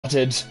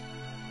Uncharted,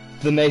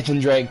 the Nathan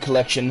Drake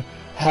collection.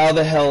 How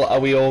the hell are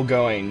we all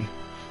going?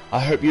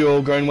 I hope you're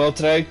all going well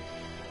today.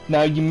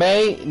 Now you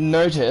may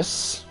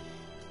notice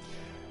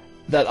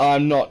that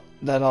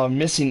I'm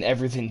missing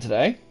everything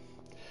today.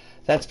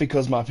 That's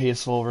because my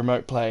PS4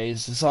 Remote Play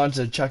is decided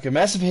to chuck a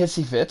massive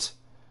hissy fit.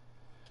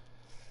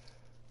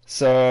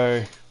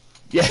 So,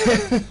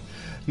 yeah,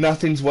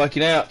 nothing's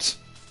working out.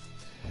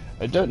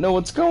 I don't know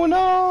what's going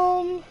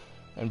on.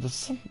 And for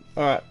some,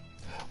 alright,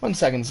 1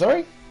 second,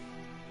 sorry.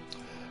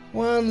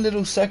 1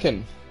 little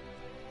second.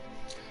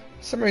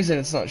 For some reason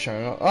it's not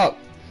showing up. Oh,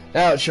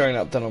 now it's showing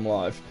up that I'm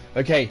live.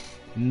 Okay,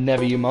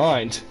 never you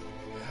mind.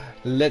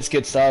 Let's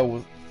get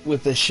started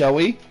with this, shall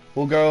we?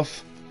 We'll go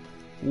off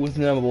with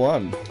number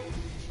 1.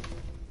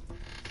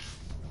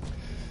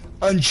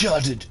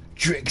 Uncharted,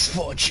 Drake's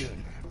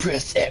Fortune.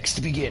 Press X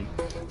to begin.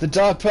 The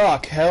Dark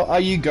Park, how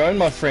are you going,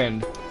 my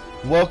friend?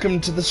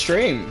 Welcome to the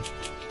stream.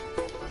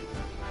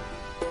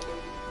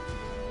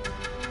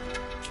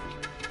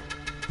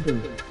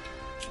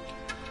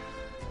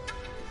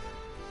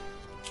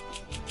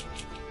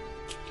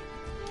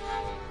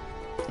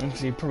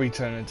 Actually, probably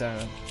turn it down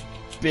a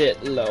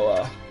bit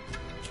lower.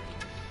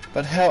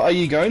 But how are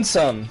you going,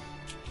 son?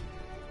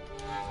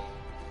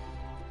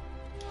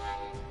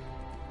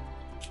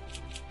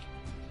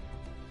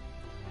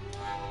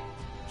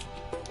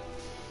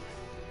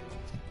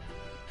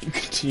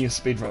 Continue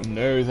speedrun.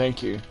 No,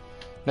 thank you.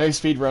 No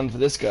speedrun for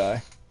this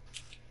guy.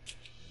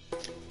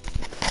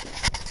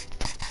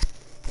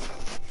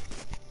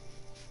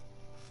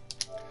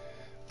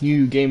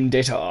 New game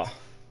data.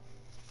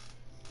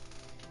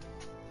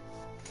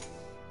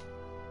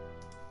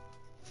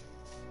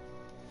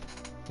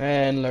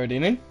 And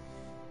loading in.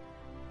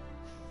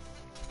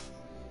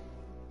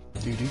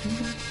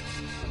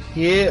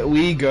 Here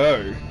we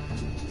go.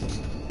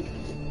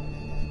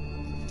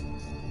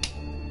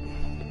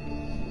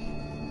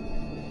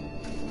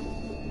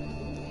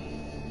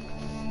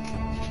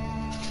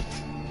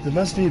 There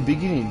must be a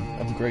beginning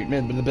of a great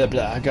man. Blah, blah,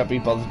 blah. I can't be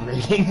bothered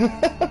reading.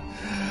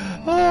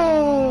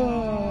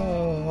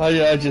 Oh,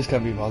 I just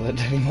can't be bothered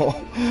anymore.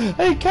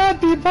 I can't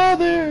be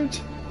bothered.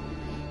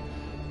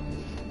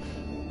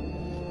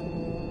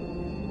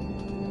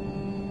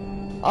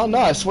 Oh,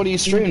 nice. What are you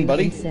streaming,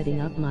 buddy? I'm setting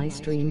up my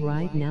stream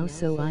right now,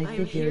 so I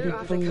figured it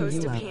pulling you up. I'm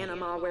here off the coast of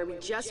Panama, where we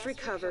just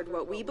recovered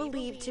what we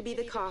believe to be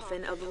the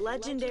coffin of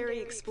legendary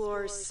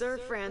explorer Sir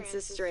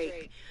Francis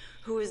Drake,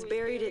 who was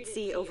buried at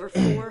sea over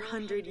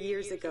 400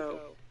 years ago.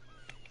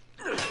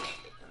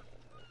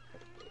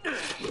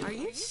 Are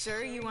you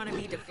sure you want to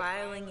be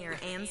defiling your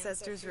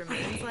ancestors'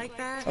 remains like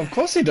that? Of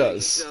course he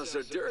does. Sounds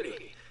so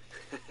dirty.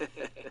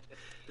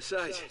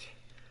 Besides,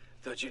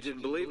 thought you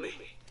didn't believe me.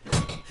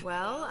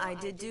 Well, I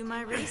did do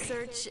my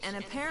research, and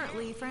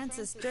apparently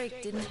Francis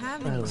Drake didn't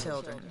have any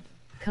children.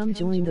 Come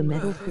join the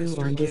metal crew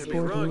on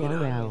Discord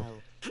URL.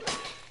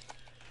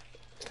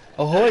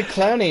 Ahoy,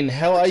 Clowning.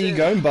 How are you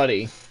going,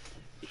 buddy?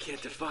 You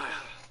can't defile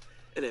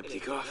an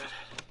empty coffin.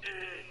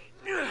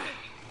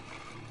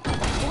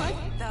 What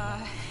the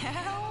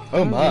hell?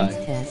 Oh my.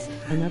 Tess,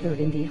 another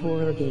indie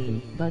horror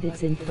game, but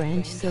it's in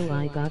French, so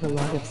I got a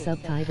lot of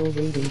subtitle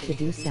reading to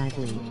do,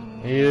 sadly.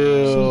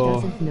 Ew. She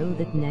doesn't know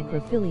that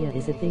necrophilia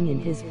is a thing in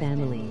his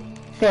family.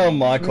 Oh,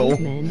 Michael.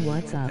 Man,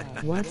 what's up?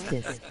 What's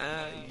this?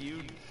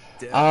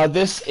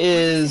 This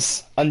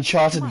is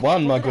Uncharted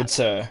 1, my good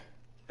sir.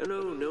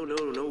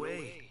 No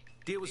way.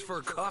 Deal was for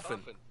a coffin.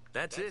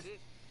 That's it.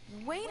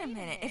 Wait a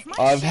minute. If my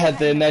I've had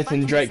the show Nathan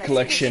had Drake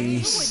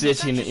collection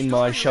sitting in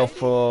my shelf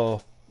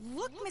for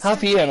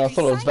half a year, and I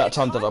thought it was about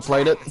time that I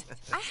played it.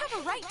 I have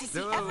a right to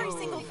see every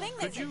single thing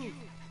that's in.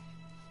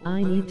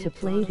 I need to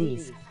play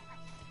these.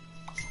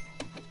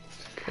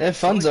 They're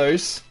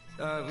funzos.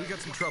 We got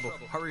some trouble.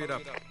 Hurry it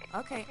up.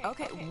 Okay.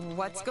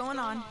 What's going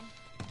on?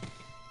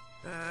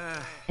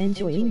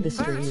 Enjoying the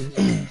stream.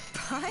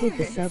 Hit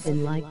the sub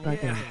and like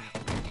button.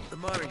 The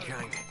modern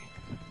kind.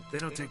 They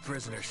don't take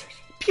prisoners.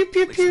 Pew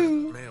pew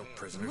pew. Male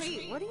prisoners.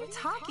 Wait, what are you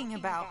talking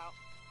about?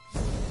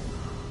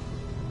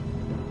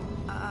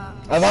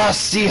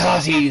 Avasti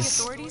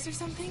hearties. Authorities or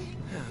something?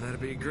 Yeah, that'd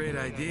be a great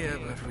idea,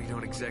 but we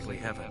don't exactly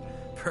have a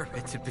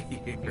permit to be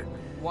here.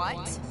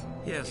 What?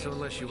 Yeah, so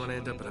unless you want to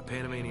end up in a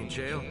Panamanian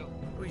jail,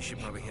 we should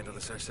probably handle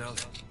this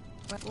ourselves.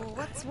 Well,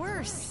 what's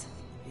worse?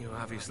 You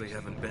obviously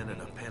haven't been in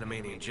a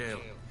Panamanian jail.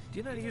 Do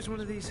you know how to use one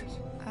of these?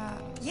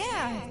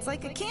 Yeah, it's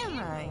like a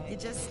camera. You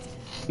just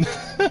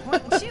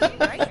point and shoot,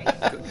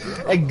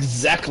 right?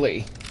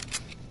 Exactly.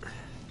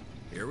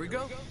 Here we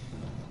go.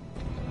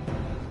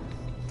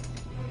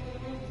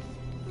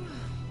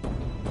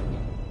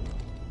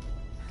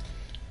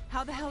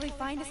 How the hell they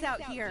find us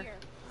out here?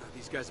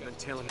 These guys have been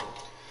tailing me.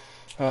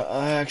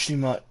 I actually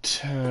might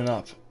turn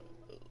up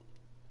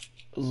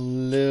a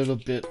little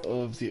bit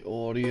of the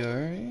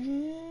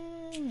audio.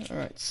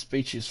 Alright,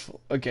 speech is full.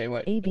 Okay,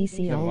 wait.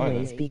 ABC Never mind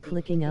always then. be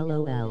clicking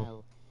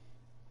LOL.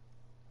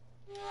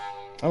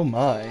 Oh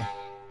my.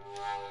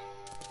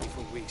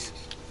 For weeks.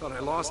 Thought I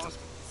lost him.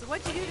 So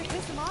what'd you do to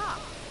piss them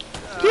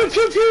off? Pew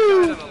pew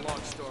pew! Kind of a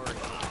long story.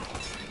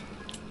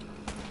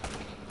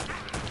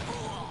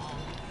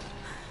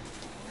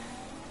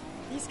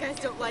 These guys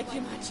don't like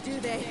you much, do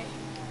they?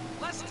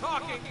 Less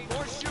talking,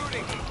 more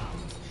shooting.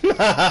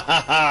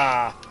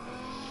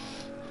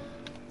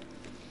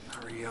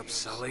 Hurry up,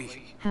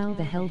 Sully. How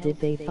the hell did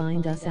they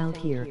find us out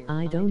here?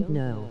 I don't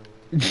know.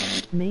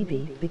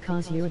 Maybe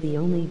because you're the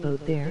only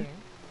boat there?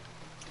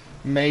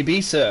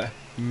 Maybe, sir.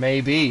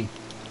 Maybe.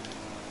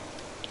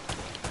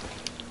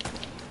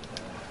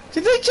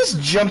 Did they just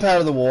jump out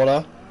of the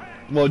water?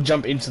 Well,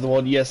 jump into the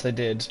water. Yes, they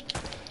did.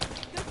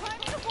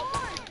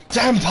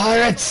 Damn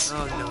pirates!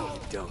 Oh, no, you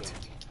don't.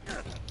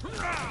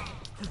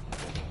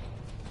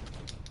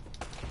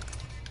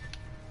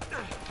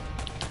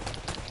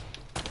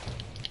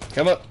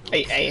 Come up.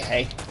 Hey, hey,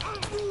 hey.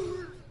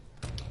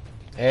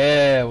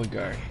 There we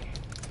go.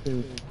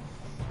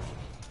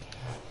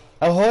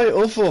 Ahoy,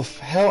 Ulf.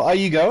 How are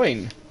you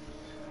going?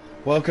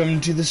 Welcome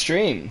to the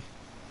stream.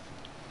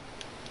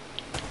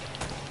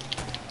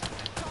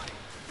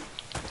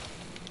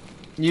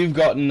 You've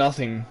got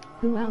nothing.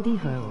 Howdy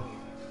ho.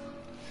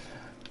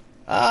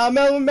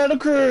 Melbourne Metal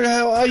Crew,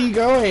 how are you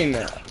going?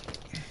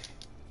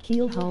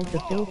 Keel haul the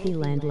filthy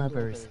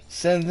landlubbers.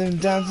 Send them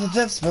down to the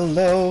depths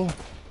below.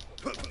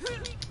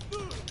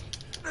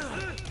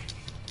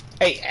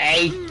 Hey,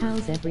 hey.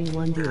 How's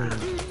everyone doing?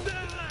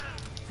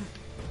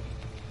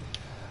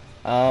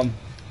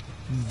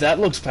 That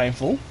looks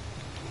painful.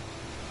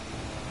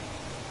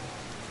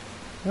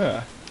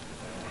 Huh.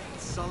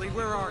 Sully,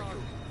 where are you?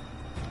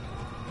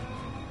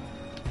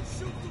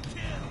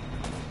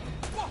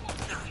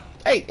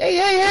 Hey, hey,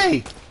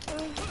 hey, hey!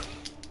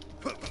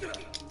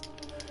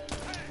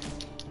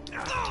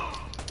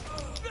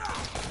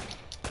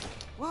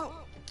 Whoa.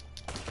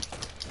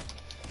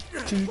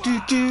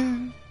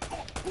 Do.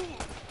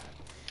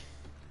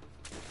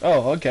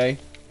 Oh, okay.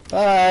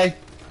 Bye.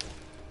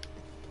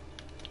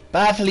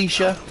 Bye,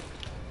 Felicia.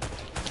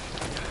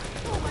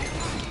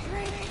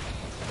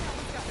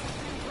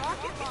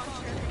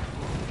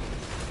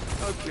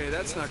 Okay,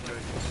 that's not good.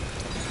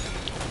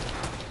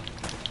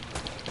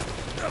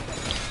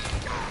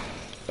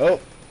 Oh.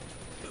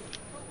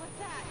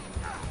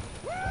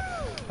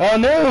 Oh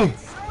no!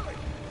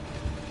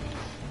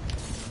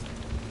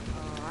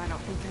 Oh, I don't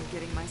think I'm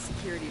getting my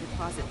security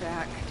deposit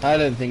back. I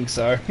don't think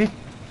so.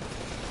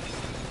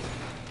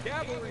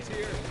 Cavalry's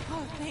here.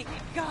 Oh, thank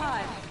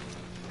God.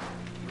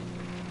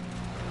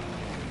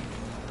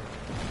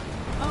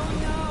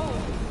 Oh,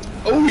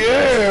 Oh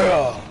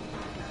yeah!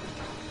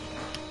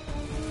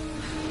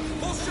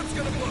 Whole ship's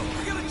gonna blow.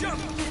 We gotta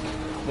jump.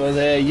 Well,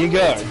 there you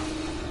go. What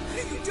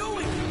are you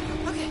doing?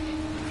 no. Okay.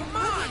 Come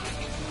on.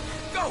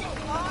 Go. All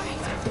right.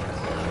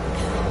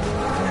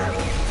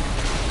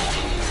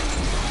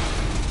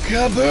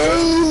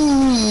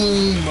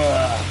 Kaboom!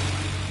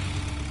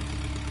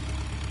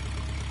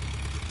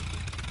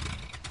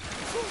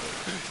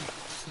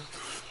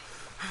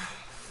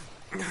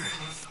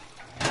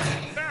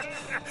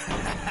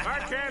 I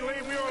can't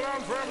leave you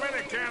alone for a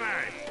minute, can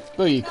I?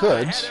 Well, you I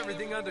could. had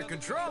everything under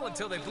control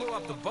until they blew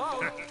up the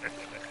boat.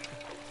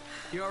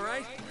 You all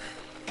right?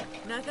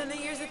 Nothing the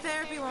years of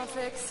therapy won't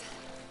fix.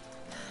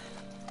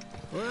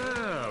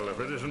 Well, if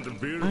it isn't a I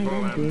beautiful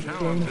am and good,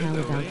 Clone. talented How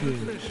about Elaine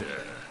you? Fisher.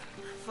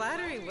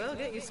 Flattery will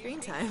get you screen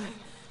time.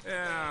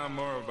 Yeah, I'm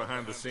more of a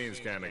behind-the-scenes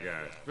kind of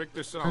guy.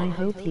 Victor I Solomon.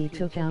 hope he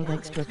took out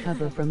extra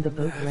cover from the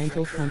boat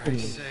rental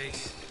company.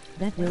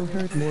 That will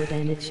hurt more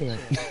than it should.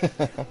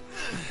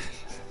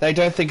 They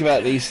don't think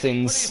about these What do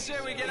you things say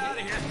we get out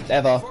of here?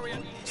 ever. Before we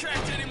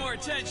attract any more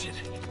attention.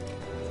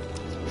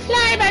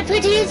 Fly, my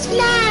pretties,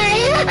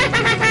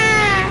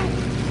 fly!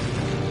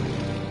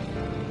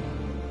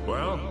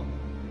 Well?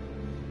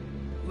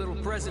 Little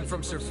present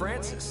from Sir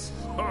Francis.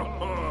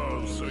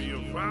 Oh, so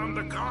you found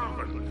the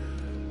coffin.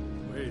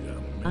 Wait a minute.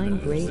 I'm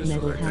great Is this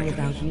metal. what I How think?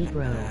 about you,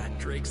 bro?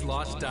 Drake's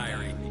lost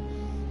diary.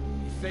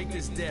 He faked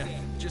his death,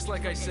 just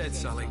like I said,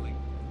 Sully.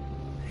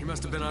 He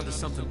must have been onto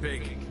something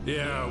big.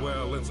 Yeah,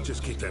 well, let's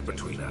just keep that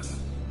between us.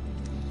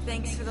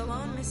 Thanks for the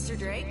loan, Mr.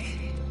 Drake.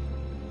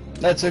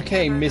 That's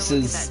okay, Remember to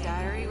look at Mrs. that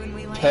diary when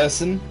we land?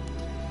 Person.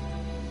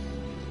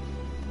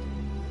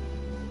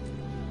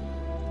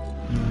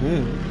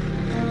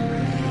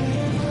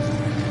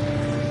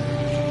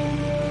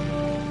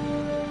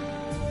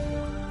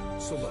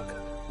 So look,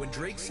 when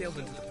Drake sailed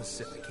into the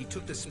Pacific, he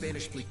took the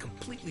Spanish fleet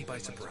completely by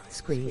surprise.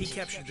 Screech. He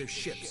captured their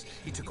ships.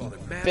 He took all their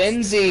maps.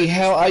 Benzie,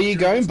 how are you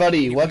going,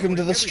 buddy? Welcome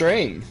to the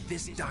stream.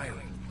 This diary.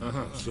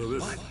 Uh-huh, so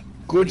this...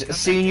 Good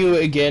seeing you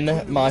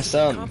again, my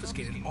son.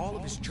 Confiscated all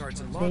of his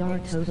charts and They are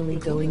logbooks. totally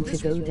going to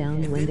go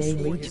down when they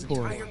reach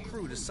port. Entire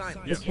crew to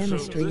silence. The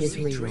chemistry is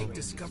real. Drake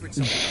discovered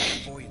something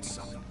in the void,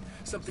 Sully.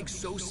 Something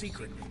so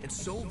secret and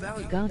so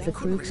valuable. Got the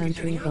crew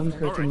country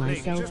bunker to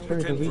myself for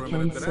the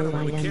weekend, so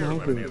I am all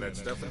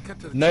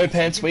good. No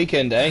pants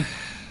weekend, eh?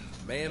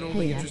 Man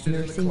only Hey, at interested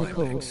in the nursing a cold,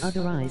 climax.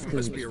 other eyes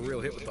Must be a good.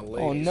 real hit with the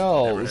Oh ladies.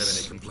 no. Never had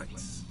any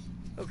complaints.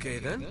 Okay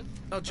then,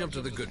 I'll jump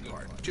to the good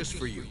part, just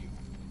for you.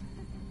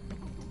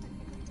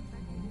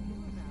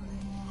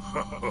 Ho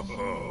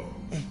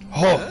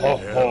ho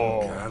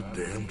ho.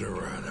 Goddamn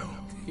Dorado.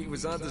 He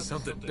was onto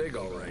something big,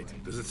 all right.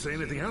 Does it say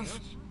anything else?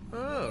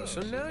 Oh,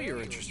 so now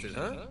you're interested,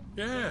 huh?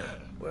 Yeah.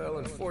 Well,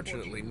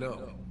 unfortunately,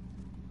 no.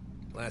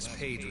 Last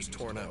page was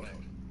torn out.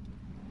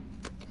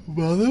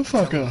 Tell me,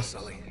 Motherfucker.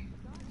 Sully.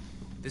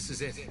 This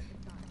is it.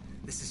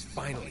 This is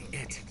finally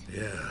it.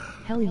 Yeah.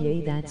 Hell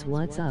yeah, that's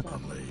what's up.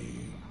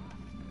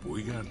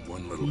 We got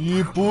one little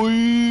Yeah, problem. boy.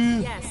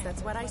 Yes,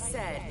 that's what I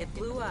said. It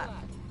blew up.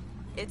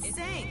 It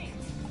sank.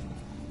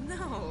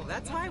 No,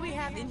 that's why we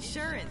have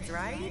insurance,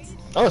 right?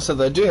 Oh, so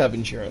they do have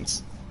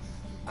insurance.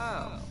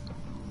 Oh.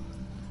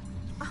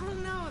 Oh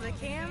no, the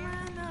camera?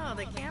 No,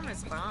 the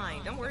camera's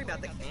fine. Don't worry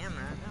about the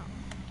camera. No.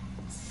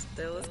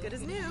 Still as good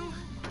as new.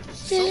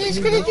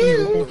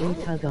 Every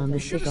tug on the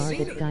cigar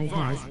that guy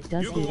has,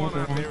 does he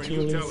ever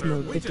actually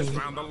smoke the Just thing?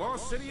 found the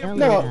lost city of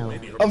No, LOL.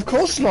 of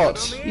course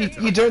not.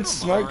 You don't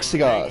smoke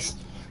cigars.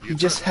 You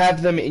just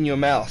have them in your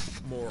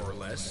mouth. More or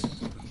less.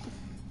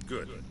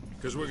 Good.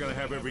 Because we're going to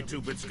have every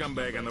two-bit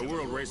scumbag in the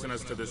world racing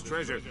us to this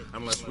treasure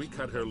unless we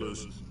cut her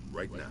loose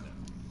right now.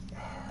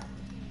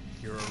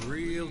 You're a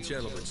real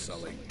gentleman,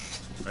 Sully.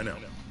 I know.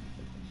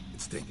 It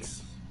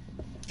stinks.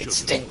 It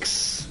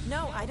stinks.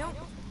 No, I don't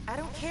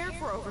care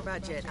for over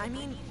budget. I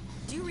mean,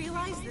 do you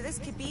realize that this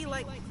could be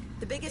like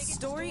the biggest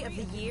story of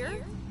the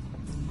year?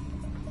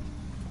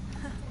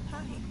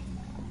 Hi.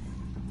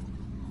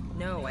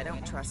 No, I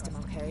don't trust him,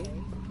 okay?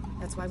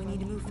 That's why we need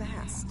to move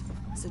fast.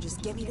 So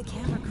just get me the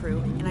camera crew,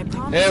 and I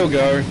promise. There we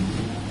go.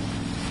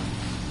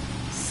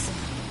 Son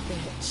of a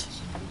bitch.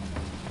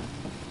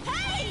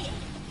 Hey!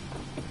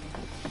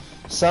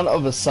 Son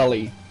of a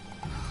Sully.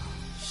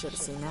 Should have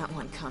seen that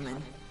one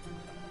coming.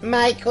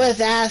 Mike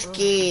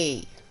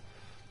Wazowski.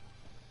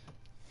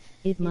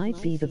 It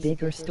might be the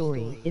bigger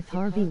story if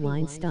Harvey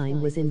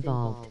Weinstein was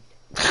involved.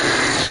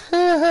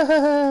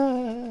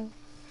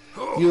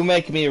 You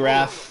make me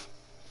laugh.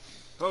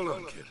 Hold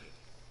on, kid.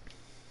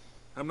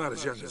 I'm not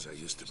as young as I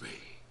used to be.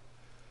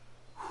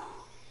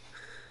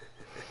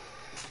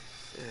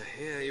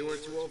 Yeah, you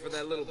weren't too old for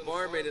that little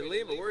barmaid in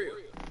Lima, were you?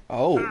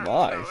 Oh No,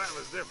 my. that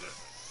was different.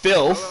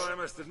 Filth. Although I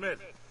must admit,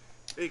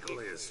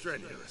 equally as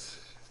strenuous.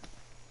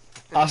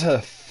 Utter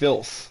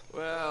filth.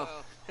 Well,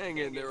 hang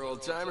in there,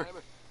 old-timer.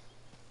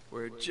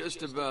 We're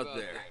just about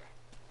there.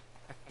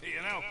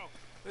 You know,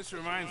 this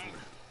reminds me.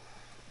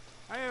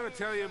 I ever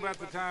tell you about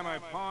the time I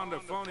pawned a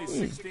phony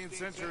 16th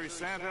century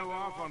Santa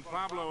off on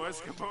Pablo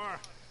Escobar?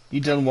 You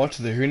done what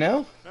to the who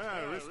now?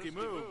 Risky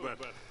move, but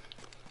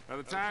by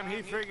the time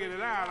he figured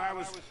it out, I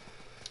was...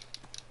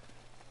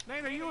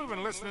 Nate, are you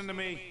even listening to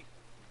me?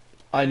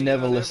 I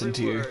never listened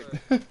to you.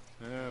 Why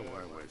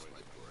waste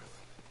my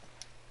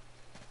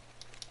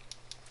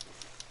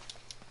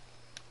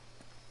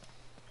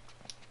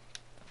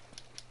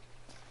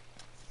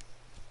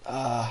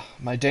breath?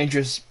 My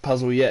dangerous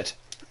puzzle yet.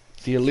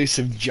 The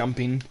elusive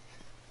jumping.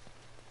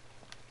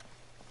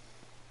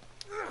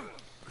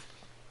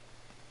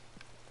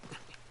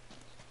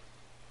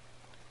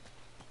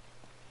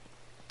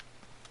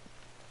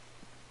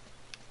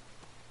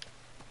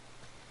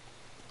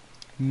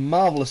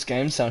 Marvelous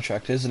game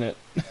soundtrack, isn't it?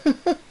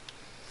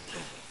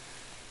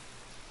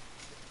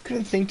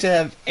 Couldn't think to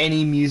have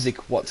any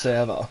music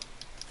whatsoever.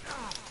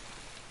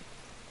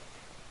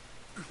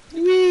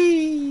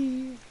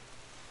 Whee!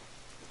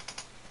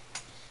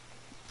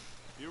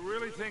 You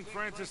really think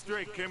Francis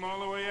Drake came all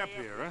the way up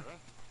here, huh?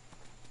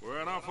 We're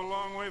an awful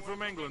long way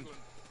from England.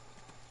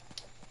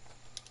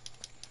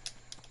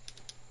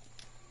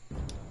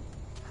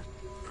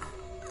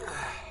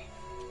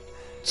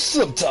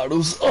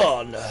 Subtitles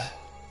on.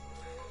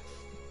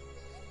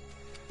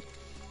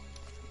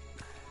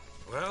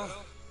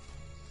 Well,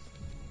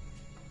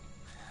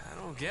 I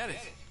don't get it.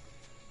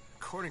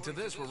 According to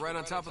this, we're right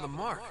on top of the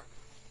mark.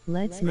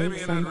 Let's make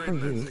some for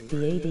you.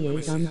 The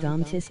ADA dum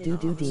dum tis doo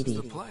doo dee This is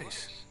the dee.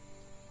 place.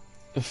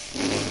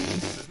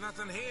 there's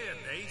nothing here,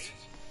 Nate.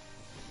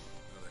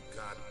 Another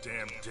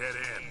goddamn dead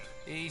end.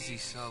 Easy,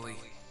 Sully.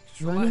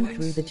 Just Running relax.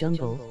 through the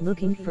jungle,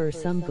 looking for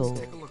some gold.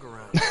 Take a look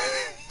around.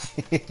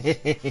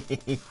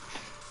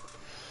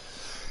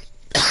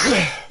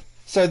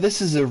 So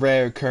this is a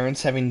rare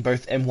occurrence, having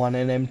both M1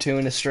 and M2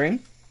 in a stream.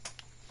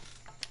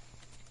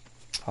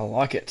 I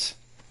like it.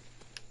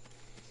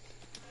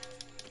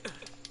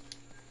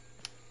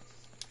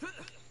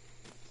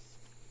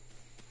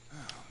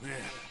 Man,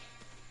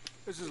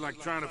 this is like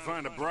trying to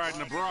find a bride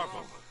in a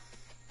brothel.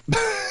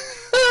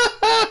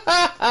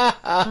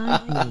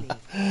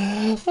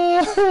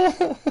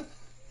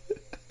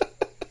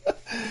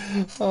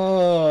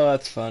 Oh,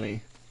 that's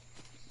funny.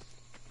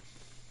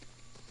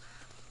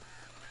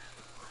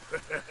 Hell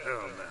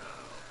no.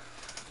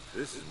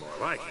 This is more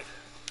like it.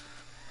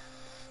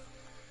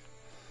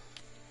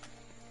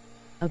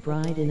 A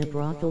bride in a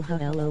brothel, ha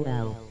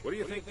lol. What do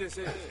you think this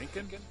is,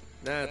 Incan?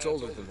 Nah, it's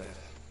older than that.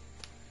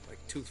 Like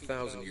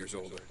 2,000 years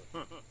older.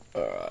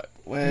 Alright,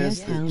 where's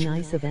Yes, how the...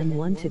 nice of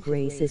M1 to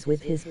grace us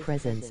with his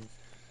presence.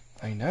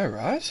 I know,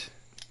 right?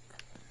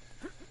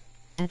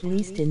 At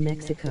least in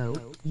Mexico,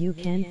 you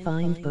can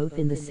find both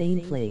in the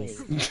same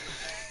place.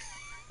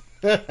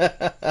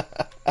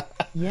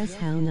 Yes,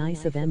 how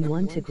nice of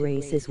M1 to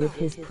grace us with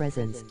his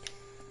presence.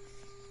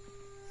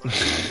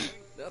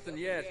 Nothing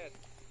yet.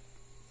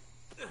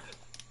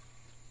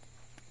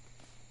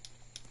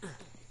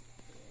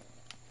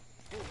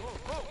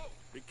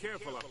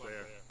 careful up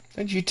there.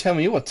 Don't you tell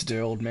me what to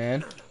do, old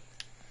man.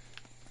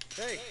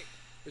 Hey,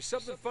 there's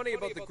something funny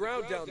about the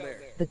ground down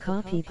there. The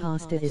copy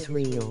pasta is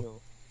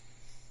real.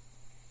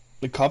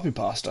 The copy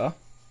pasta?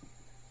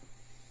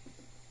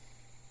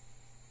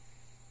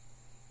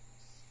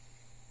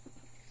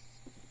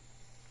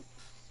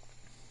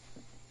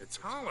 It's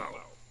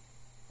hollow.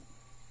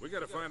 We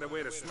gotta find a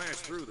way to smash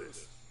through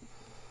this.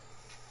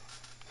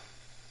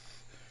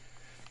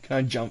 Can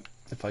I jump?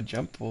 If I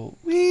jump, well,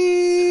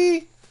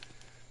 whee!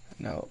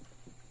 No.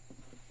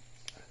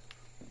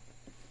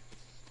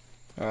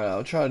 Alright,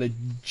 I'll try to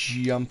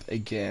jump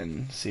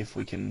again. See if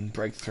we can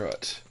break through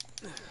it.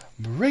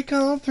 Break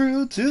on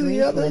through to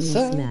the other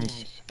side.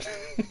 Smash.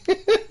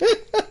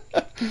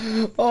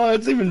 Oh,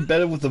 it's even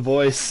better with the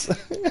voice.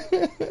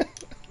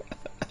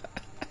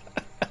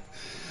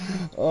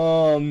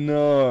 Oh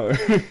no.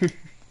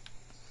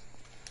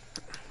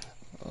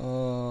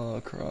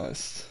 Oh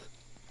Christ.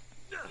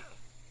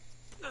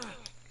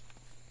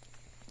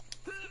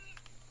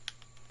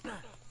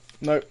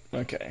 Nope,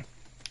 okay.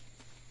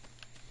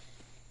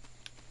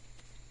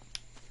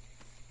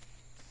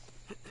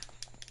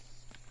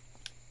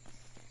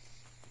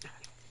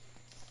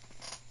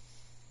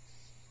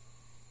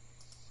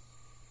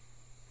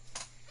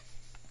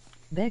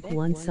 Beck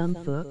wants some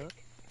fuck.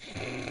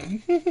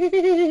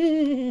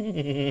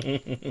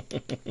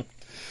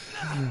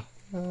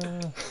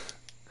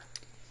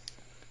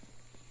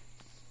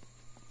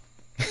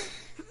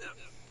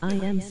 I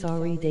am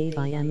sorry, Dave.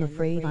 I am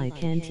afraid I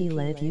can't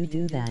let you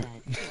do that.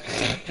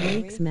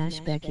 Drake smash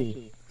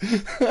Becky.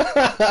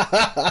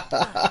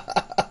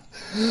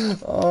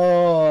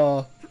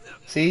 Oh.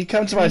 See,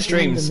 come to my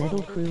streams. The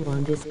Metal Crew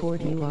on Discord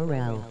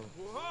URL.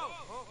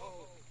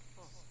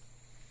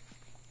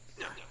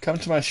 Come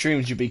to my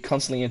streams, you'll be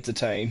constantly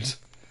entertained.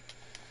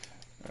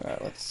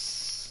 Alright,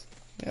 let's...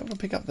 Be able to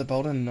pick up the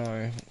boulder? No.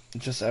 I'm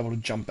just able to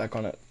jump back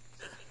on it.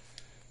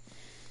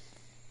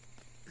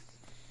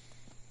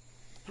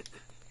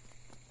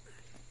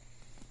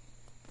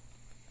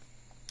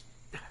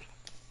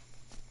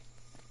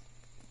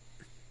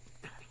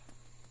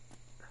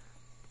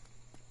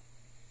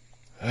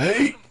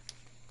 Hey!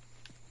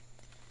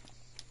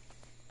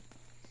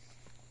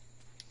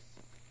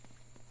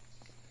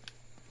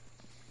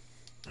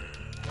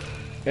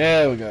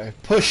 There we go.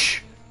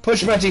 Push!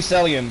 Push, Matty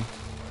Stallion!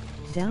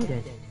 Doubt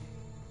it.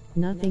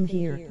 Nothing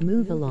here.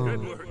 Move Good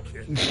along. work,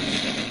 kid.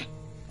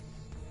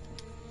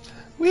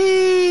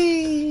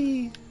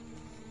 Whee!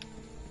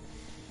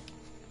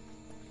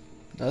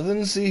 Nothing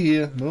to see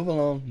here. Move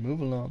along,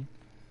 move along.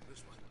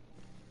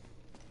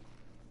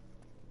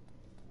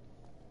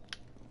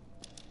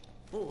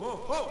 Whoa, whoa,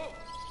 whoa!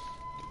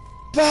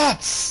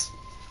 Bats!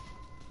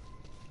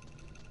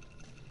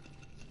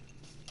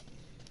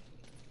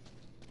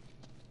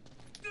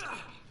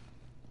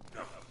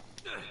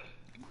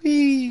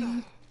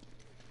 Whee!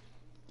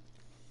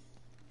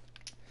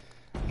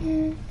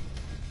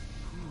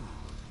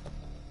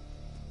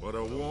 What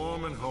a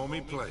warm and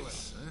homey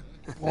place,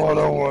 huh? What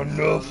a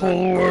wonderful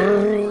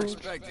We're world!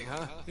 expecting,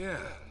 huh? Yeah.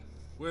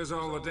 Where's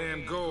all the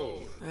damn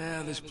gold?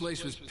 Yeah, this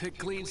place was picked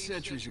clean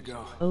centuries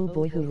ago. Oh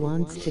boy, who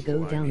wants to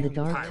go down the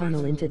dark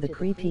tunnel into the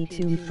creepy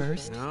tomb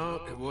first?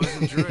 No, it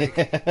wasn't Drake.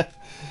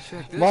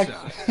 Check this Mike,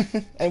 out.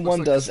 and Looks one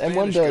like does, the and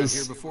one Spanish got here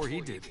does. before he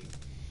did.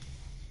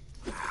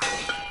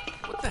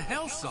 What the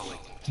hell, Sully?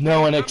 No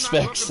one I'm not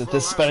expects looking that for the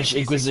lots of Spanish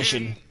pieces,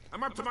 Inquisition. kid.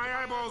 I'm up to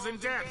my eyeballs in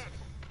debt.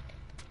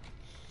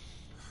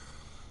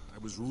 I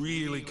was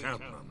really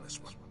counting on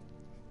this one.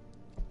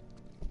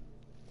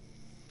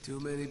 Too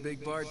many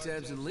big bar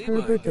tabs in Lima,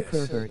 Herbert I the guess.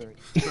 pervert.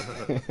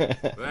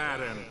 That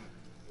and,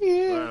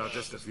 well,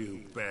 just a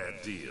few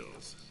bad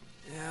deals.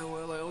 Yeah,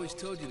 well, I always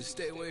told you to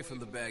stay away from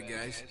the bad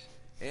guys.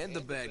 And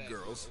the bad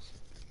girls.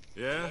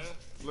 Yeah?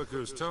 Look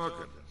who's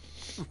talking.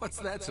 What's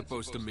that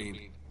supposed to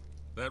mean?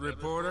 That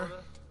reporter?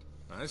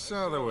 I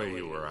saw the way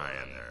you were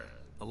eyeing her.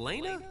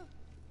 Elena?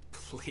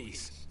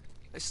 Please.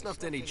 I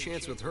snuffed any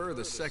chance with her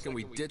the second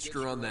we ditched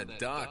her on that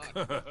dock.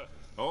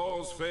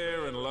 All's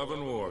fair in love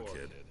and war,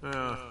 kid.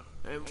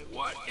 And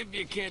what if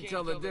you can't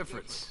tell the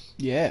difference?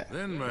 Yeah.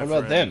 Then, my What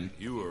about friend, them?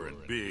 you were in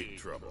big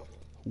trouble.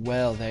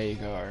 Well, there you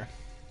go.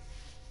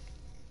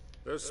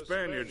 Those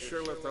Spaniards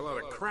sure left a lot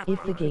of crap If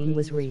the behind. game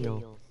was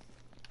real.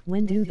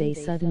 When do they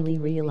suddenly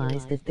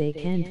realize that they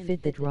can't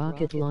fit that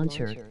rocket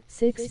launcher,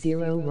 60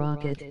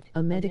 rocket, a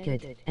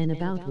medikit, and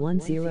about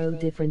 10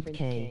 different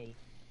K?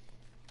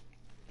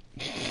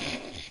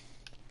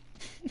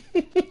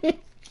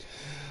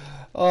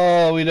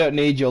 Oh, we don't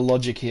need your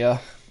logic here.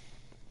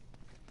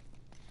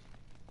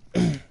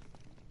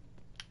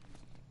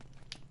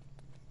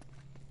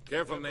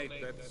 Careful, Nate.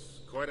 That's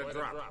quite a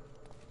drop.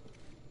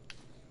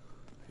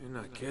 You're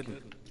not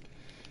kidding.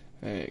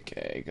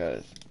 Okay,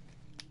 guys.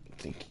 I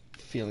think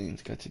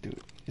feeling's got to do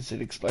it. Is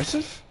it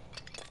explosive?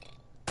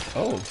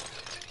 Oh.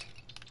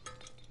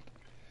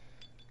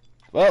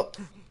 Well,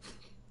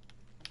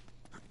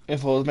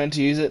 if I was meant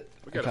to use it,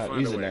 We I gotta can't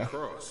find use a it way now.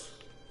 across.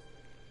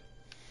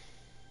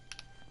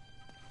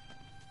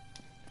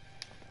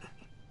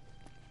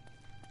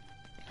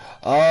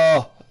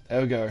 Oh,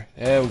 there we go.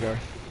 There we go.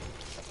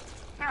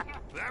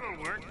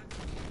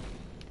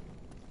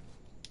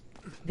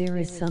 There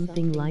is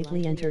something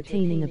lightly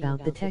entertaining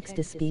about the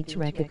text-to-speech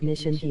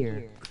recognition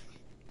here.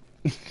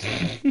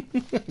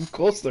 Of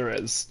course there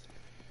is.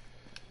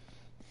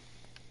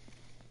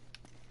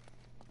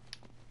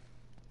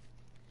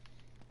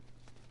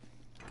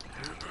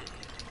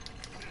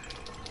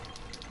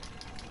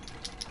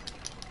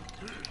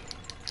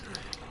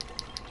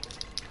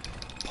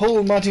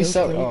 Pull Mighty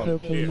So play on.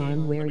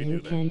 Pokemon where you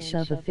can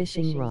shove a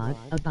fishing rod,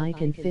 a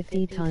bike and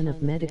 50 ton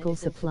of medical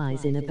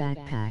supplies in a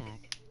backpack.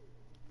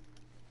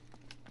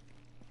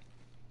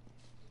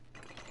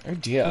 Oh A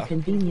dear.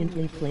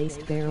 conveniently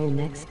placed barrel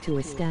next to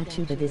a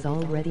statue that is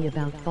already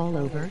about fall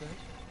over.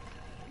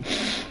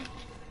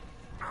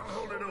 I'll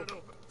hold it open.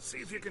 See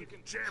if you can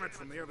jam it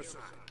from the other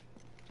side.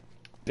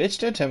 Bitch,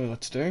 don't tell me what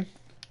to do.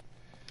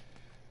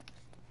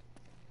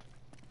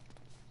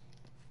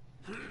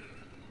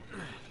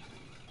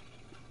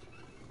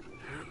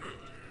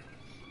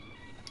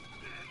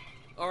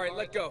 All right,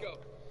 let go.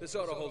 This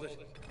ought to hold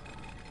it.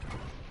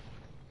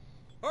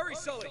 Hurry,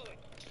 Sully!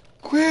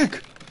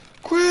 Quick!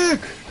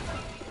 Quick!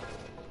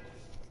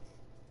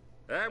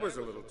 That was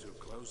a little too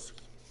close.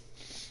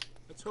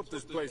 Let's hope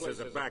this place has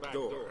a back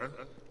door,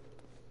 huh?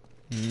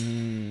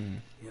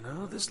 You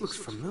know, this looks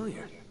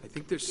familiar. I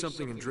think there's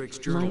something in Drake's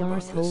My journal about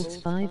arse this.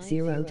 holds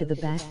 5-0 to the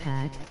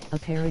backpack,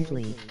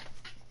 apparently.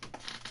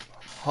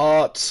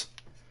 Hot.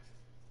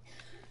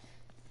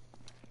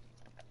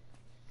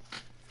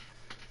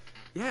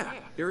 Yeah,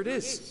 here it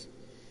is.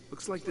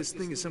 Looks like this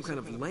thing is some kind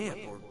of lamp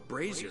or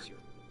brazier.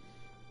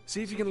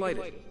 See if you can light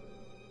it.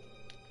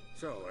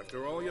 So,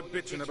 after all your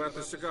bitching about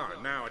the cigar,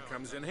 now it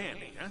comes in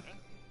handy, huh?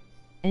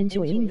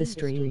 Enjoying the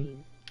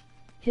stream?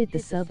 Hit the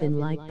sub and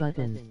like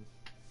button.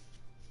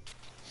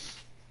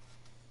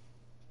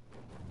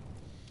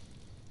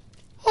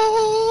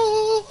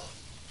 Oh!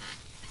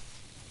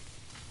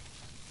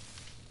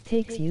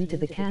 Takes you to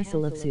the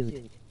castle of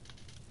Zoot.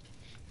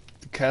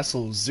 The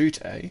castle of Zoot,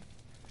 eh?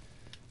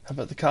 How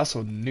about the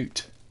castle of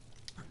Newt?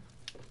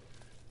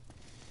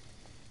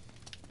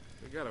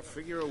 We gotta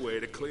figure a way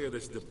to clear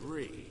this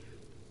debris.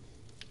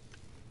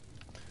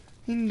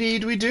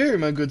 Indeed we do,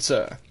 my good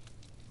sir.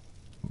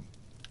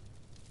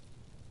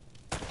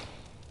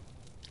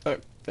 Oh,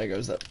 there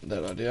goes that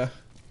idea.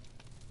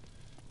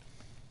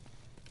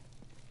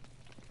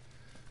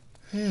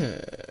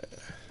 Yeah.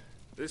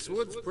 This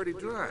wood's pretty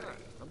dry.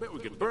 I bet we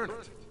could burn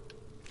it.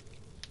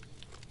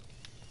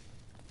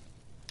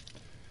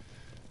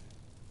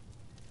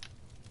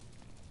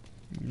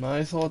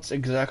 My thoughts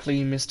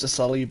exactly, Mr.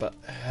 Sully, but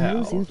how?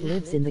 No Zoot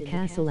lives in the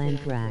castle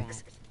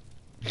Anthrax.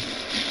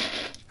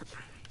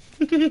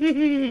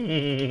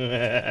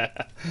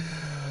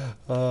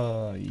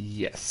 Oh,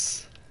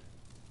 yes.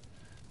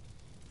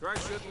 Try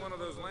shutting one of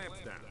those lamps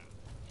down.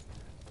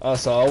 Oh,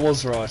 so I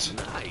was right.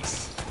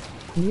 Nice.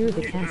 Near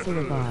the castle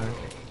of R.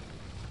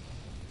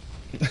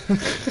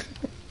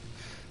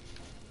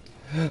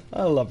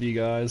 I love you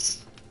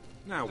guys.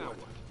 Now what?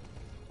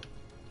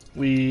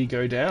 We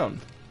go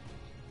down.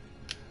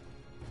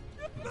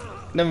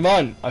 Never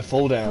mind, I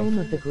fall down. Home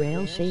of the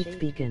Grail-shaped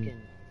beacon.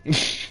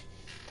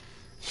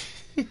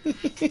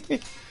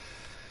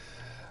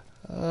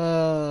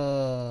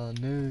 Oh,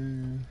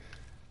 no.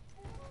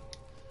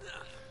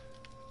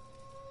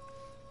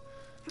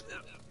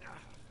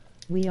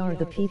 We are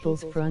the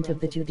People's Front of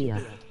the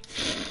Judea.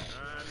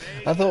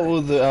 I thought we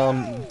were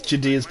the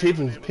Judea's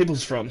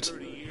People's Front.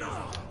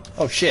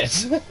 Oh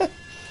shit.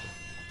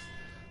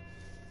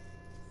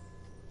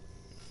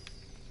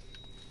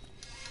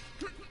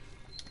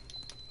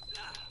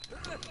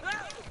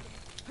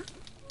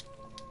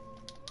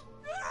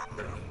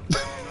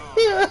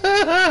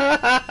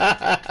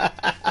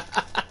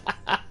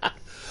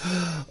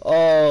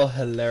 Oh,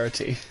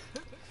 hilarity.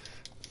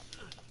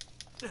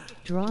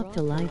 Dropped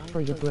a like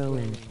for you,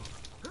 broin.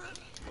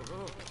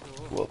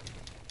 Whoop.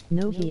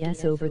 No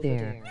BS over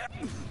there.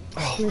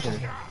 Twitter.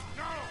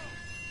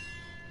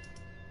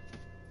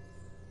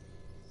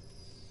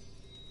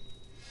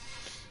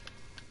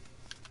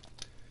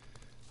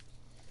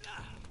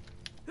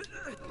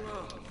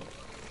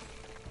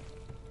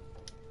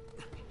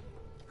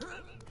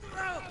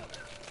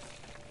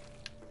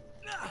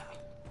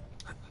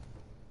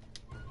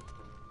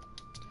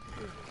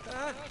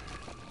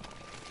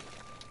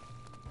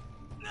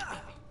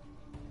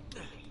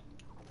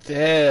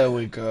 There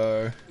we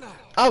go.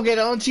 I'll get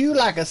onto you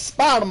like a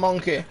spider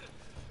monkey.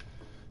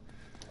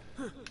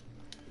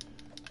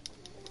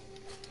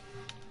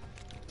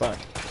 Fine.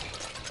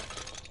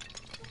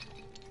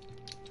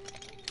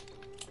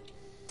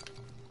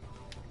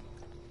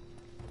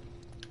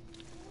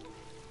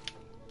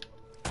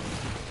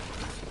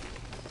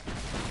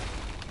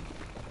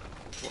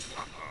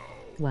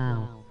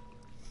 Wow.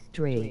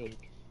 Drake.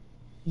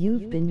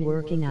 You've been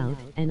working out,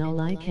 and all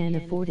I can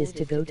afford is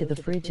to go to the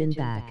fridge and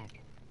back.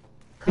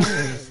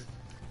 Colors.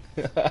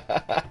 Wait,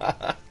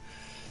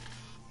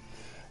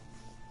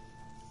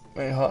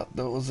 huh?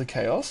 That was the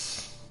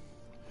chaos?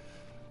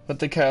 Where'd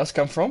the chaos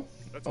come from?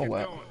 Let's Oh get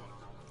wow. going.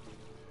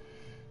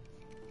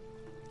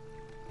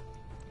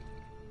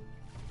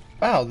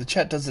 Wow, the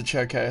chat doesn't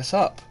show chaos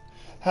up.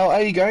 How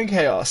are you going,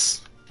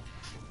 chaos?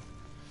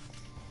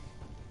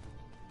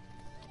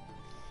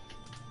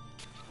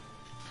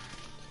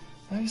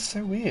 That is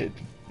so weird.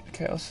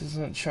 Chaos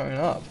isn't showing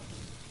up.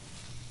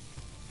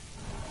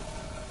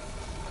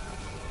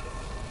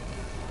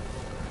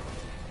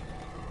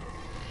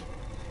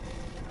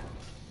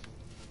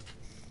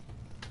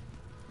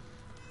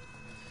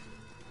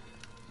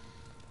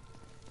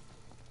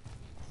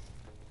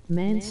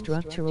 Man,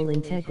 structural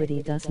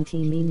integrity doesn't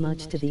he mean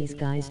much to these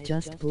guys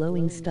just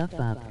blowing stuff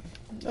up?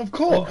 Of Oh, hi,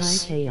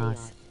 course.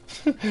 Chaos.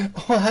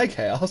 Oh, hi,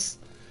 Chaos.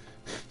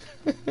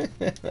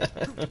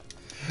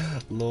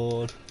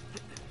 Lord.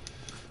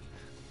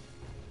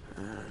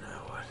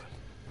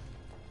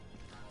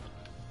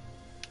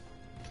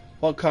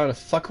 What kind of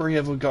fuckery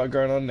have we got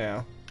going on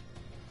now?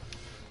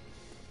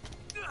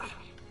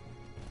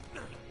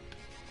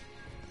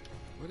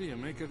 What do you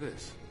make of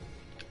this?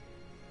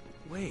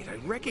 Wait, I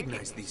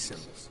recognize these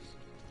symbols.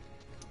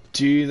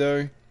 Do you,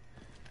 though?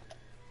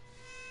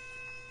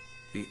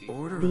 The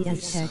order The of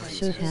these Aztecs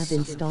should have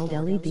scientists. installed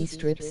LED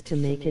strips to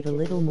make it a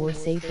little more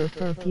safer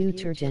for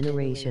future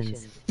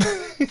generations.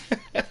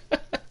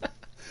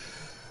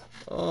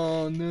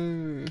 Oh,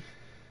 no.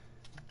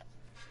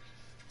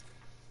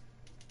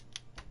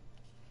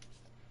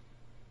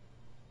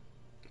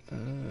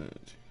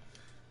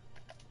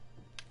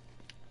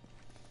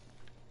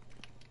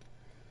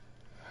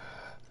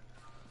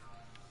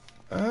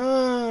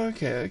 Oh,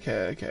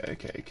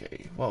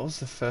 okay. What was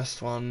the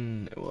first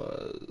one? It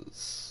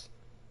was...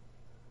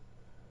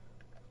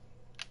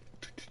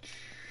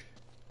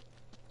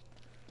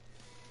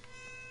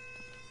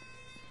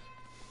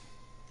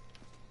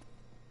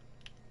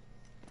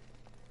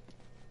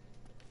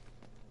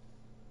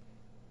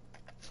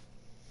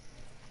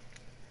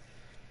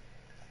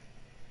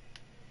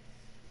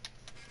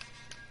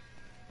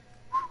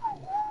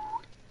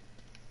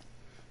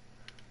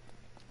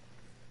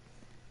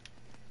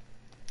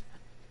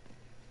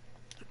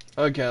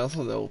 Okay, I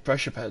thought they were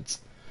pressure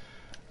pads.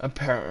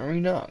 Apparently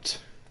not.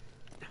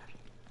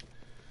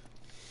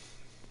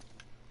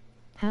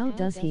 How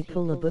does he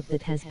pull a book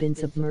that has been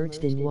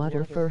submerged in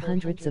water for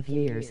hundreds of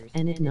years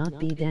and it not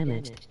be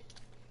damaged?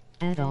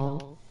 At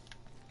all?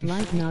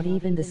 Like not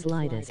even the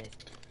slightest.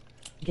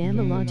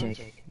 Gamma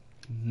logic.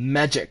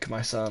 Magic,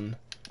 my son.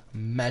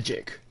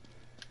 Magic.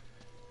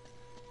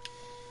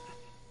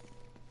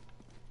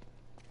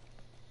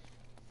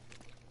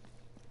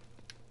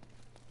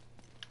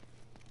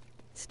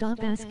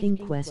 Stop asking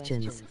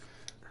questions.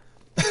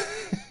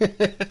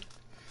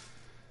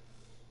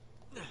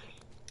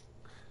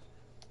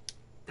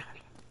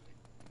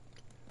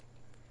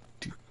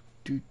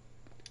 Dude.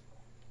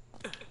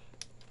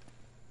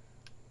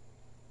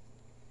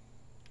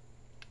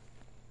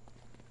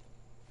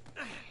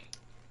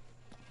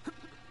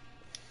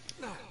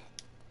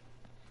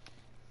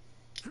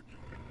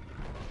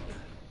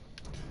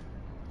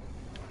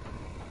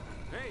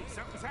 Hey,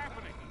 something's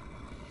happening.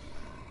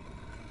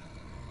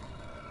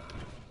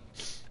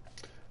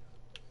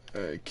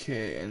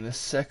 Okay, and the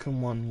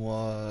second one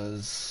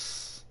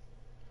was...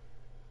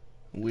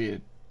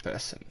 Weird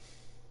person.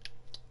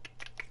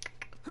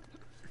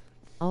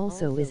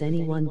 Also, is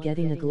anyone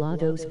getting a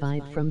GLaDOS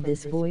vibe from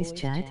this voice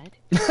chat?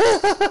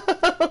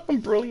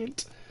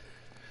 Brilliant.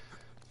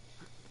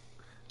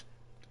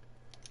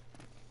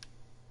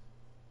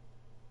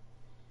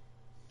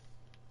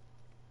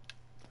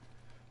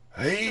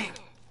 Hey!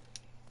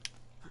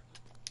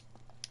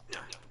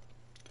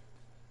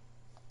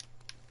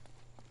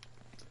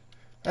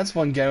 That's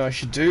one game I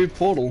should do,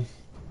 Portal.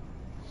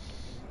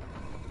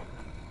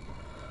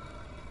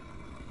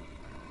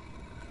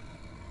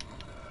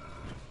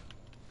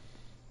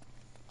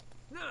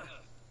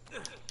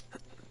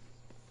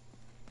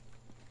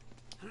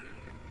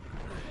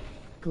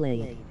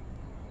 Glade.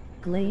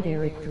 Glade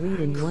Eric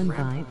 3 in 1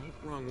 vibe.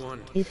 Wrong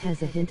one. It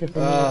has a hint of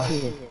vanilla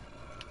to it.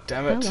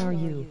 Damn it. How are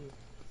you?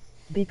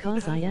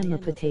 Because I am a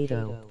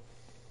potato.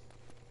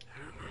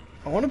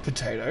 I want a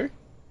potato.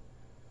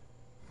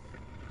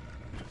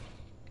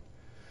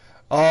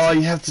 Oh,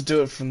 you have to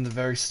do it from the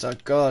very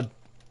start. God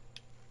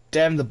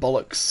damn the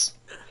bollocks.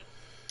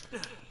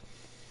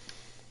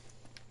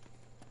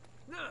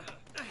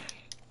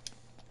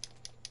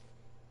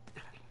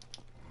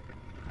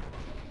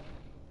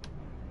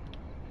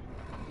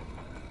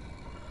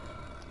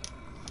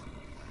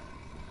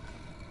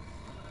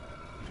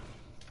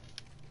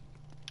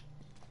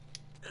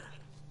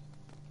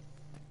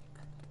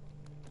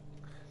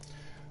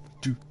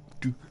 Do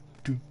do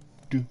do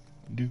do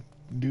do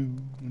do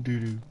do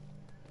do.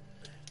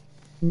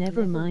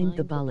 Never mind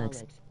the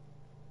bollocks.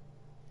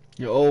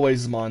 You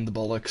always mind the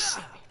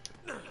bollocks.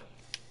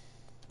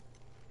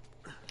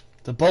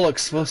 The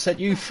bollocks will set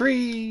you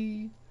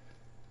free.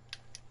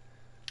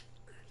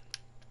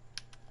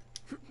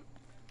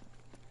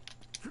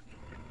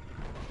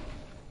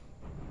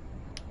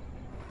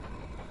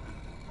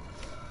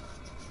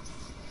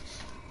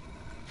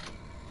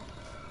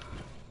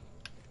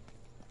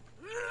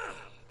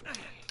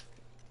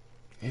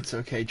 It's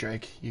okay,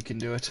 Drake. You can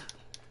do it.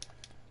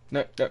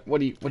 No, what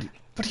are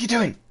you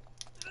doing?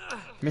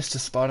 Mr.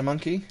 Spider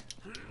Monkey?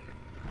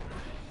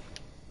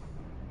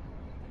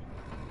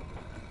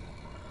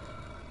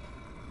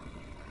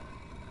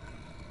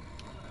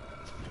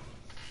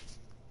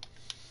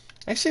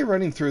 Actually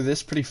running through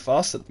this pretty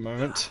fast at the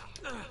moment.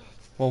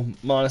 Well,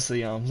 minus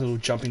the little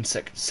jumping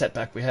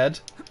setback we had.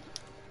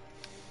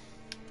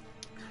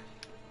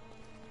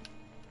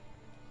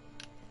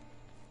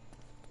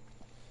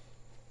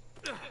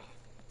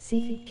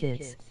 See,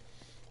 kids.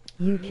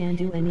 You can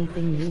do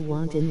anything you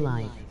want in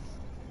life.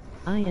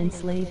 I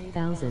enslaved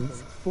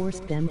thousands,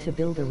 forced them to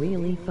build a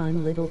really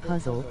fun little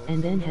puzzle,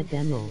 and then had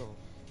them all.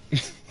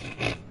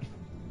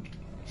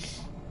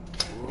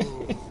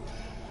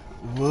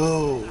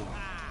 Whoa.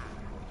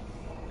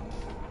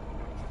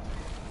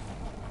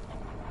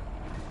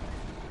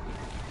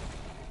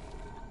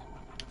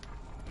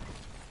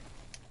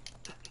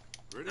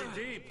 Pretty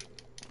deep.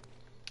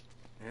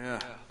 Yeah,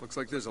 looks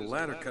like there's a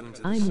ladder cut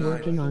into the I'm side.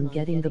 working on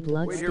getting the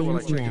blood Wait here while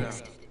I stains check it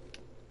next. out.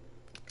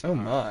 Oh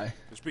my.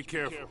 Just be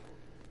careful.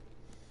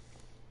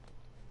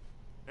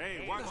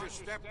 Hey, watch your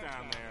step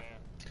down there.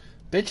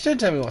 Bitch, don't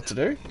tell me what to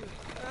do.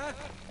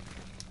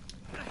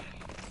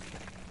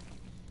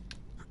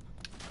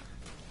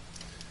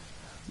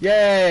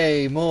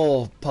 Yay,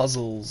 more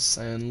puzzles,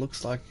 and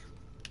looks like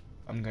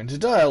I'm going to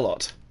die a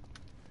lot.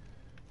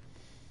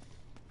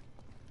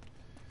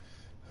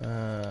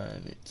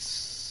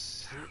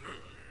 It's...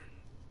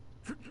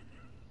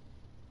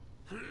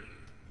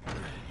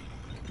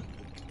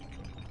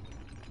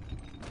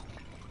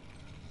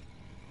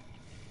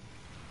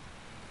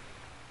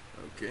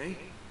 Okay,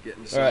 getting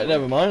Alright, somewhere.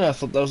 never mind. I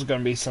thought that was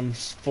going to be some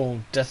form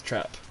of death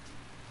trap.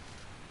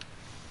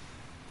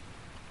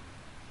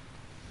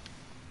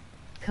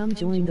 Come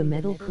join the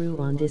metal crew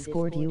on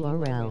Discord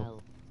URL.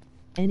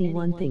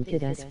 Anyone think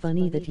it as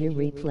funny that you're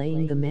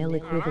replaying the male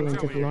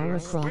equivalent of Lara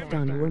Croft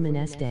on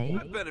Woman's Day?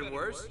 I've been in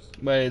worse.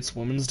 Wait, it's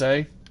Women's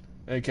Day?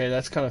 Okay,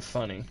 that's kind of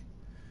funny.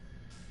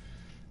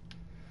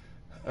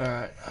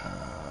 Alright,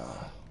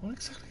 what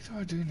exactly do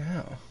I do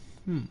now?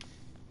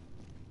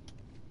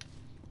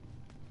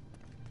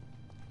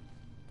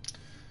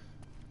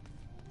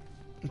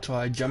 Do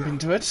I jump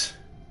into it?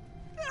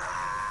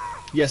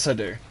 Yes, I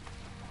do.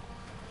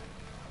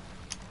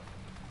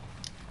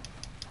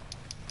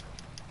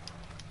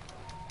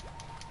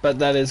 But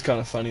that is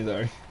kind of funny,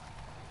 though.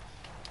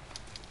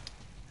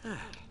 I'm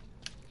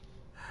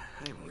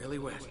really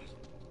wet.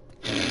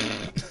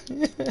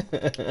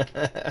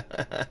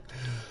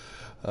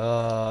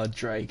 Oh,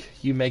 Drake,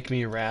 you make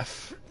me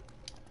Raph.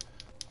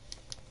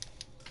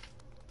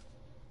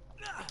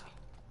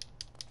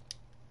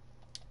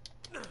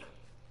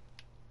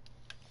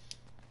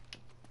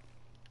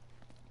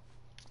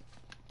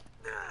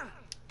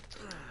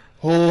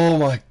 Oh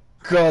my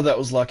god, that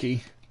was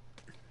lucky.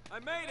 I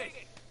made it!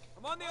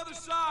 I'm on the other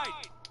side!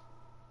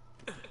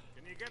 Can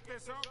you get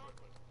this open?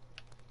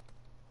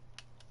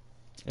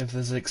 If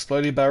there's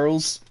exploded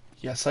barrels,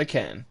 yes I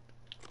can.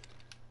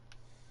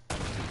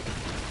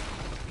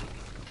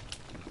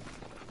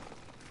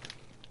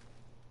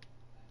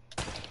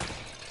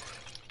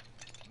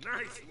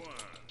 Nice one.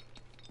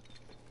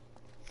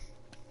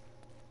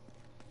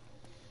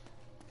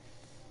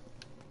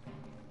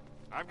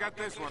 I've got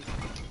this one.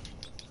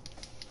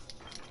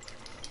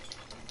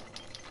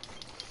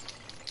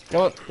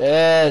 Come on,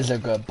 there's a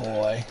good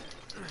boy.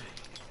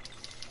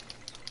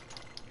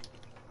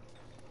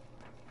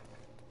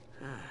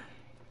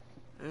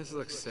 This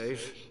looks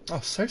safe.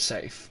 Oh, so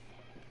safe.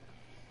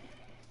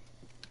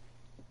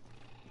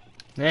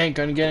 They ain't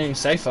gonna get any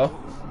safer.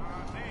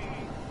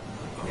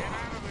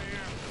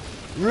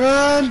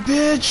 Run,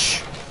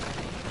 bitch!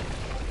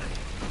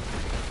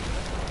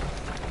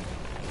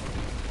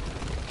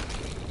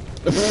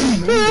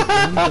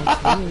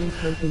 Really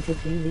potent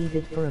if you leave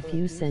it for a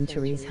few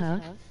centuries,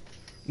 huh?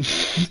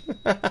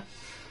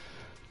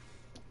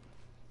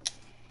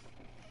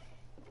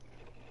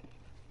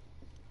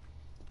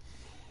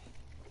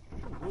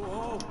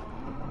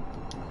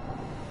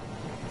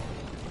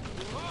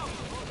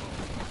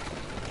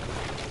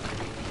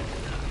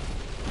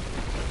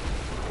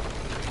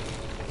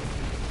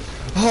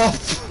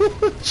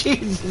 Oh,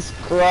 Jesus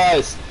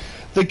Christ!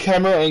 The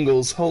camera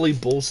angles, holy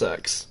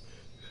ballsacks.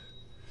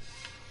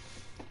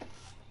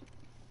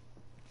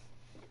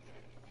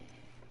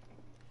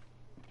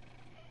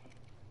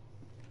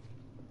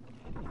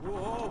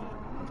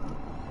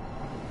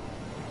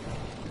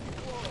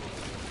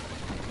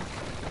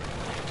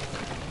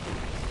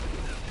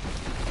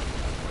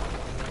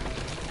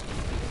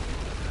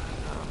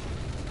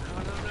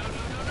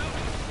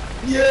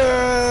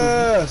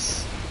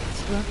 Yes!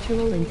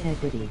 Structural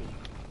integrity.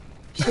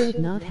 Should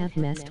not have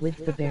messed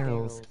with the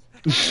barrels.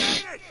 I'm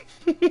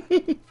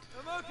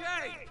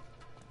okay!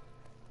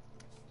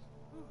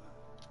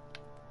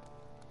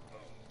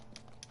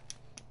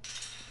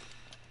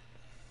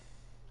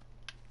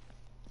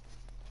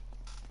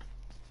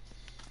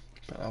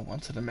 But I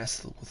wanted to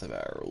mess with the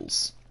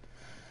barrels.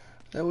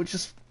 They were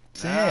just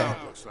there. Now,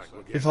 looks like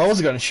we'll get If I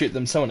was going to shoot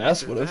them, someone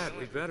else would have. That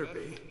we better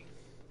be.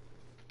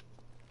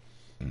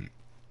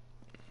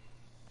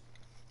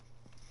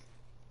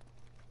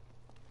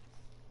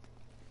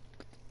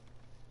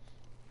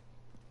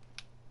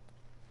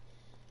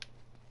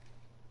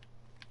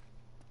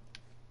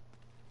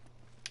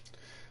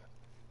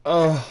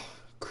 Oh,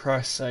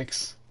 Christ's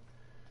sakes.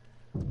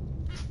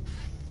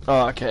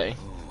 Oh, okay.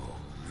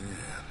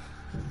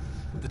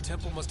 The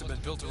temple must have been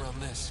built around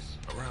this.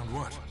 Around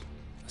what?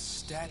 A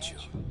statue.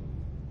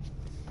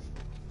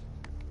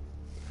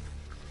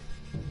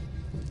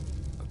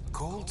 A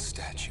gold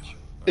statue.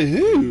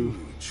 Ooh.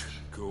 Huge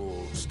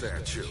gold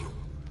statue.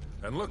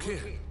 And look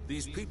here,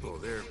 these people,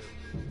 they're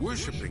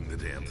worshipping the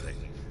damn thing.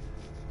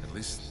 At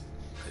least,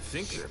 I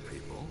think they're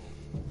people.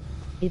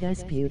 It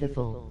is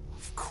beautiful.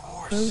 Of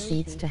course.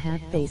 Proceeds to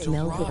have face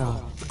melted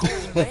off. The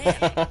golden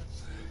man.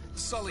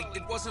 Sully,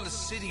 it wasn't a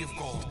city of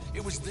gold.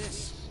 It was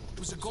this. It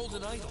was a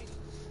golden idol.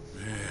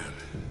 Man,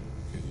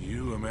 can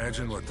you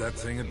imagine what that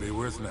thing would be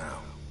worth now?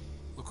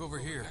 Look over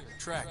here.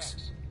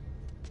 Tracks.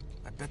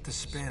 I bet the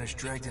Spanish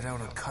dragged it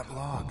out on cut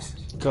logs.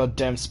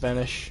 Goddamn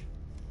Spanish.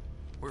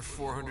 We're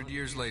 400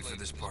 years late for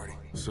this party.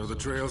 So the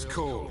trail's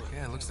cold.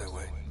 Yeah, it looks that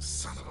way.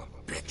 Son of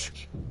a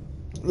bitch.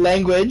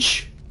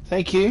 Language.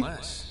 Thank you.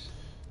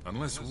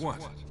 Unless what?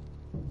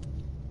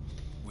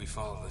 We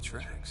follow the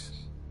tracks.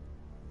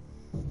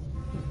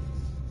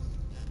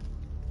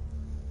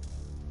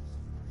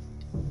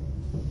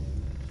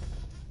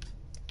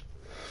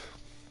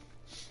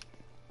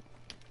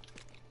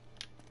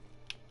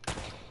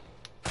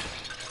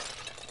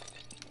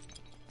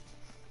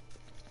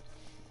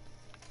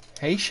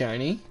 Hey,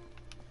 Shiny.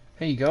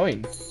 How you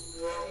going?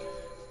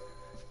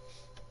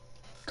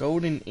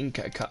 Golden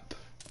Inca Cup.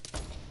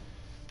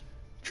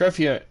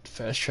 Trophy earned.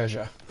 First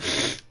treasure.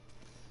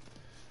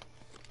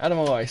 Out of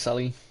my way,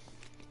 Sully.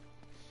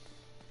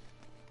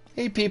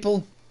 Hey,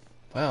 people.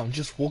 Wow, I'm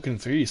just walking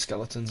through you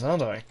skeletons,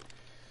 aren't I?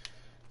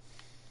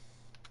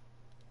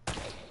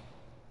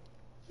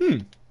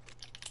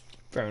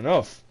 Fair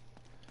enough.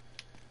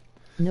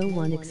 No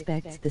one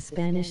expects the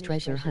Spanish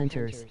treasure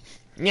hunters.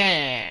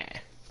 Yeah.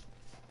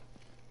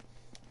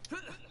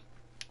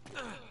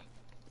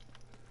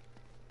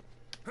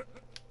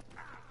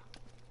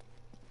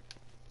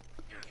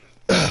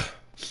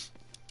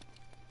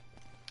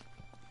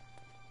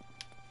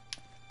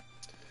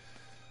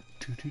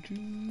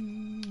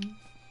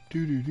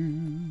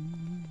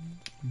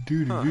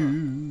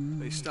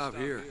 They stop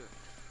here.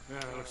 Yeah,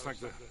 it looks like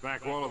the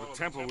back wall of the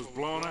temple was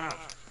blown out.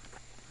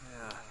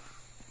 Yeah.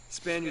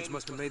 Spaniards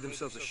must have made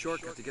themselves a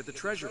shortcut to get the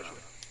treasure out.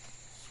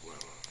 Well,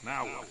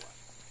 now what?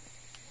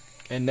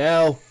 And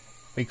now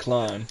we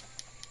climb.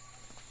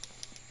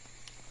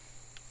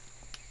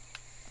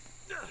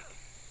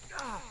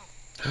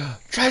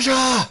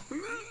 Treasure!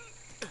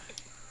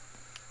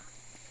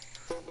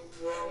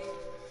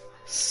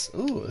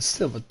 Ooh, a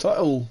silver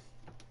title.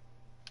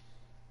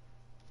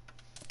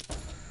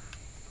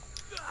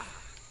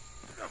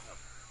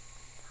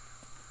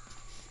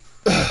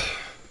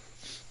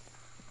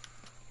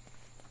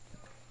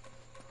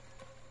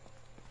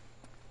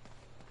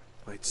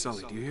 Wait,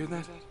 Sully, do you hear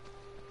that?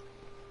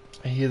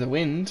 I hear the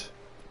wind.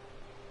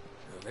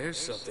 Now, there's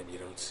something you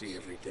don't see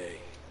every day.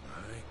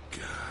 My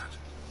God.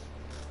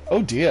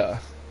 Oh dear.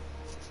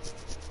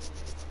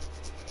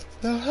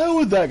 Now how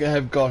would that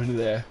have gotten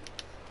there?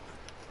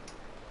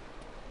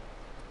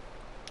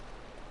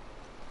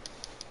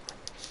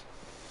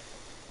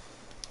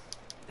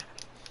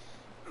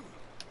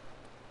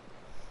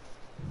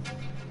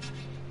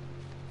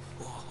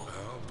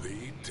 I'll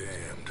be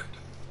damned.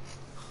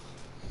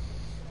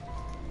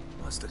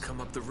 Must have come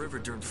up the river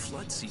during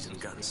flood season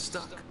and gotten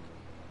stuck.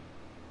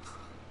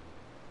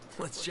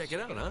 Let's check it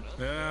out, huh?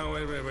 Now,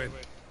 wait.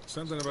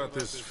 Something about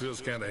this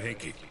feels kind of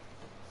hinky.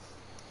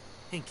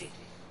 Hinky.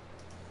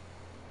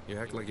 You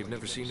act like you've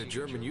never seen a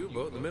German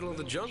U-boat in the middle of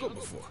the jungle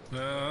before.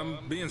 No,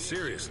 I'm being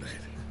serious, Nate.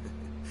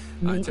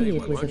 Maybe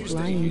it was a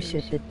flying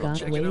ship that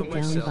got weighed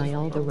down by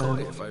all the road.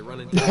 If I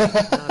run into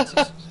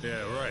Nazis.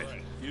 Yeah, right.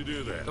 You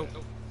do that. Oh,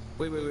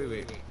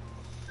 wait.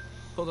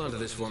 Hold on to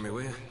this for me,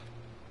 will you?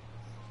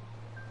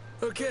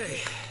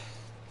 Okay.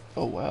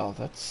 Oh wow,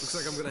 that's...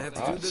 Looks like I'm gonna have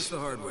to do this the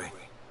hard way.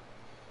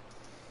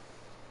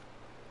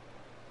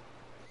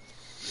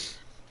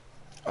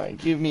 Alright,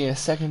 give me a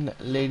second,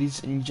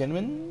 ladies and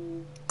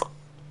gentlemen.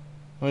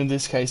 Or in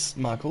this case,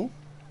 Michael.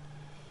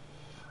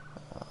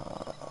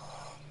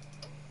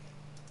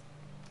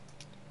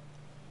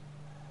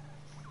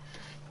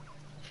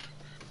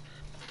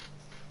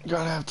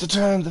 Gonna have to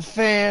turn the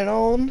fan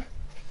on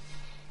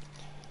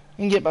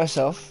and get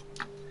myself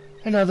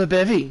another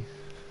bevy.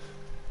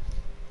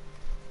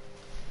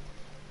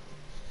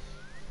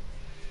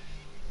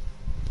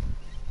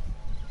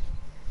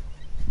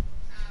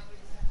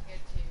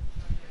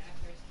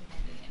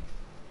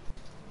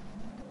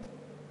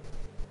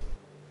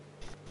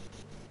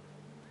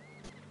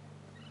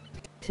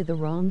 To the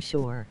wrong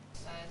shore.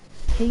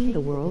 Came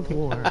the World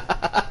War.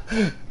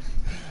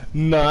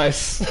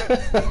 Nice.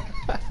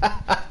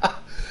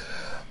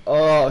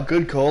 Oh,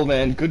 good call,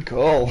 man. Good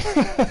call.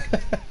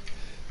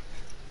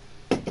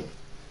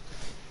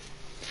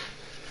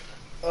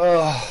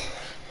 Oh.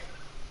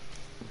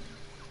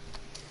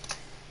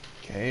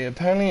 Okay,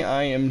 apparently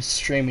I am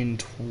streaming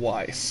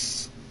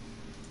twice.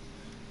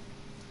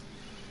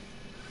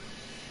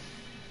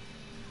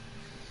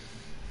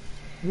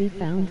 We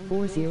found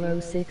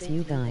 406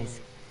 you guys.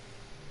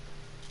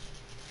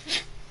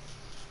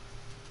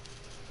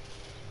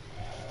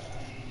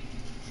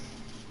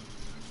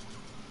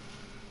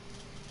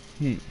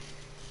 Give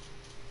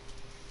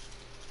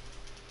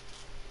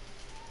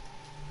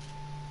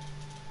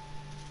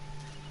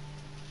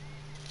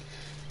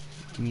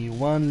me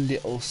one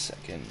little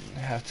second. I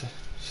have to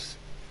just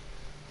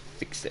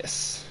fix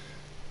this.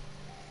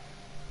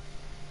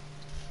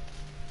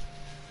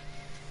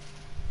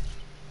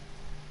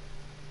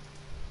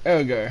 There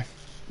we go.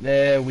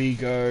 There we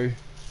go.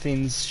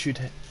 Things should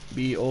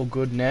be all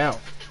good now.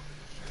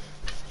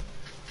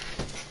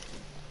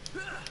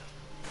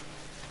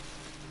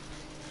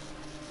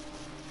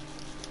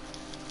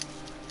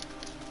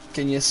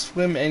 Can you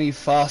swim any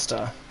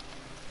faster?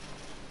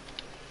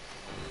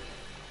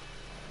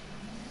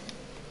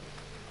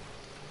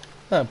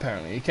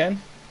 Apparently you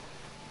can.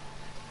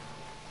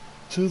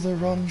 To the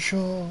run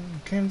shore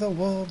came the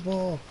World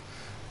War.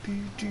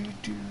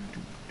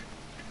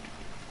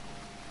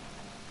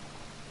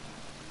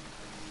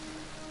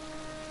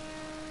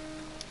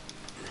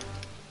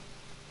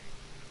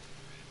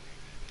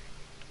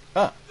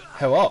 Ah,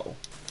 hello.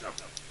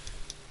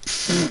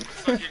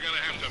 Looks like you're gonna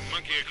have to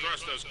monkey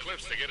across those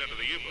cliffs to get into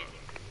the U-boat.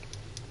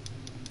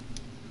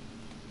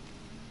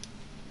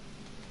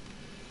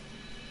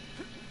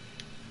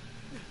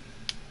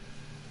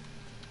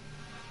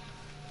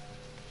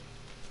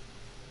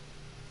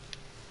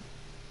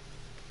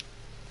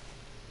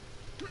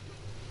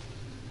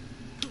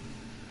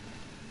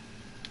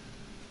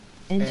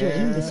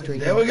 Enjoying the stream.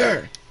 There we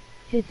go.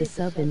 Hit the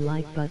sub and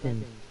like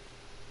button.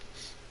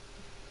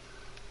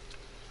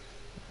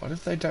 What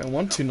if they don't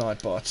want to,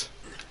 Nightbot?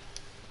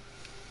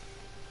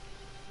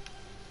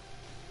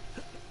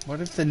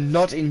 What if they're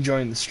not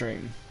enjoying the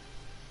stream?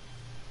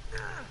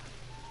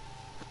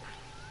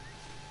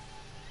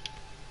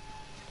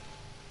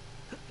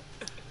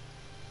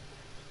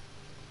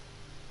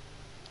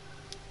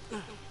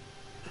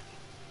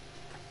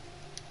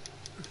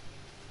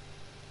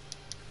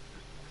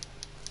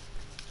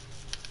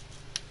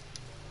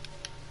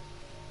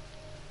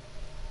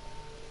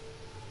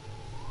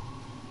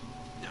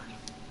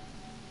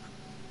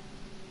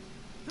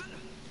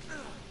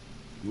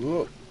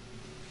 Whoa.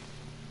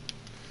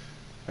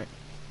 Wait.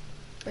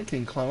 I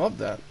can climb up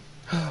that.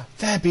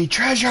 That'd be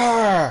treasure!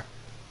 I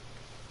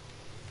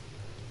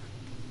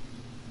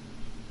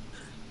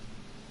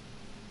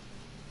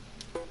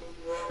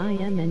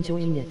am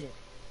enjoying it.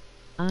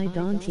 I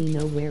don't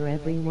know where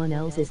everyone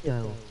else is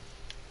though.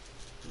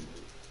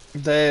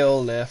 They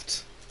all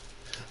left.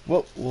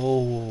 Whoa,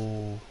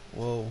 whoa,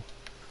 whoa.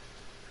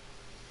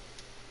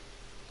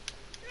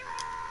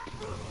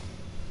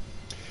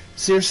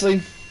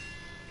 Seriously?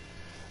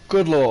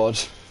 Good lord.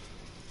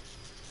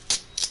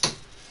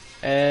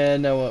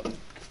 And now what?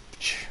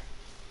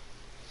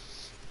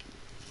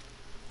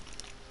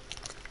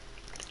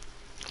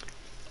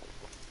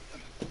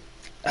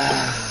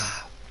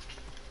 Ah,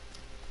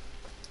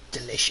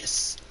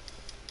 delicious.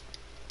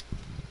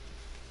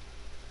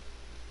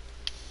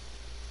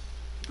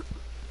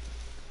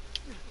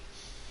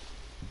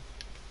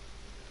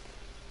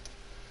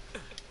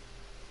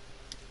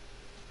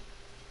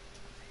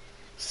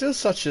 Still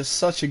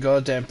such a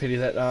goddamn pity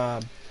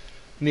that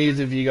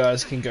neither of you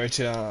guys can go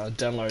to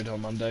download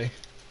on Monday.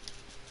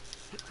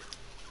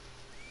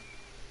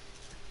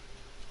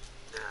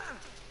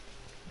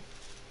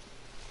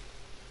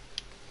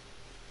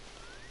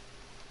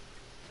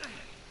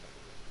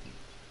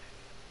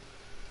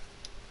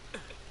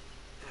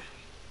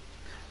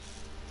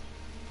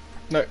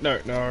 No, no,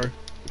 no.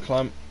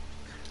 Climb.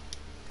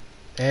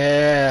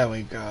 There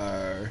we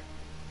go.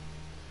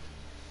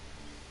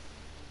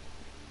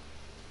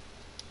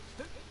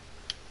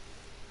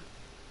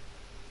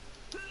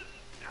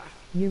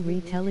 You're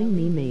retelling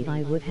me, mate.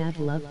 I would have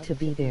loved to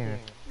be there.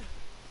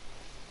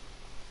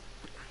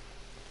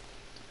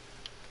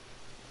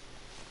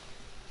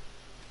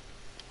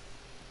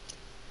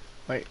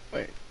 Wait,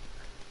 wait.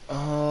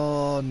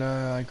 Oh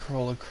no, I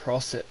crawl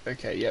across it.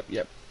 Okay,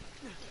 yep.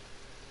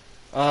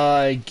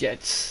 I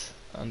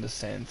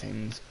understand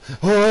things.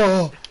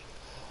 Oh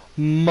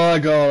my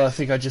god, I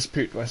think I just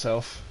pooped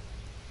myself.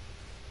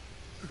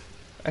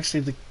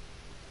 Actually,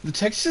 the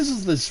textures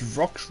of this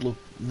rock look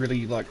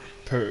really like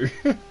poo.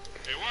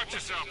 Hey, watch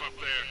yourself up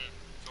there.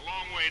 It's a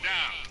long way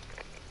down.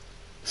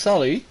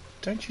 Sully,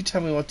 don't you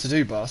tell me what to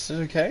do,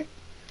 bastard, okay?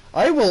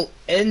 I will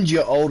end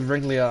your old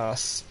wrinkly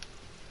ass.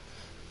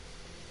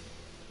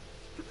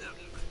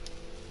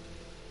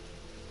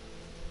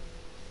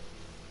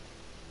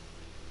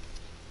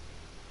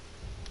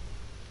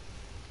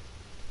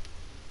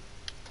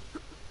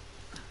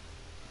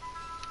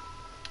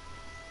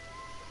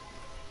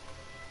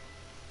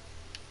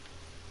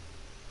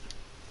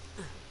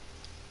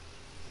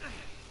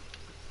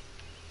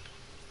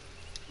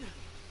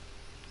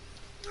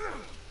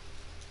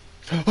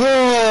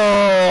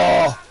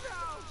 Oh!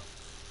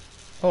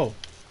 Oh,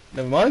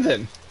 never mind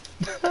then.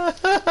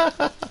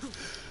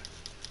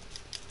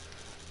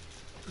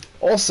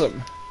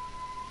 Awesome.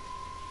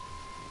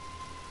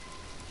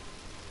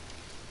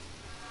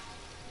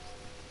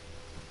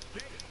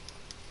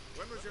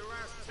 When was your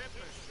last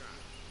tetanus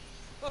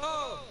shot?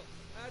 Oh,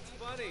 that's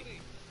funny.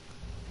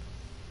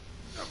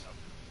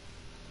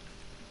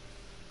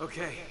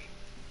 Okay,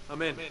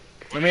 I'm in.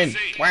 I'm in.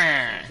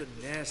 Wah. Something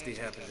nasty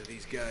happened to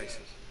these guys.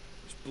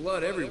 There's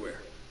blood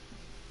everywhere.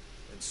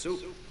 And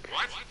soup.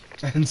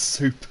 And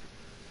soup.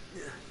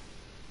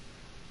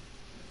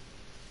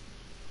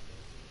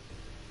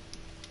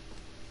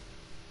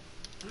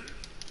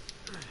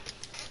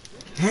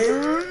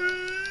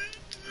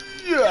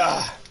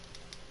 Yeah.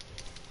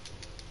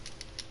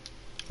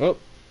 Oh.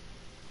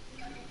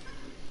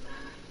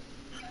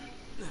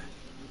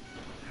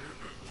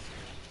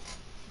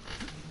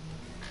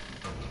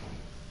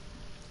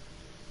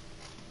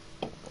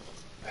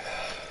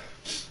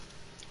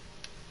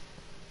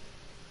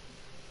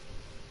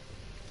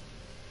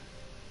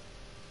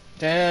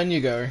 Down you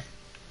go.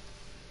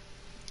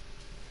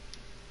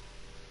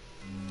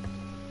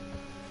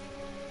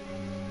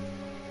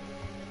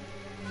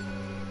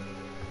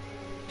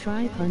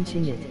 Try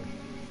punching it.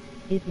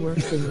 It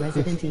works in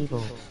Resident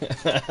Evil.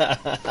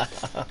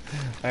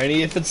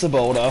 Only if it's a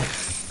boulder.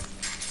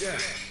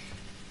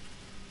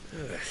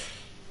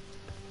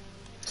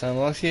 Sounds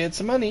like he had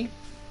some money.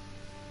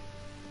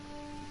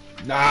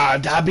 Ah,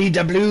 dabby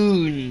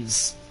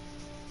doubloons.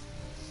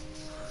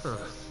 Huh.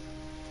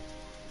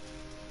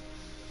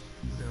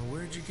 Now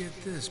where'd you get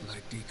this, my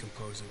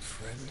decomposing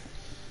friend?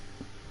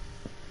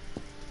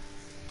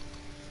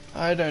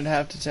 I don't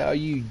have to tell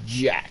you,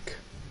 Jack.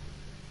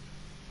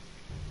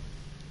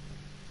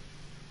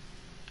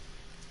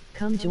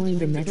 Come join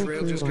the metal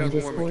trail crew just on got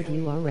Discord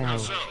warmer.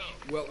 URL.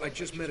 Well, I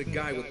just met a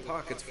guy with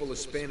pockets full of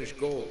Spanish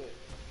gold.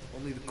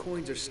 Only the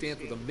coins are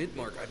stamped with a mint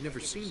mark I've never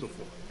seen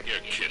before.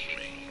 You're kidding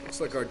me. Looks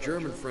like our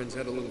German friends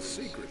had a little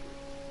secret.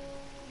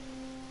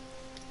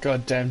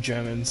 Goddamn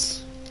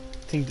Germans.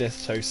 Think they're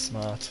so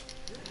smart.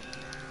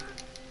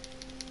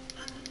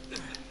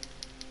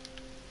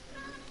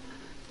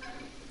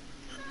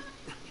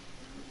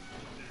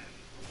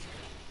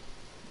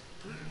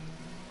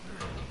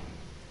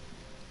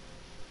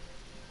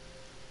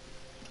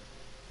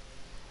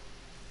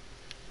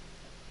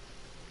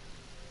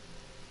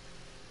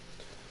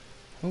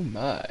 Oh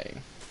my.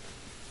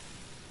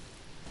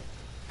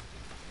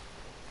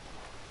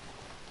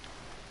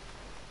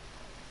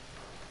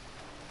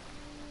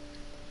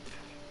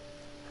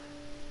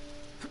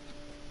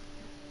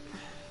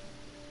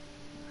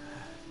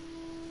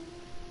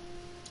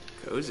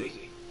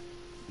 Cozy.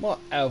 What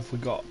have we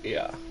got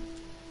here?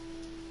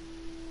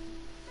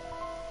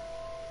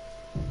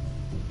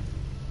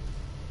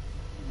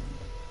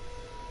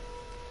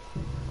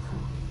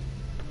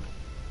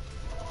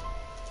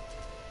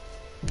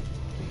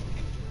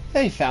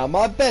 They found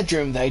my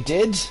bedroom, they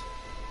did.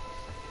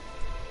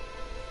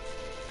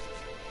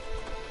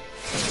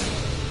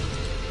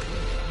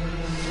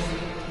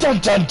 Dun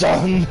dun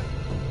dun!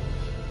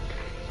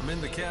 I'm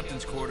in the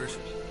captain's quarters.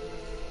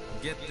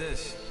 Get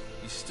this,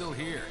 he's still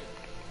here.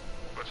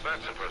 What's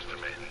that supposed to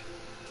mean?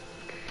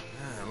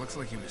 Ah, looks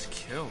like he was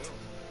killed.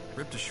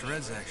 Ripped to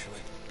shreds,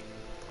 actually.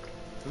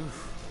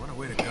 Oof, what a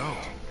way to go.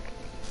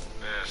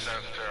 Yeah,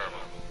 sounds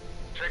terrible.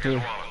 Take his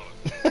wallet.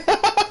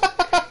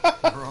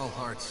 We're all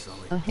hearts,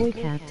 Sully. Ahoy,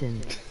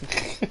 Captain.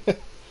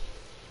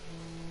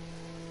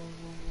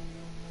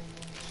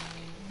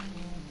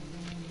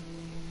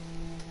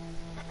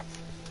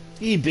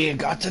 He beer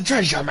got the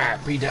treasure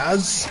map, he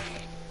does.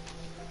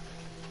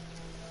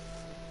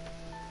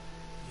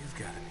 You've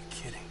got to be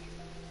kidding.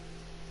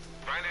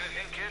 Find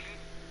anything, kid?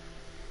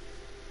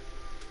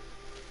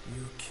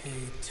 UK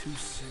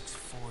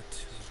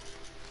 2642.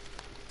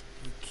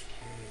 UK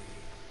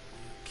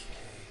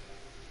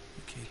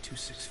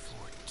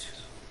 2642.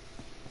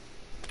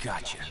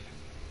 Gotcha.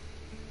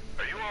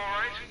 Are you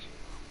alright?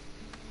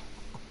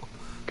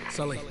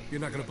 Sully, you're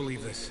not gonna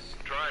believe this.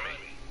 Try me.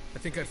 I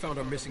think I found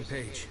our missing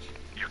page.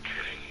 You're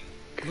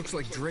kidding. Looks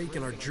like Drake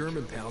and our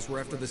German pals were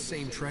after the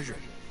same treasure.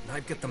 And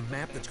I've got the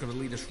map that's gonna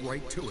lead us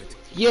right to it.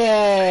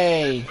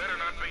 Yay! Better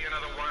not be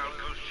another wild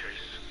goose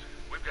chase.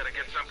 We've got to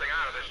get something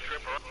out of this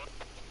trip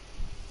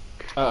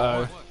or...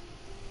 Uh-oh.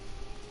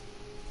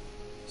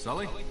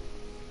 Sully?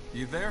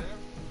 You there?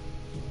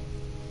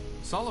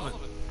 Sullivan?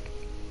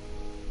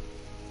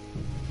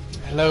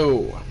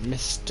 Hello,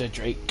 Mr.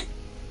 Drake.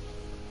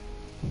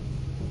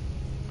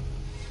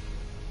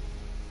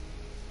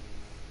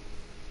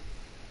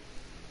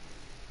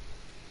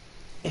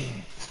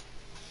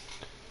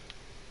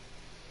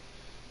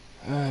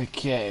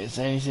 Okay, is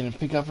there anything to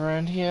pick up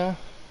around here?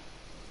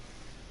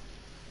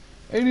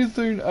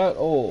 Anything at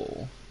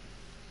all?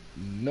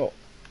 No.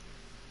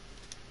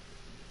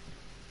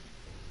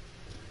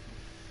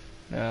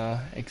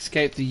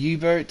 Escape the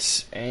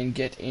U-boat and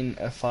get in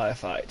a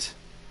firefight.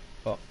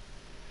 Oh.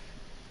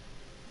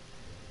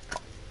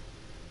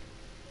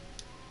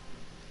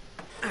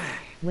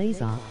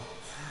 Laser.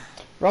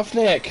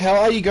 Roughneck, how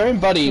are you going,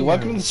 buddy?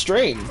 Welcome to the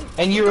stream.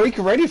 And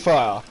Eureka Radio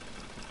Fire.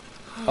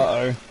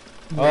 Uh-oh.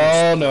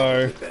 Oh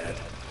no.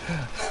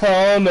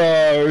 Oh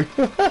no.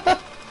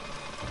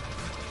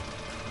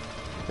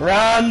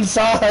 Run,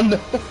 son!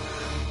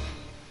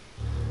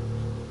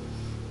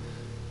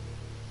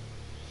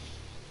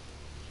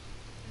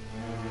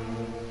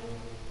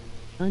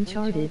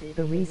 Uncharted,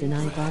 the reason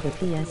I bought a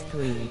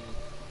PS3.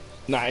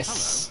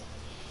 Nice.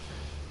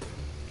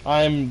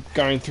 I'm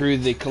going through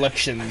the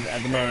collection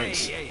at the moment.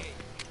 Hey.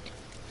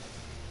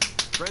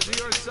 Friends of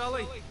yours,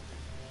 Sully?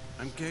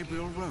 I'm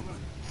Gabriel Roman.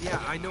 Yeah,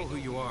 I know who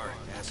you are,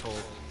 asshole.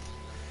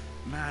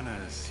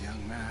 Manners,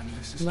 young man.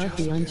 This is Love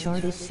just the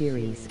Uncharted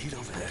series. Get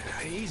over there.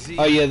 Easy.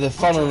 Oh yeah, the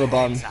fun on the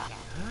bun. Alright,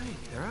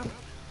 they're up.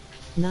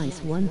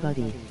 Nice one,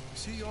 buddy.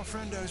 See, your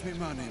friend owes me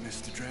money,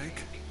 Mr.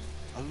 Drake.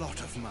 A lot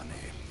of money.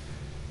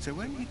 So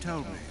when he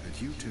told me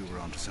that you two were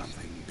onto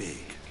something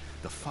big,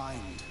 the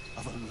find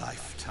of a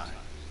lifetime,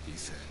 he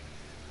said,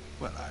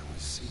 well, I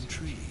was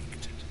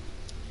intrigued.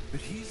 But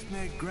he's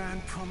made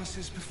grand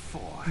promises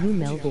before, You haven't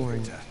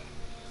Melbourne. Victor?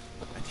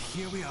 And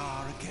here we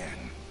are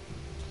again.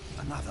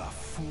 Another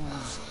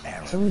fool's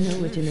errand. Oh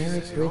no, a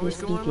generic British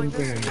speaking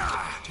villain.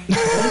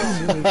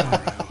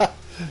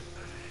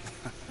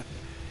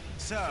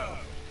 So,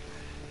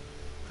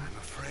 I'm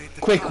afraid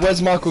the Quick, time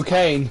where's Michael is up.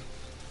 Caine?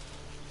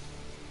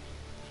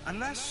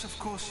 Unless, of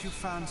course, you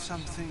found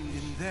something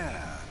in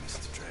there,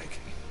 Mr. Drake,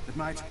 that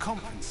might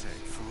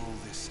compensate for all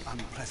this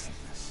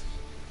unpleasantness.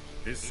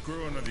 He's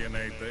screwing with you,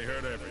 Nate. They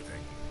heard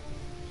everything.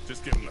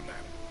 Just give him the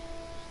map.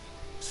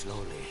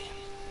 Slowly.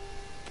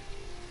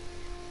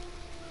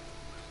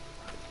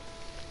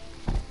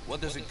 What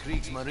does a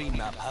Kriegsmarine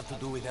map have to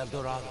do with El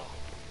Dorado?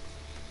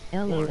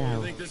 You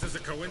LOL. think this is a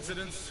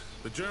coincidence?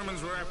 The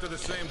Germans were after the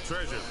same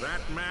treasure.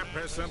 That map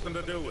has something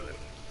to do with it.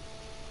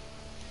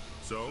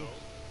 So,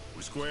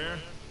 we square?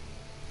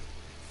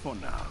 For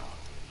now.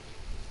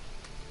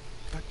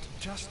 But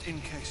just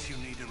in case you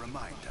need a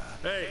reminder...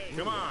 Hey,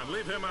 come on,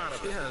 leave him out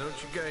of it. Yeah,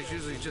 don't you guys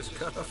usually just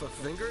cut off a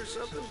finger or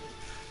something?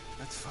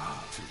 That's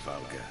far too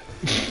vulgar.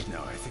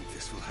 No, I think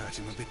this will hurt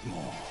him a bit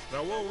more.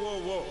 Now,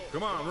 whoa.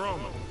 Come on,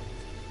 Roman.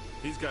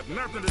 He's got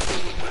nothing to do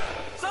with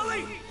that.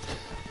 Sully!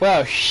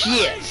 Wow,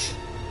 shit!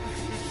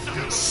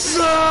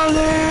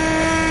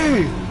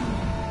 Sully!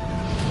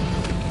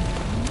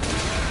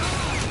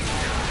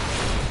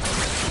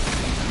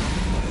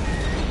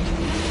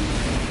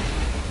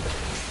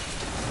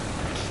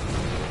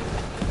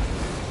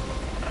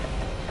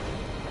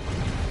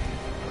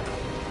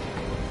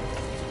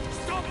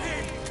 Stop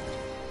him!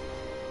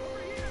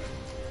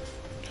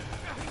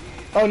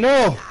 Oh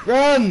no!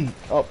 Run!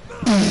 Oh.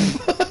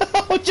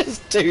 I'll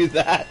just do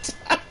that.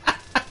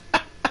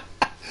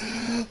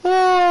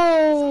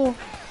 Oh.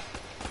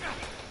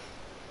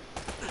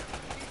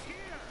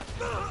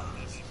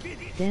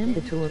 Damn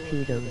the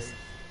torpedoes.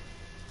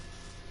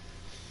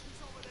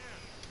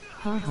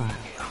 Haha.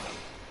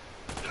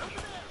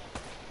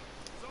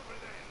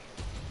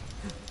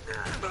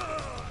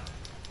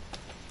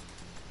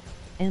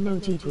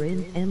 Emoji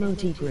grin,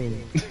 emoji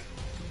grin.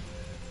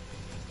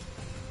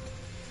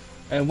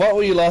 And what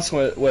were your last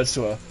words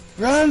to her?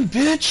 Run,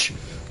 bitch!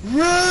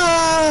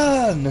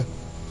 Run!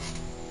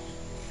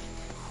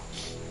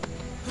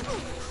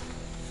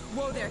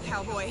 Whoa there,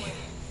 cowboy.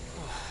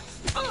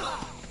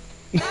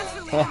 That's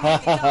really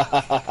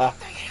how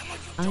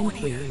I'm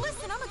free.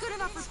 Listen, I'm a good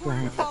enough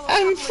reporter to Splat. follow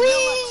I'm up with no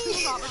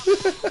free!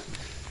 Robert.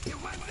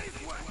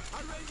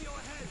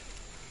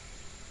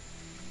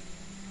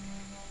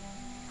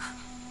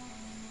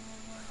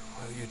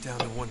 Well, you're down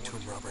to one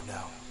tomb robber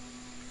now.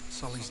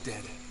 Sully's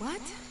dead.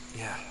 What?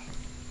 Yeah.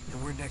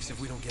 And we're next if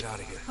we don't get out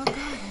of here. Oh God,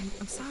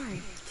 I'm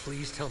sorry.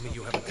 Please tell me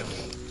you have a gun.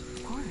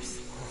 Of course.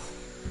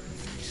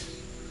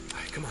 All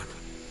right, come on.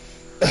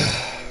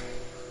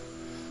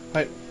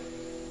 Wait.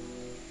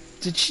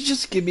 Did she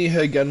just give me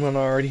her gun when I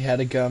already had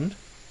a gun?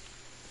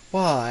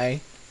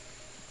 Why?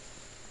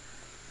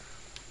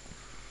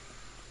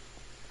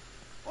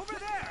 Over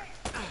there!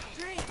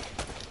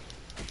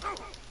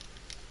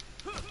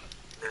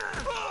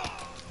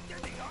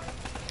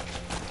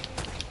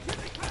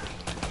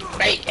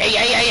 Drake. Hey.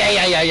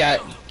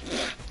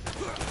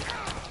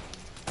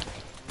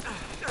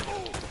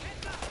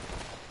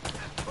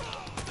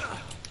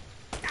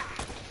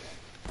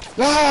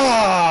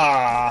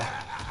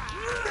 Ah!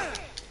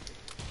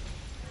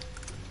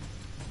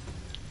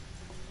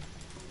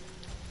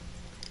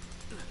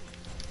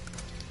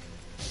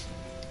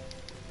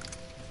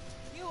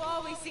 You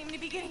always seem to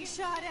be getting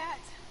shot at.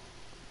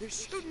 They're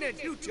shooting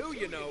at you too,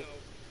 you know.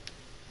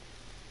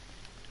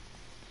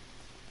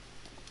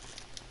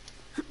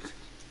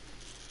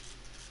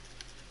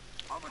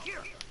 Over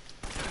here!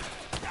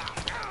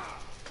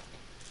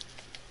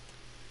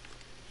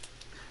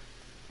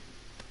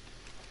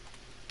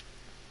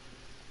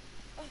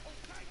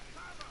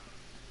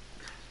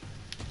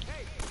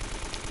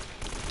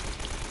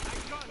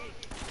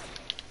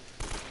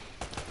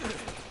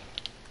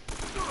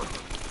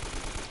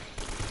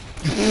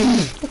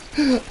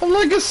 I'm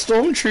like a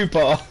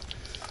stormtrooper.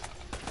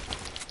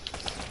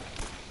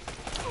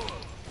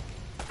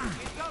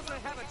 He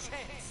doesn't have a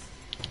chance.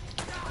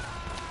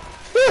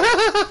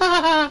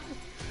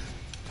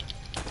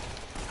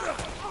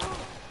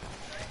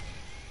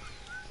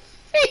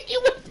 He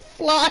went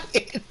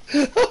flying.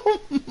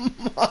 Oh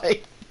my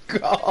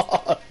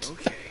god.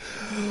 Okay.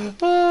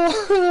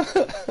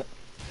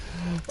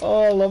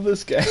 Oh, I love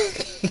this game.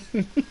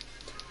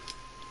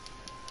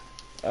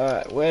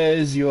 Alright,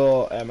 where's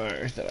your ammo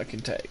that I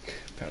can take?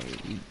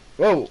 Apparently.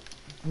 Whoa!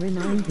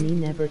 Remind me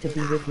never to be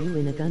with you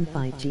in a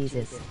gunfight,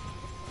 Jesus.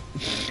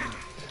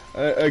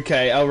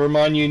 Okay, I'll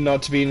remind you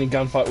not to be in a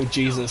gunfight with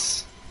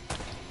Jesus.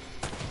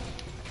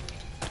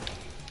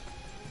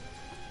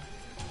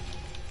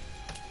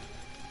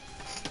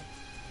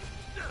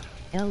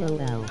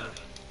 LOL.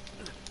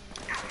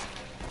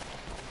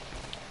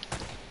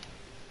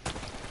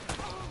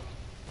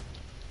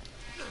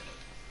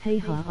 Hey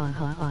ha ha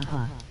ha ha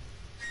ha.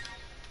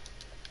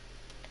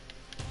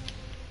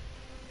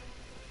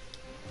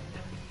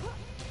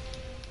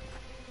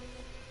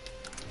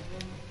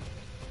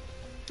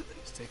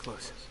 Stay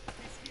close.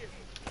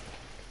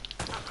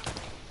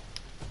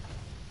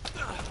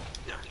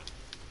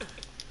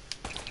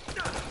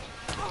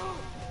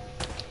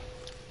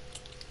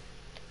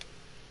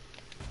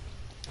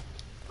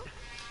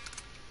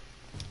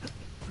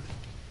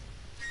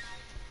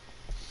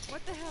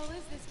 What the hell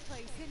is this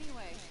place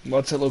anyway?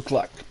 What's it look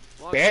like?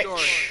 Long Bitch!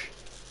 story.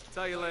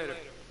 Tell you later.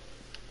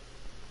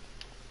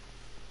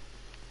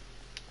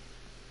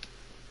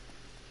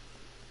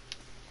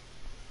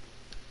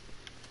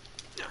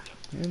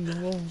 In the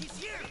wall.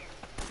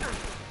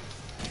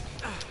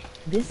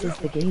 This is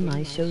the game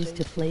I chose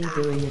to play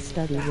during a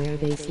study where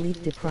they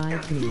sleep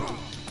deprived me.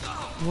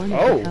 One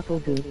of the couple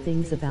good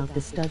things about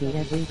the study,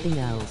 everything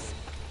else.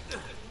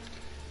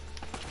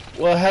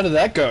 Well, how did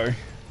that go?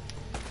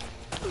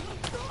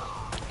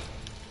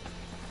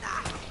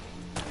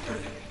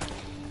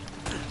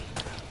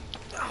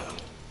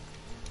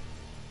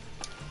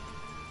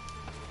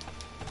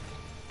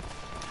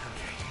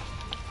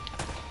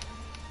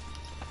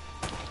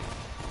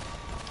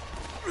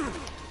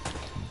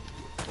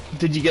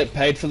 Did you get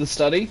paid for the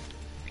study?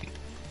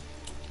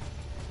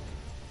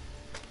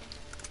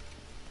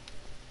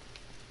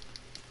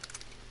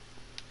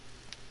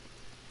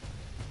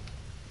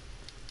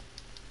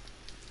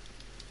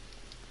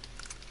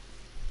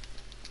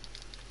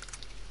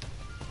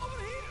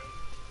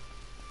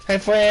 Hey,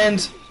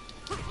 friend!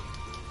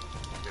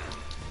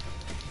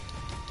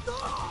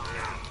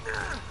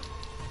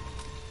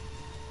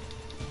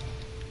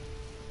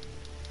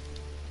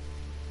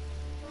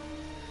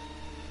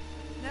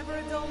 Never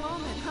a dull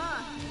moment,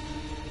 huh?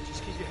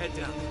 Just keep your head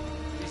down.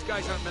 These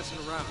guys aren't messing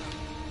around.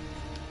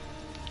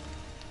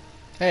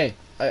 Hey,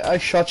 I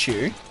shot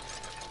you.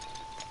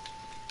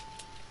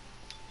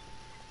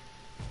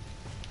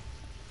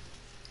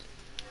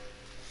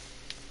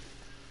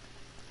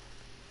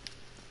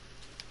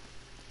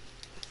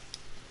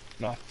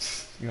 No,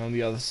 you're on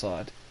the other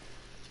side.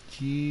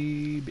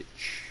 Gee, bitch.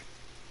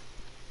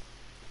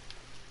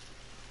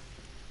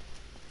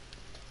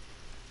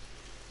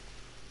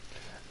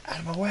 Out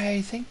of my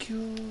way, thank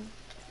you.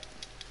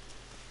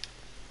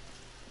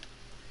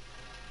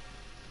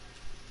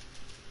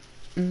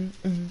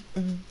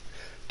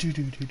 Do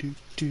do do do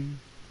do.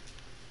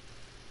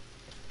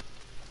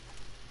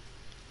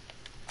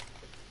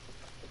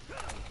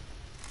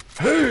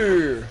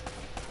 Hey!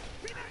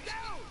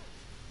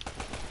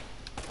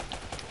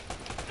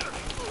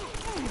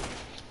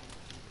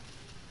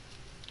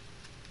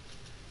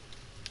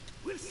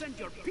 We'll send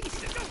your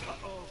pieces.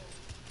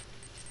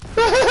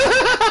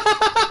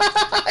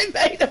 I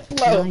made a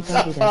blow. I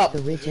got it as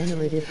the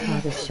regenerative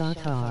pot of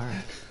Shatar.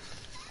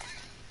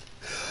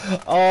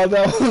 Oh,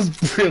 that was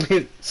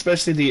brilliant,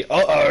 especially the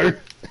uh-oh.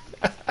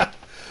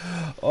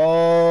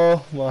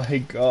 Oh my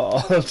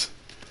god.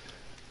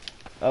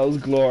 That was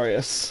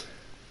glorious.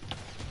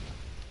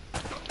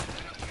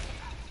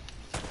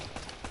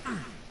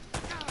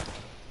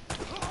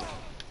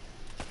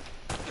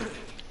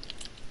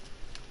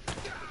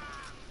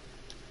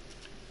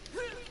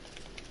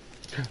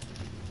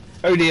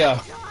 Oh dear.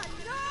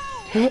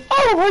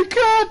 Oh my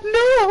god,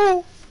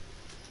 no!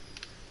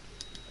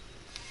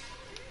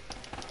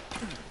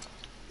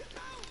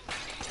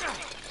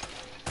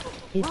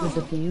 It was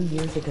a few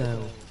years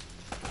ago.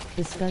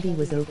 The study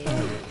was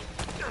okay.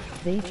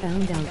 They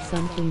found out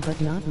something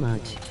but not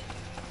much.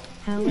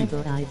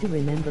 However, I do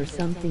remember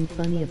something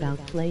funny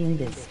about playing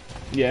this.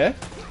 Yeah?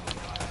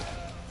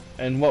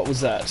 And what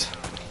was that?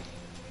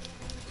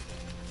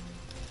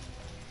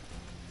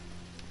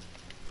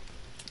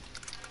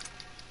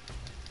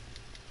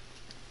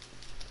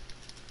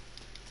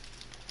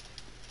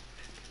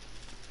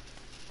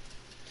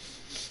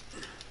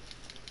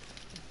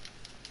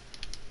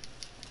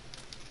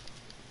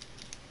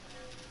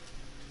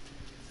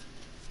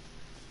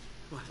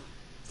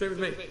 Stay with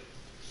me.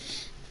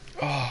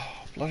 Oh,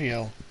 bloody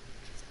hell.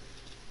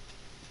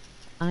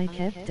 I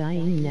kept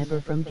dying never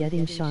from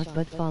getting shot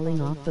but falling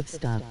off of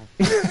stuff.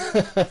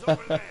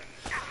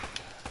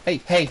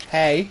 Hey, hey,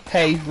 hey,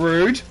 hey,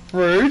 rude,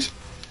 rude.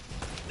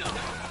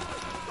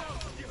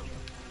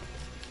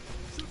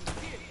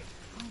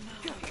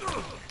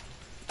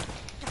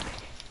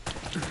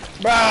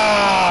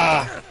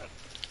 Ah!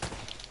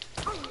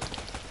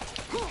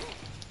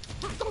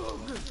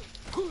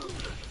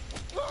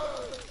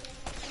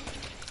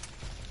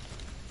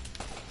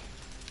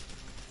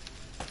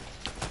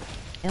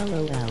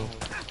 LOL.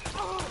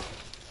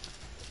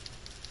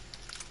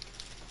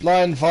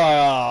 Blind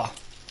fire.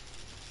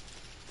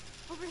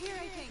 Over here,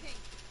 I think.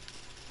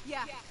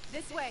 Yeah,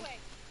 this way.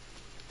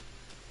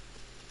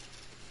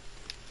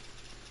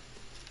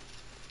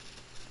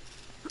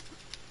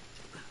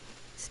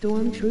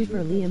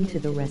 Stormtrooper Liam to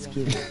the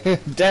rescue.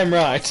 Damn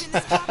right.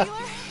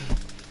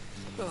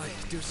 Well, I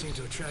do seem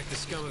to attract the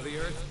scum of the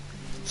earth.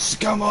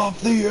 Scum of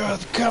the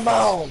earth, come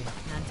on!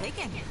 None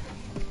taken.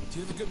 Do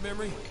you have a good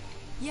memory?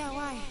 Yeah,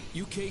 why?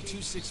 UK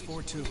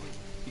 2642.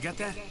 You got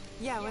that?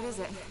 Yeah, what is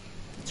it?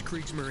 It's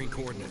Kriegsmarine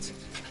coordinates.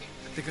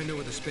 I think I know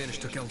where the Spanish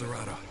took El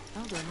Dorado.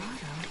 El Dorado?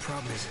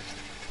 Problem is,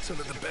 so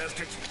that the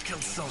bastards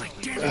killed Sully.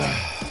 Damn it!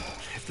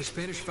 If the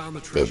Spanish found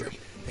the treasure,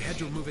 they had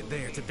to move it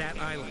there, to that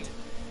island.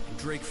 And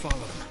Drake followed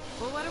them.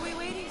 Well, what are we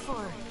waiting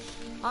for?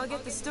 I'll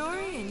get the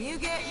story, and you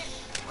get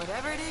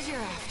whatever it is you're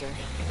after.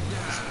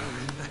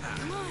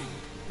 Come on.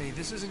 Hey,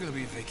 this isn't gonna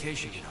be a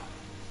vacation, you know.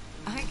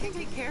 I can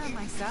take care of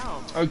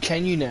myself. Oh,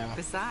 can you now?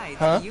 Besides,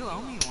 Huh? you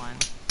owe me one.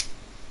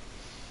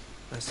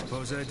 I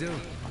suppose I do.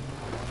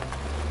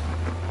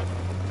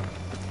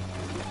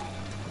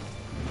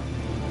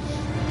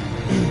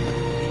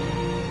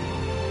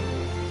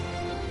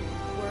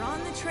 We're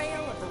on the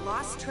trail of the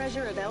lost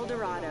treasure of El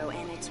Dorado,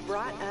 and it's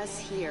brought us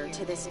here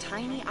to this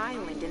tiny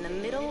island in the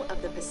middle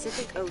of the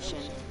Pacific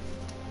Ocean.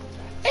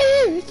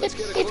 Let's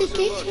get a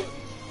closer look.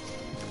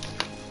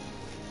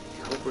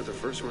 Hope we're the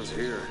first ones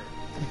here.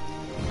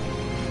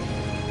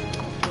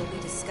 Will we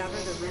discover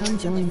the Come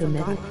ruins join of the a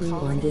Metal forgotten Crew on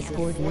colony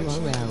Discord and a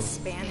fortune in URL.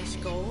 Spanish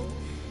gold?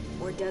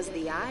 Or does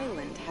the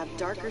island have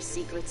darker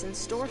secrets in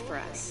store for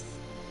us?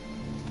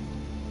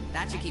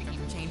 That should keep him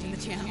from changing the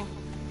channel.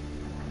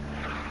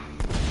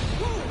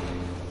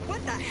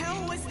 What the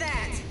hell was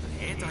that?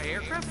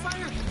 Anti-aircraft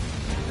fire?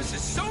 This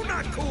is so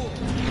not cool!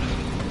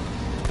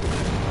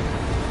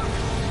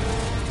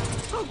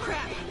 Oh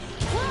crap!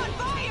 We're on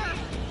fire!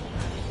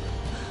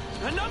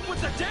 Enough with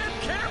the damn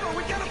camera!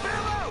 We gotta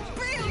bail out!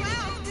 Bail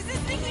out? Does this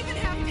thing even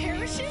have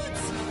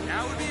parachutes?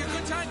 Now would be a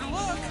good time to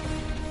look!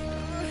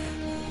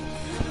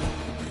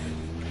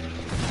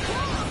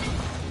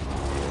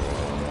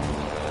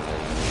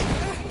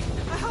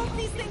 I hope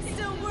these things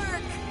still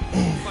work.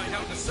 We'll find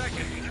out in a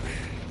second.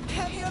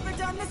 Have you ever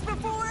done this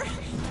before?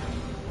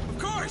 Of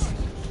course!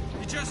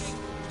 You just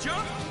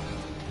jump.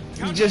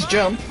 You just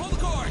jump. Pull the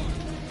cord.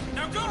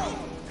 Now go!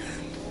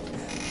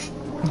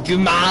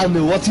 Come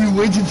on, what are you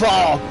waiting for?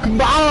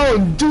 Come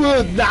on, do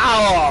it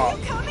now!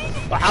 Coming?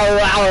 Ow,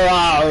 ow,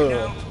 ow.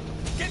 Now,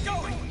 get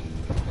going!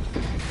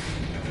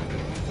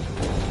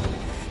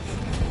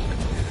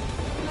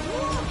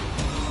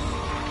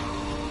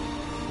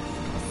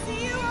 See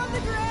you on the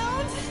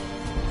ground?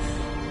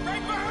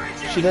 Right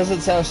behind you! She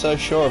doesn't sound so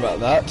sure about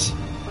that.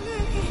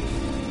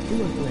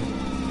 Do a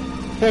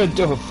flip.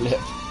 Do a flip.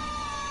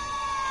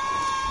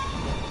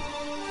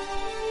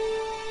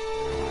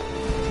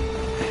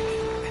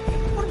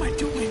 What am I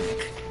doing?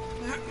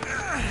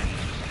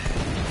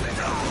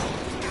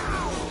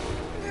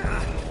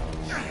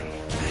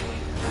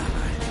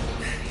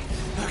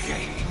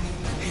 Okay,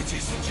 you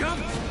just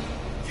jump,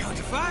 count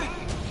to 5,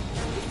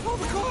 pull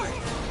the cord.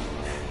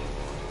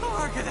 How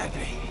hard could that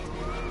be?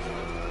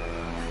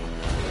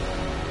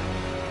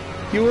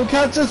 You will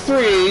count to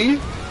 3.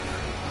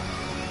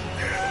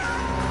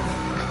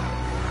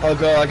 Oh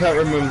god, I can't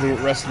remember the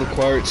rest of the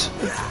quote.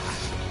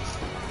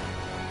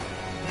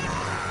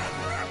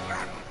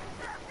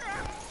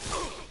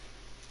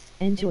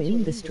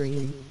 Enjoying the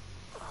stream?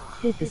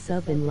 Hit the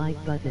sub and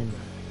like button.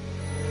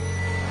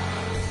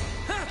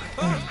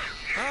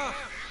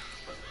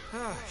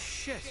 Ah,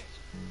 shit.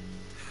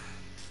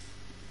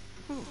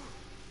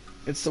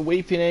 It's the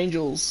Weeping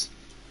Angels.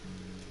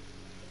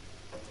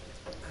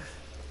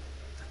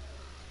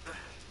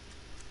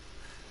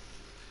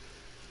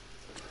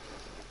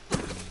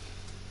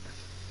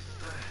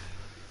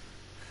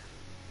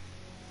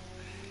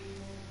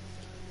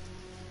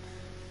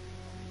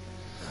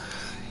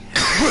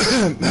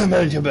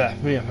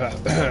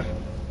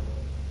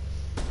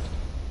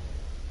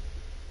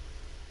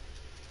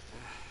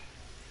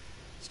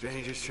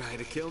 Strangers trying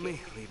to kill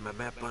me, leave my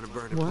map on a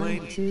burned 1,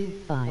 plane.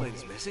 2, 5.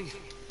 Plane's missing.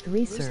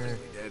 3, sir.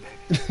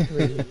 Dead.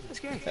 3. It's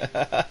great.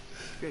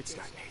 Great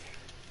start,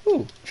 Nate.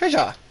 Ooh,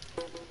 treasure!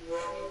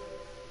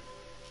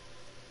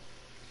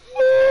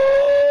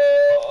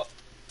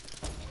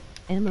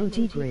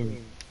 Emoji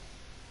grin.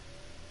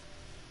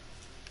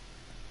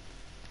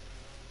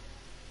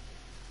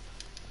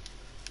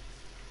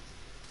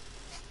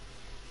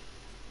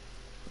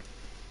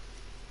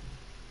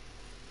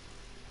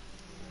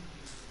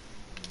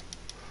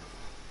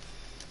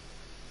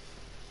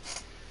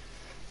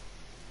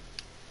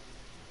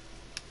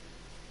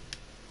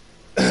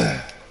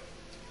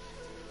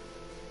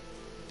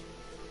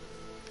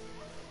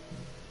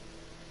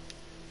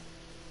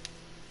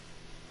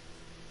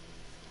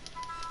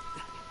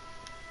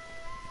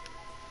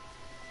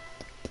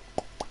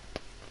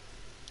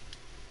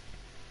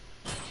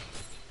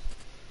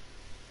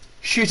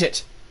 Shoot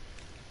it!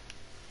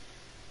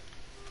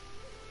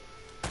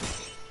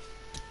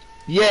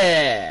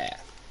 Yeah!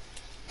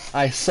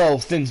 I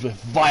solve things with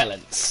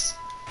violence.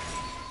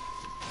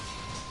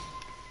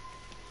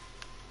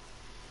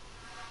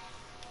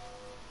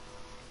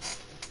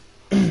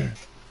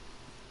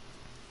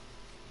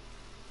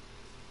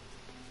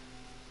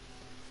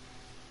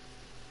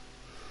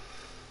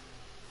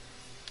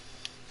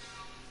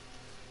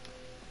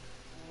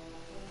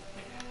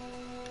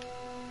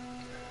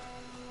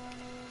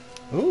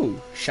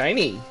 Ooh,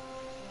 shiny.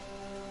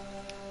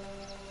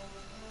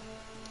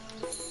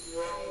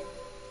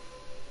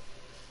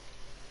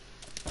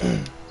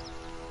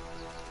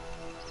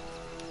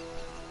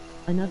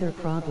 Another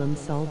problem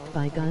solved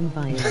by gun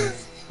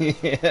violence.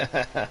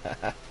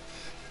 Yeah.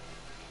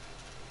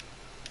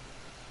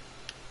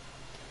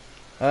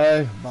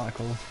 Oh,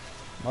 Michael.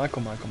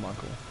 Michael.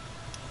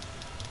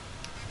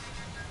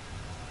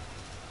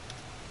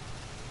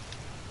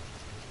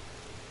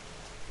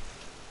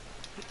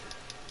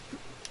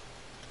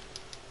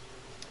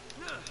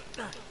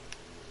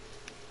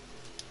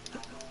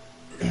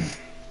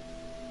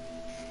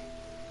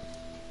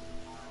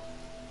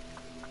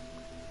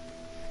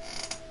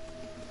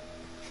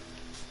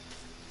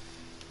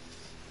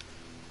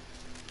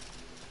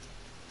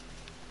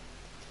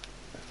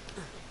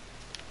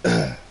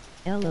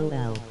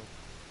 LOL.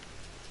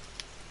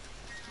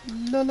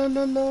 La la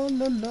la la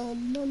la la la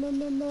la la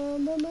la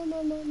la la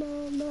la la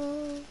la.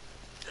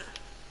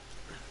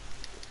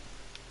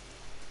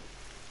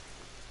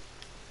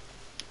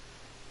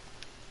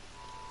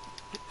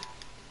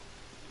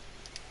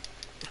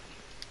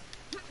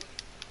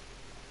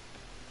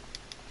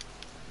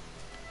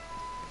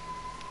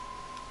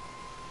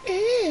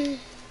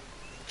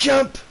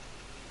 Jump!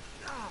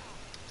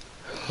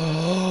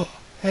 Oh,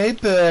 hey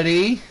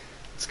birdie,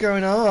 what's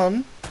going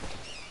on?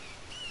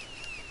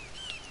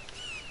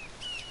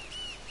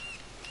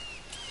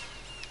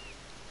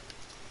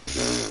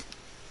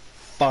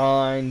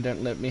 Fine,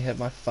 don't let me have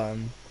my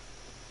fun.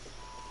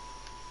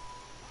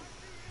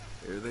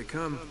 Here they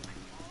come.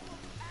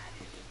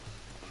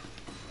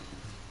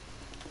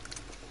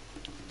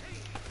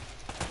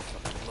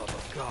 For the love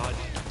of God.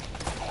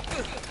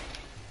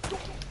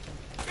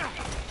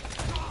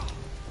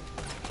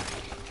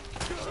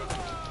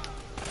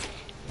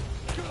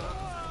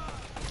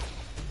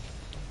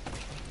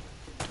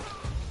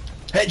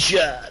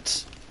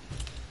 Headshot!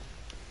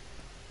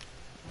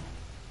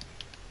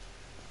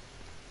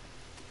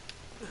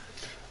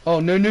 Oh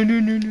no.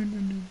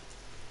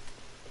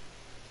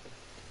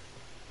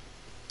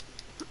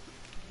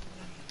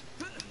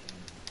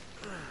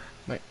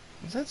 Wait,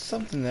 is that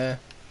something there?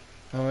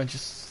 Oh, I'm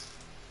just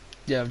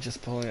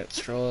pulling at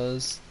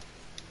straws.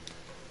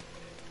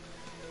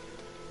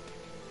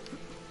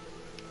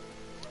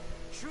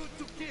 Shoot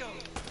to kill.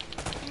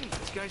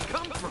 This guy's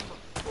come from.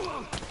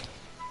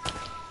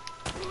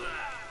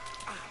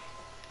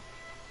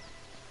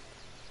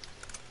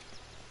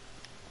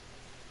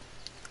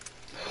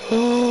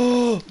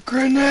 Oh,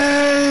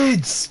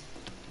 grenades!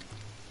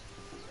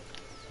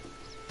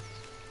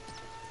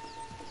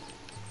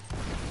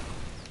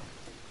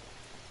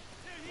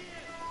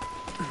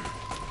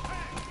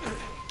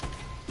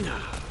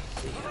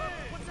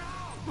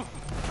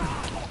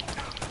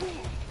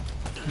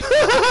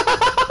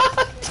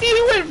 He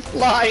went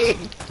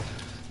flying!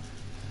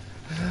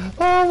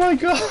 Oh my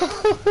god!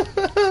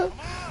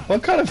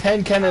 What kind of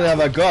hand cannon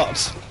have I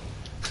got?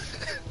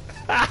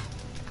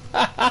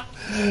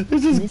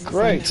 This is Missed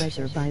great. some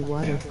treasure by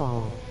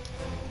waterfall.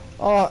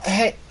 Oh,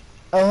 hey,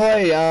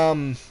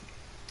 ahoy,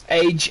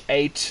 age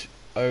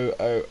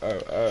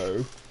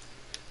 8000.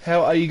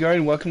 How are you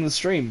going? Welcome to the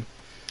stream.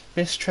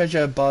 Missed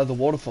treasure by the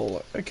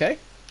waterfall. Okay.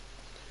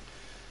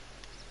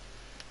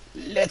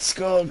 Let's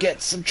go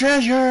get some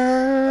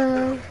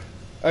treasure.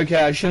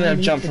 Okay, I shouldn't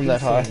have jumped from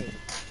that high.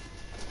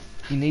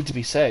 You need to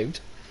be saved.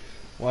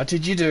 What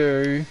did you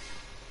do?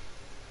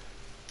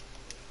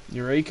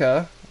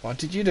 Eureka, what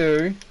did you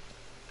do?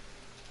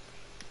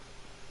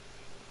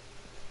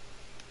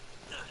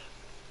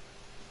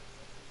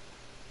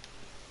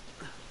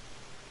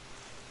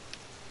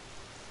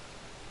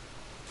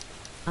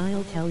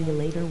 I'll tell you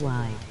later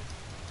why.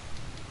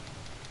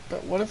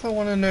 But what if I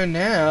want to know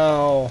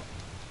now?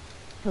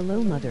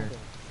 Hello, mother.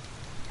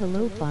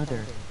 Hello,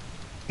 father.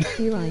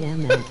 Here I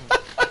am at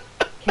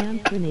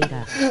Camp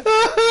Grenada.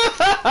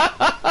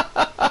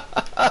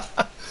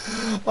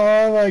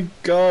 Oh my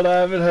god, I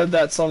haven't heard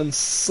that song in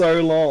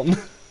so long.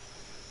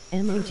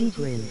 Emoji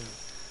grin.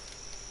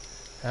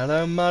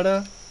 Hello,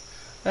 mother.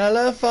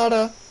 Hello,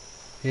 father.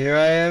 Here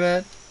I am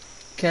at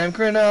Camp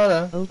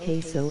Grenada.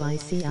 Okay, so I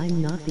see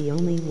I'm not the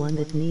only one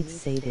that needs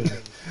saving.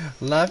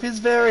 Life is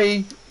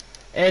very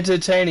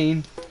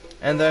entertaining,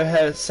 and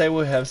they say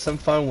we'll have some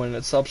fun when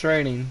it stops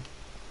raining.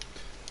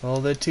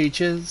 All the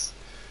teachers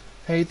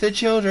hate the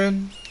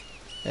children,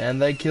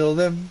 and they kill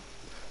them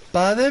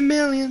by the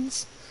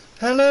millions.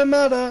 Hello,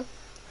 mother.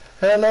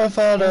 Hello,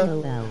 father.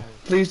 LOL.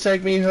 Please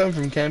take me home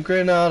from Camp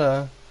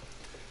Grenada.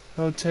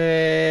 Oh,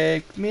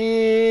 take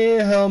me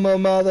home, oh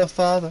mother,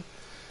 father.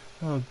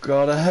 Oh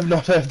god, I have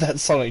not heard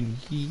that song in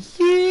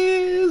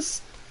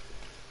years.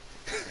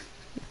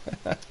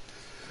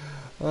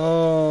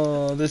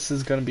 Oh, this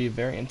is going to be a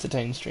very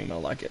entertaining stream. I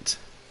like it.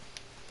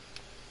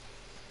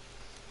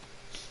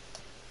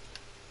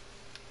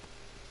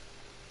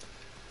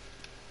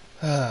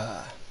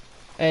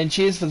 And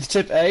cheers for the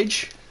tip,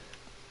 Age.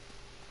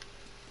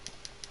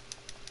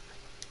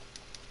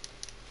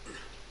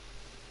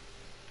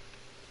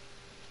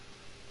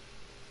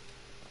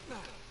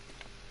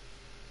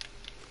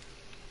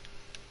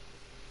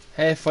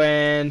 Hey,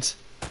 friend.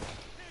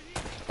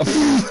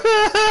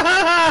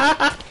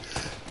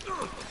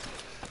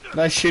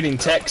 Nice shooting,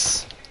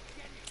 Tex.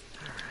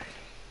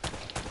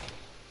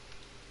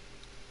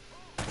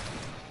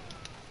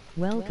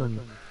 Welcome.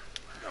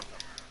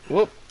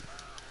 Whoop.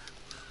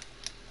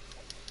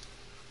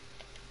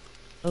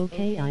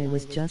 Okay, I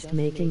was just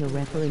making a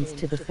reference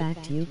to the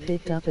fact you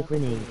picked up a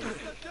grenade.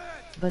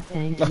 But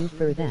thank you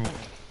for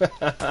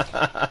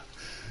that.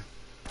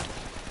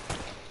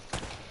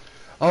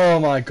 Oh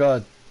my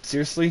god.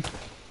 Seriously?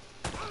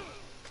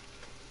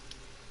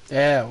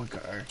 There we go.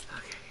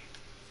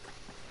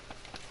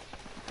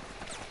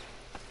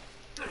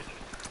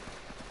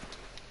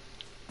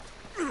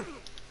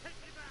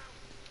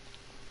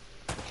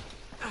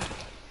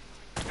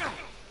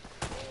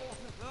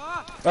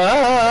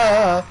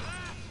 Ah!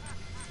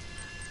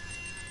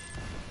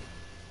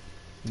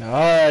 No,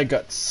 I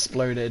got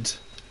exploded.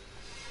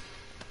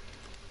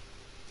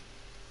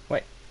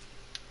 Wait.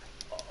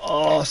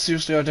 Oh,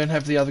 seriously, I don't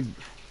have the other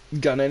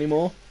gun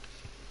anymore.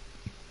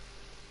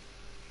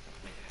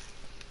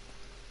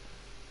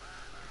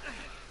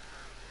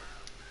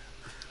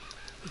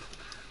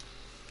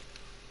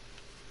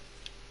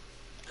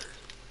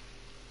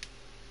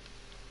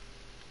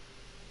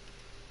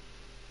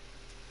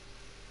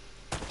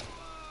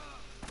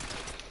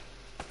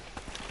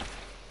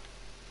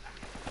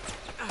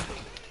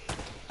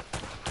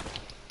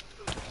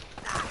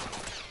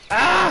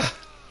 Ah!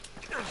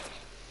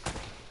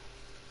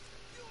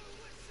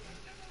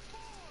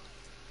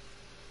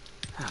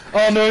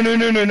 Oh no no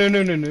no no no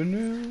no no no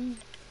no!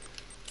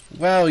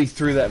 Wow, he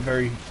threw that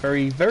very,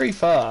 very, very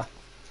far.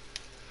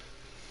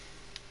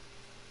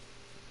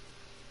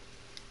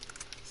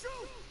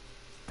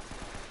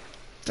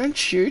 Don't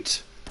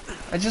shoot.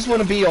 I just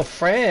want to be your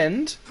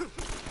friend.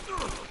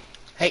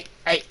 Hey,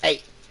 hey,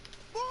 hey.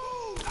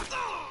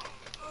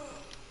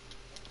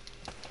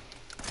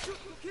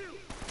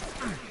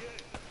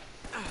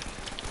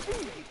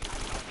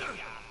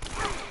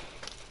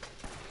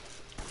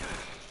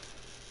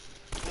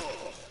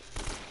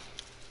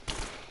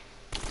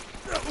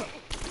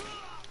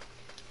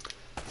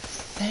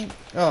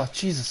 Oh,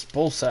 Jesus,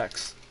 ball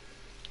sacks.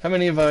 How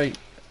many have I...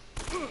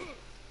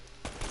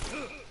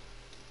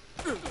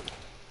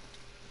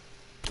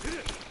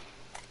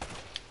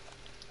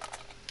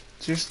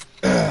 Just...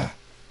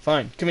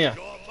 Fine, come here.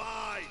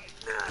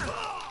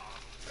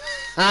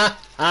 Ha,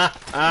 ha,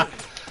 ha.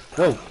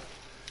 Whoa.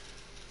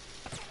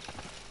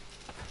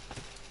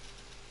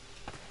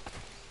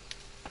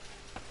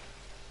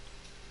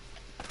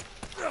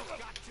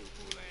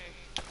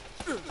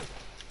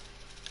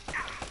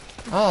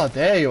 Oh,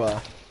 there you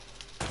are.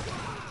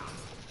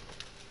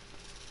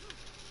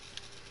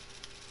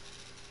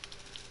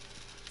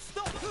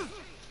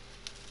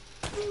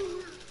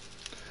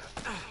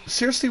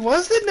 Seriously, why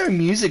is there no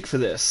music for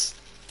this?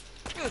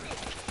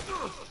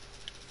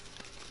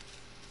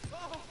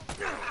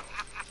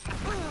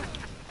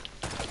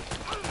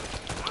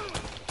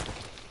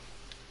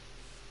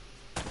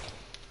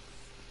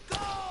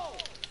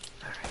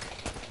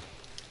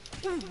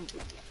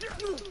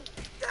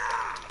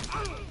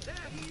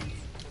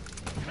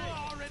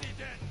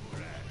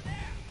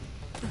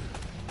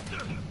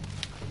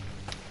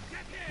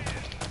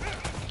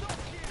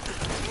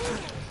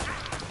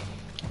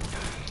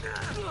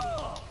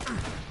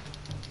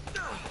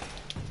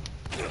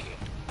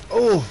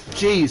 Oh,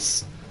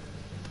 jeez.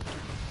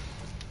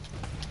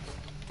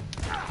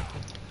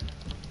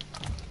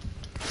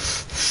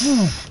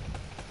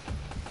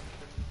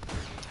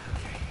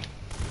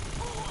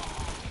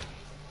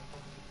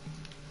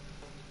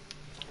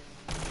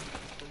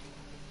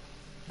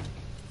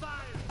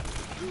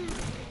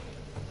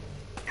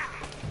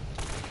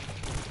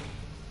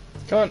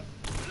 Come on.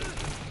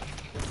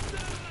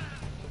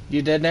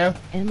 You dead now?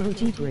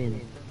 Emoji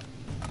grin.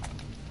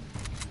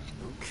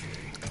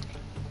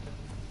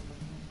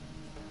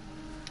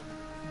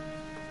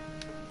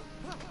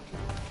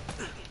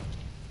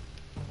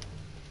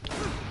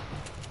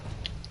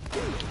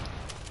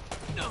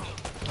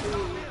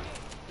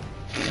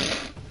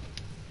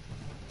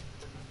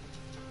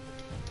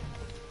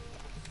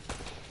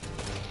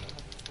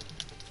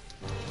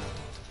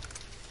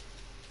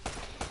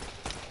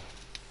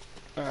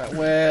 Alright,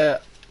 where...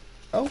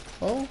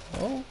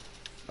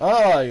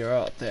 Oh, you're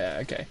out there.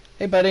 Okay.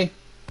 Hey, buddy.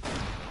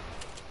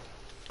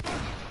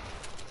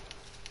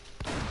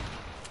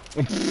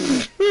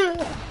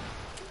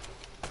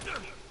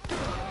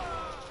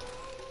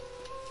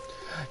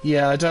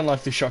 Yeah, I don't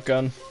like the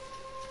shotgun.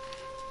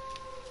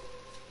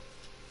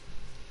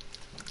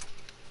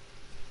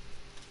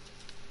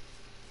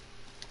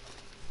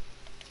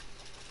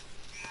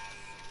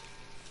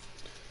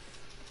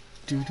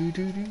 Do do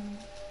do do.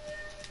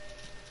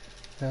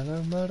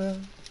 Hello, mother.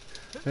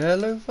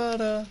 Hello,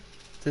 father.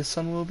 This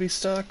song will be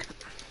stuck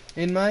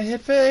in my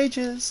head for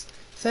ages.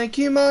 Thank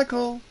you,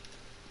 Michael,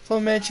 for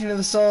mentioning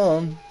the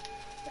song.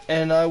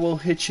 And I will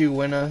hit you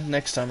when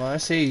next time I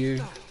see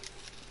you.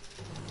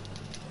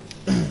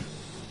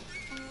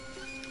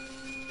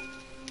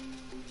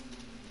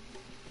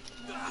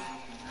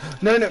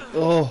 No, no.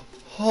 Oh,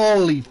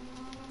 holy.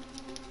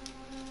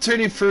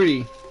 Tutti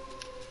Frutti.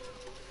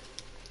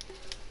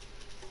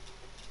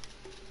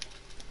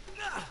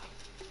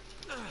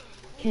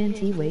 Can't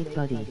he wait,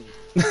 buddy?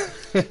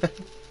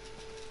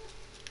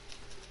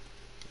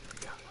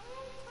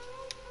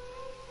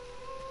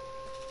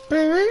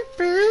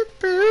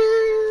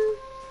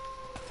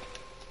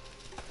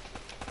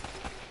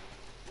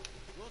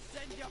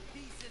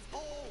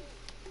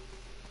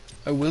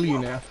 Oh, will you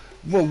now?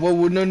 Whoa, whoa,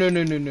 whoa, no, no,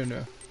 no, no, no,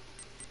 no.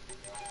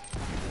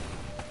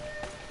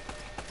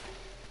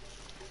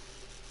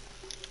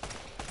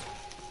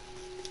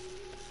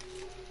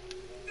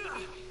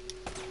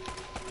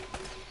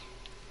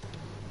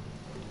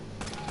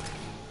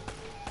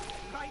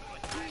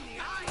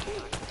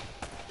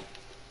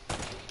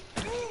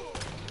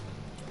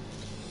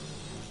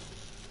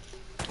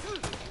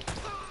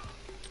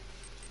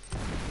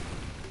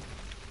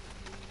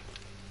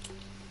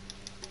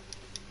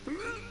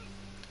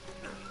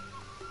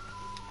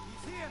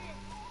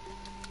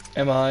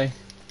 Am I?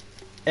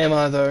 Am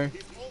I though?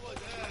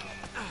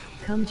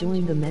 Come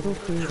join the metal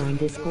crew on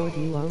Discord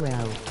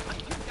URL.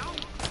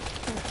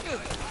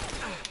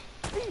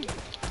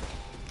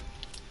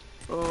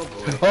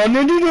 Oh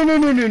no no no no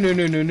no no no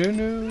no no no no no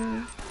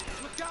no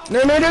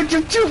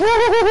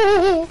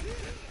no.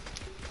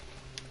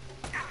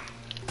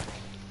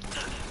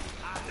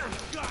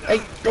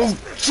 Hey, oh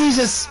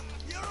Jesus!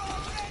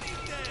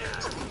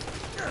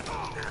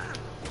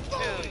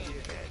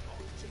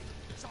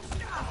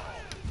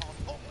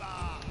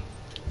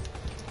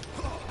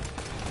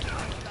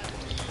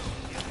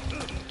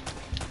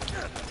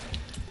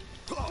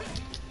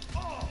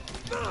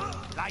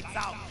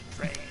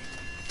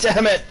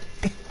 Damn it!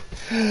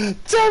 Damn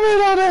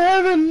it out of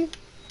heaven!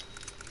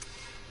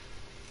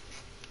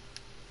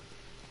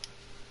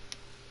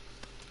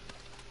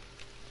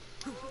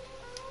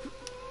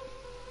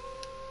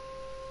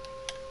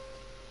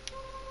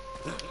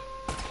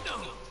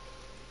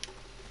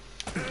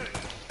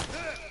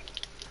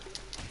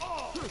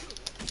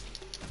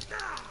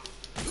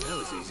 That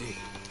was easy.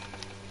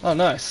 Oh,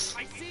 nice.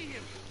 I see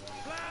him.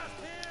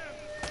 Blast him.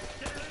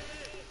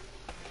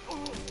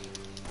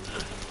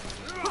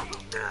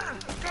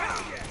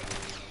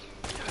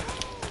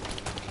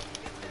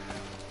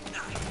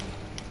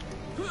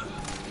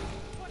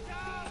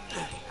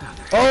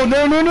 Oh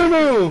no no no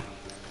no!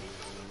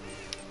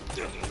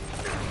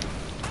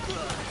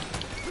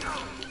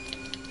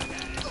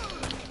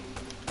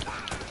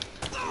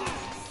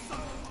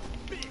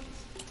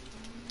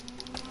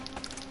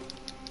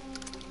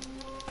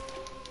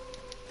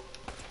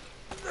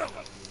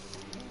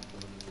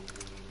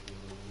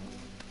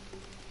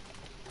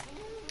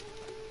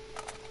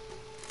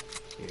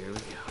 Here we go.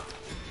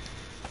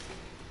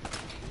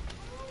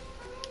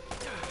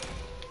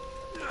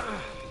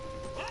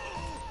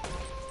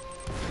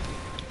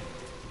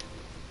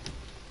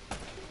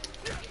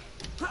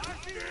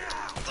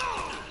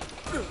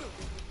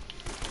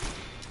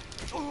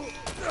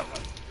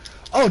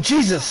 Oh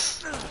Jesus!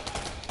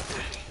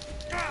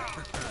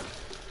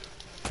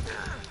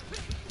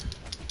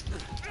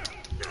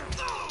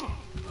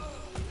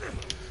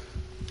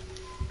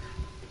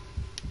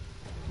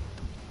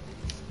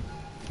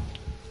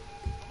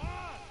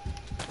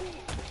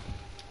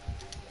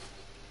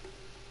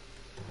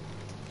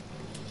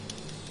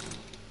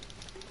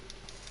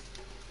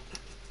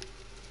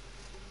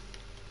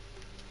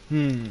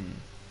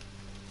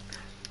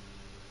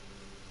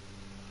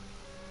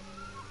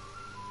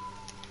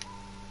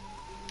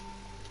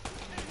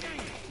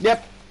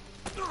 Yep.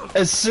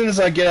 As soon as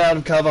I get out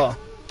of cover.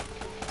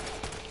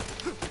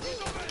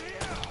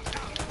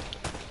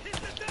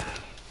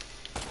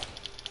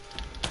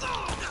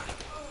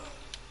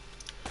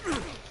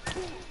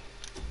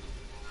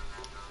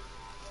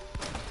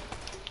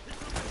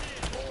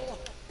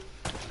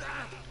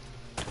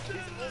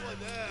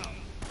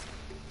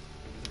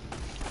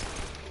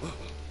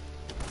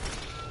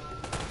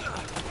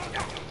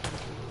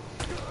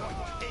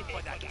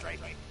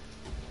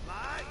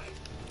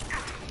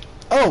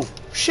 Oh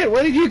shit!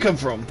 Where did you come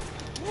from?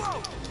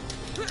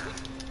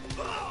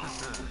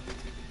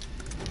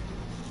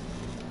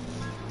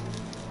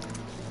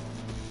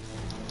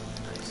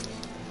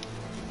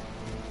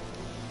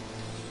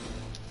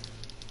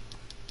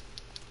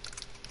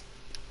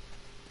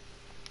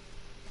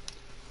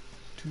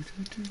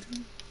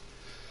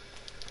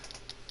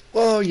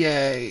 Oh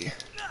yay!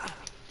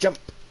 Jump,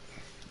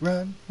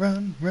 run,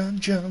 run, run,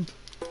 jump.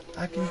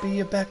 I can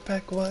be a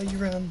backpack while you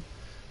run.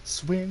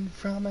 Swing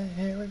from a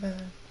hairy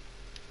van.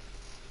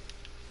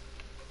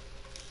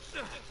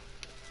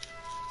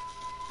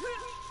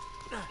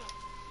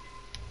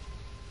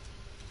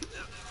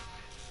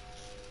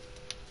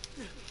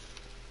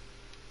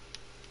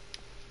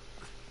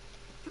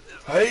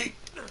 Hey!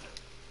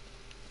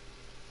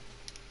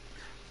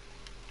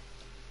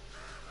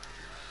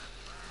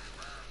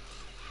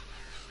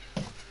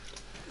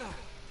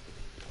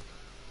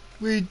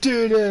 We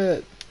did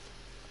it!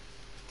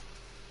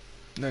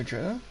 No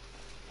trailer?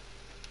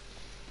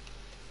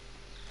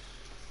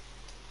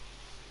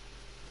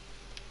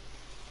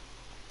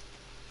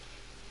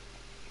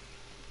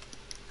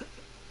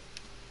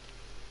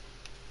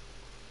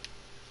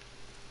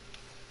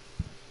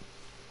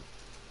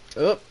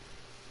 Oh.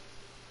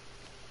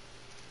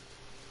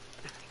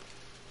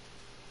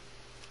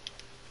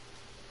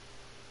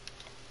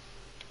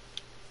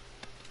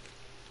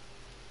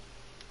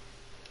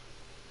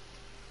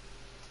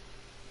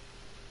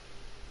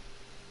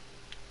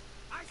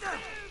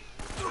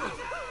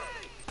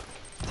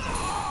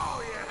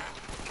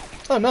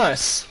 Oh,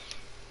 nice.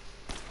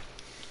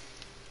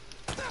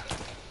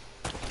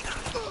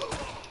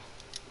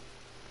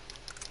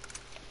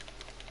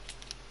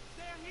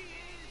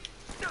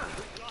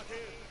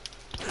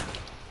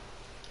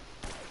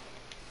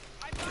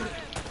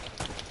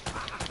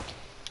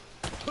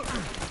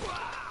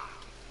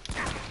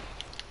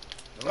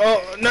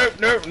 Oh, nope,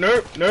 nope,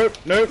 nope, nope,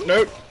 nope,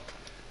 nope.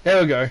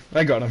 There we go.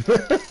 I got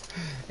him.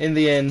 In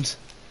the end,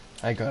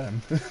 I got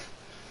him.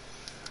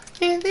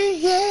 In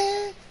the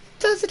end,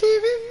 does it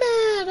even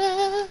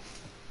matter?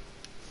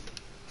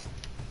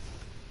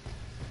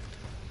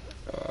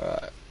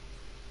 Alright.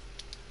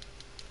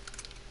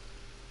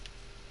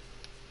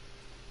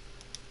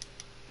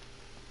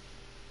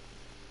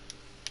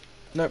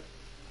 Nope.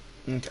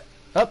 Okay.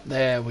 Up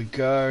there we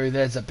go.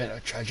 There's a bit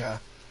of treasure.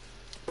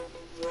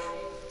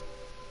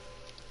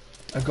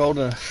 A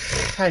golden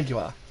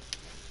jaguar.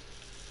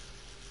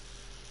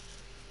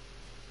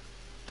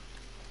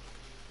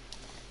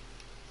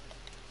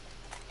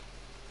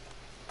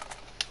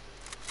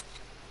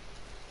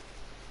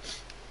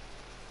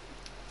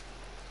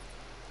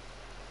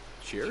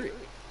 Cheery.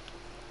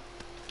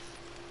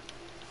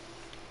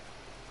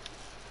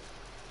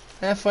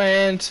 Half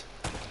went.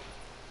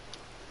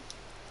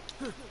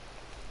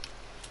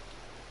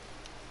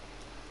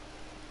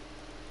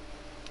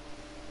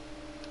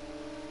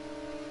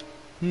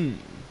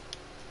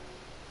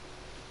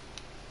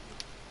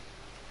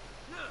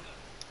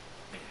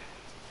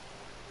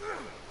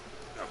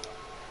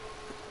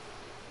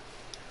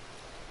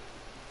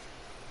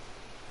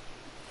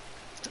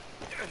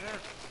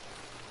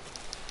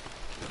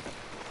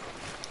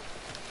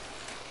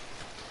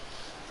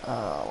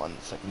 One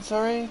second,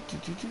 sorry.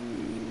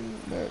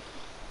 No.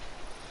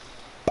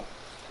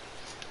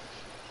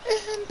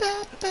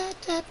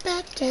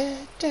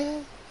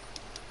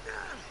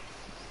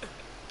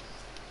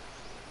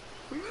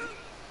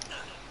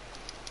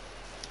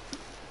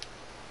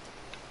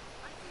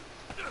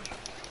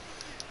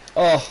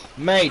 Oh,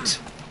 mate,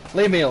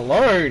 leave me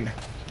alone.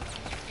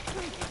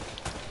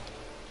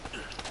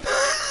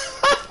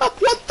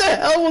 What the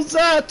hell was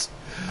that?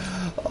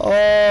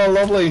 Oh,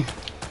 lovely.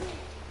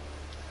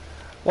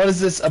 What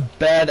is this, a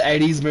bad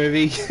 80s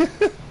movie?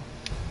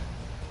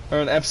 Or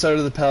an episode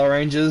of the Power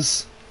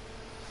Rangers?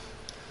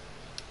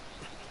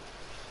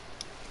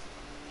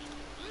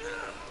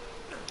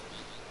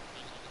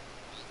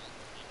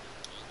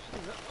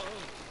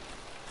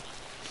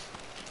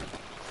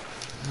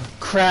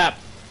 Crap!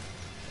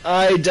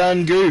 I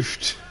done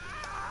goofed.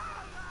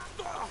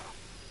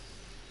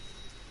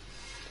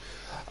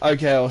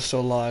 Okay, I was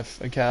still alive.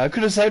 Okay, I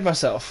could have saved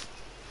myself.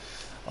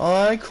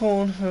 I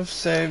could have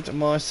saved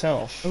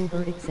myself.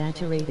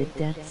 Over-exaggerated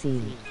death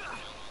scene.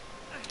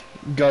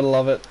 Gotta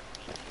love it.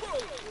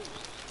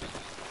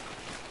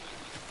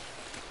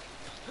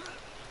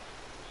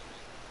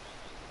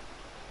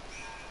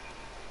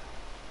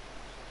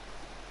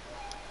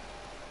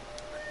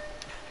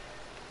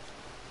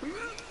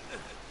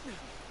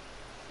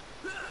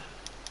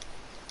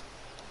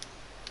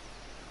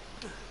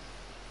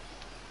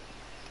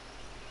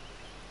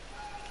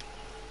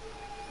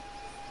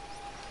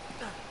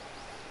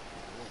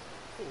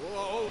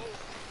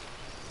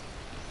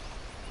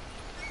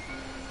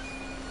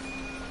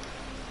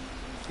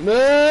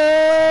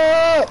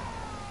 No!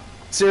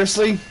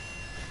 Seriously?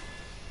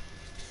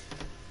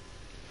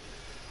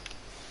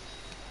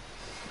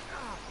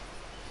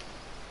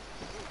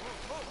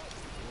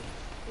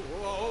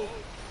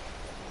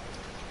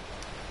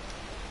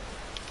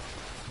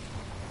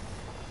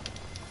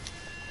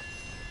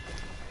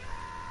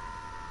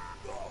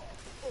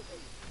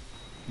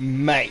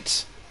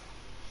 Mate.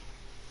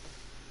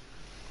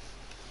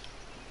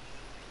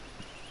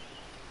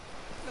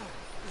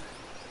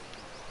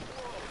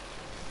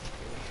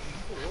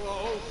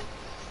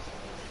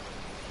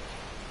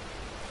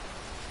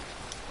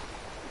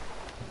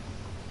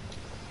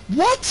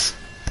 What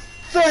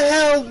the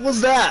hell was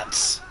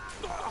that?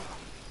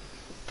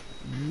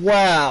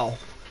 Wow.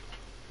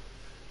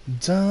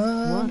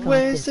 Don't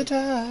waste the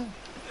time.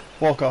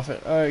 Walk off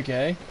it.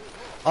 Okay.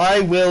 I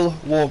will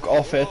walk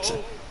off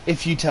it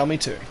if you tell me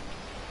to.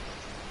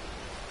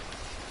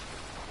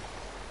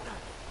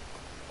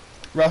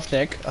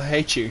 Roughneck, I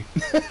hate you.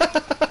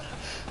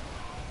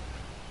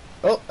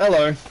 Oh,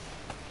 hello.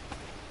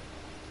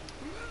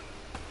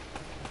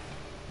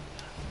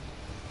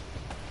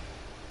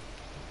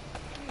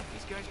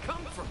 These guys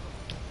come from.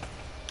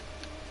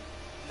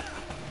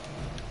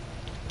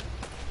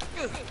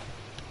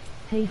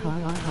 Hey ha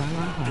ha ha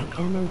ha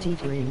ha, emoji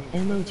grin,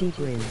 emoji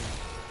grin.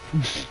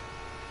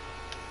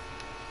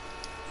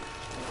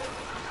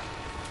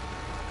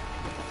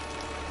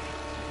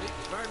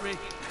 Pardon me.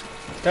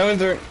 Coming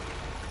through.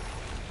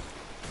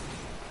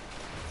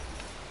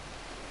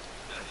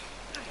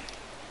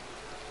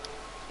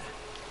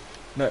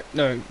 No,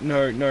 no,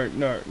 no, no,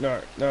 no,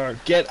 no, no.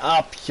 Get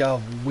up, you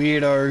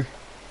weirdo.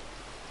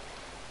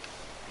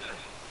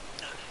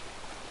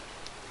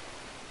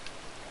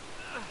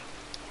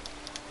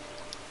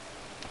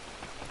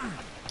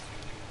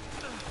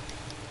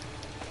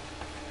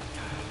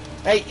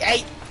 Hey,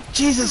 hey!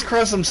 Jesus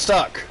Christ, I'm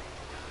stuck.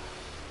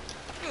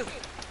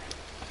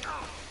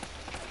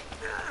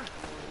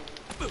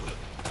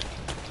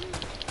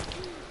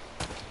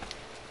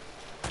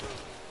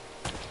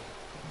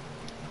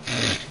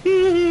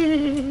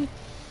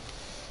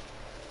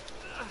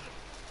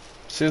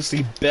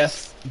 Seriously,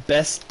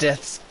 best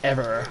deaths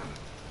ever.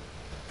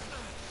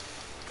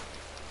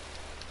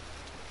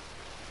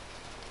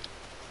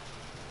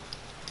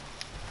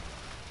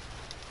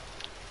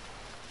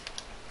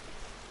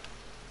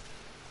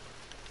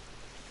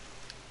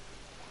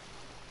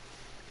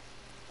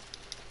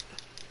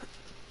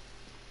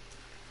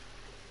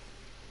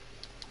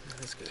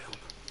 This could help.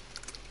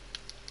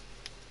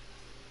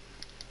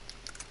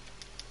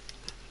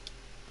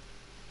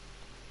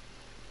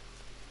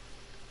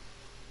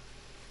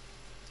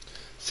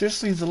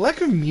 Seriously, the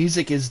lack of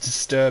music is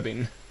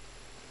disturbing.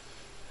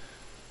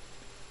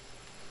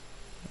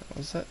 What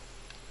was that?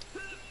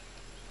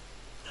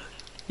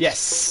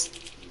 Yes!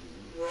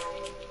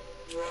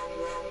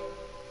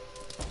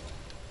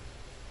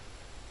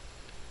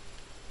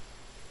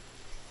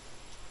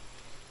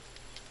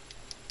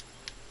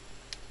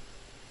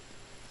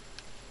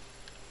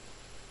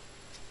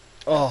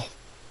 Oh.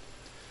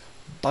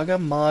 Bugger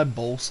my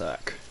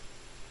ballsack.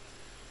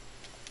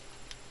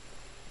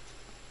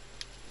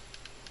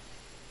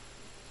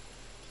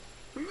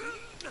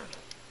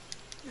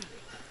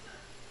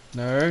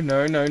 No,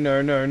 no, no,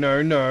 no, no,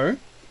 no, no.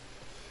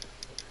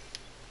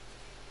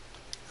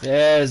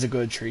 There's a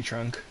good tree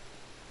trunk.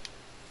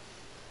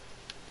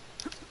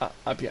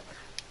 Up here.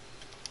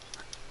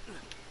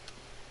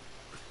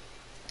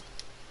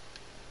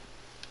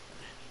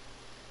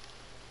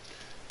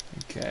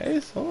 Okay,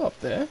 it's all up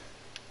there.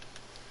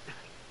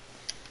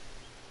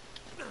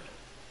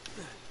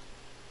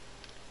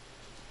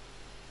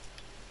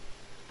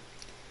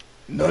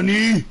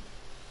 Nani?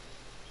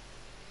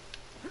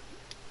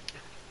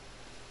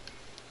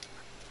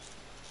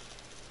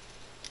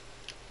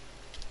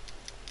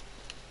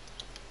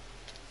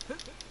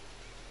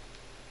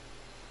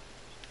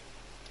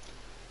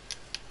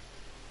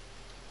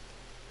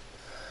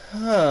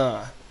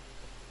 Huh.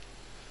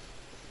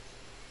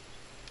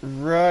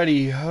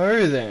 Righty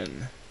ho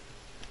then.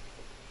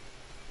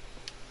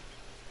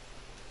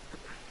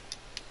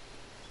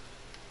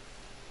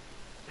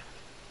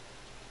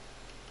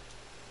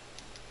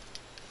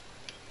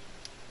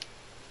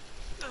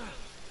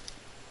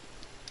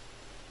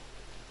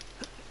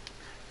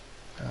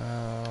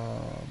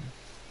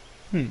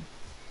 Hmm.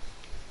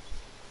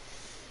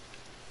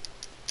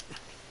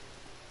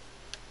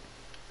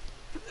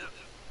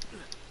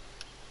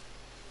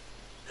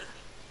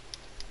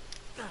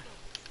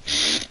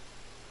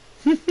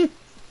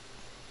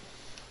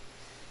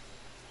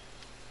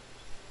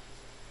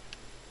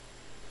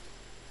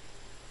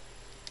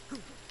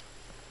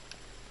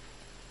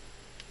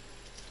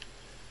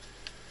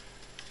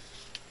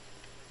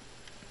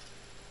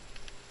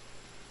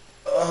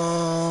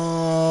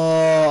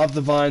 Oh, up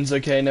the vines.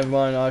 Okay, never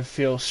mind. I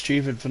feel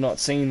stupid for not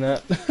seeing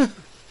that.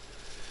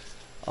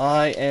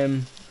 I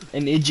am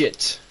an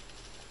idiot.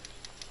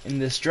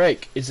 And this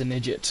Drake is an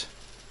idiot.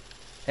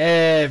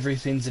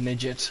 Everything's an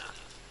idiot.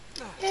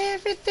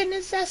 Everything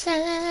is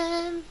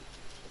awesome.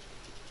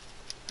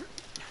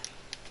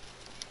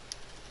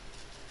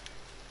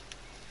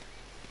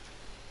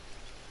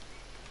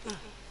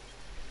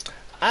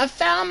 I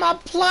found my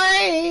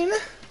plane.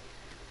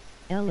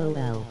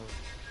 LOL.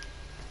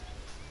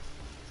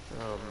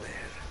 Oh, man.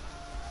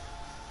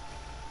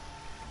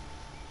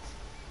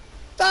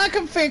 I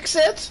can fix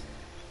it.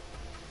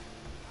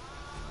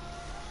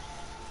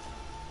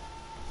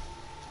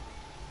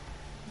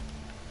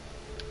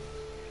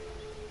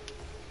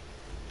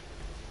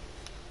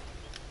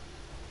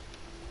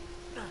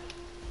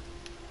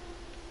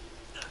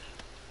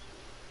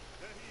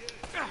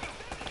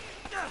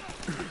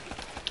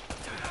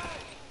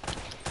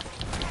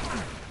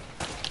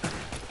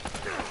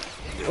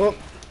 Oh.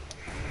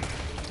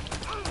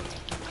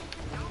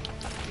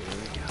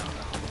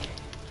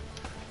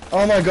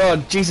 Oh my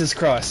god, Jesus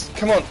Christ.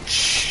 Come on,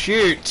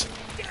 shoot.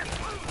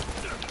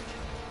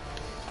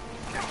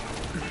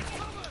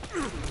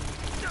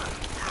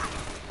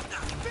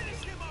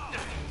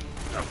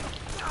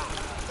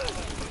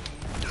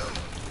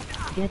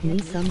 Get me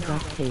some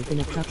duct tape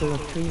and a couple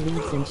of tree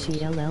leaves and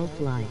she'll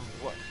fly.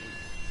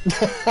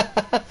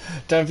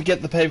 Don't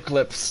forget the paper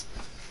clips.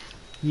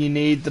 You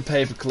need the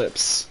paper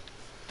clips.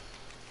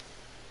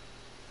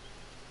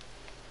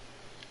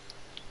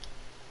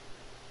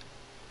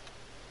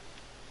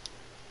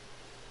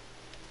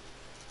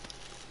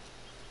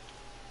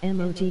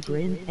 Emoji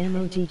grin,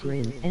 emoji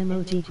grin,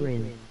 emoji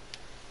grin.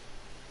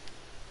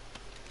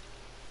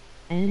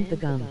 And the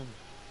gum.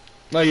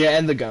 Oh yeah,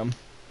 and the gum.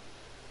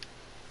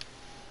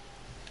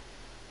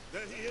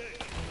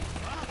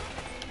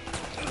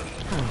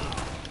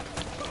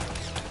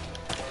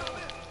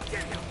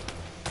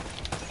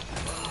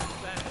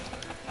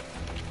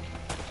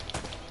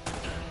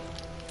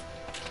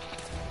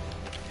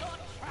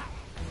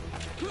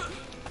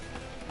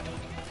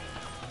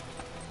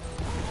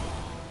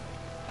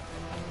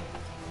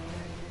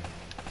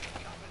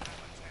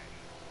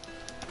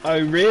 Oh,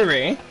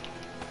 really?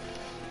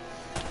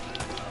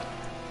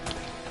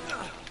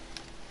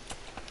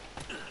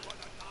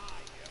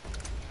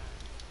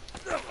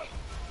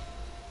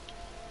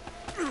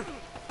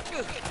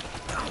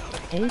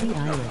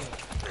 Iris.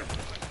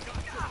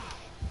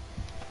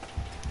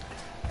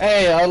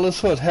 Hey,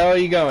 Atlas Hood, how are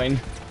you going?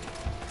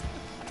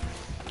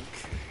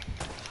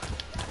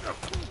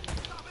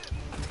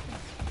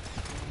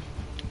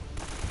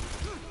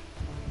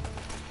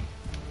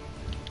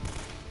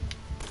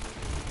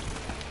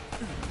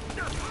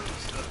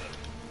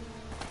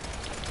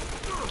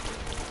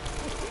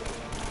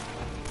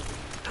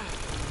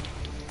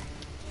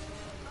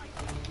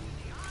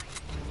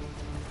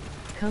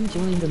 Come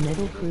join the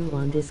Metal Crew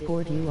on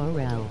Discord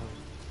URL.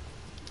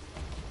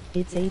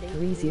 It's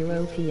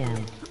 8:30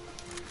 p.m.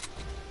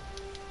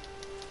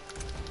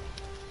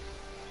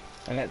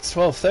 And it's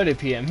 12:30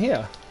 p.m.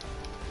 here.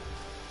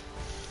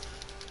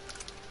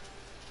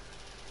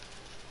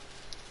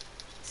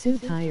 So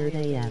tired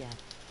AF.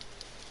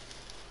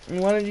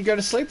 Why don't you go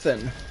to sleep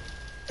then?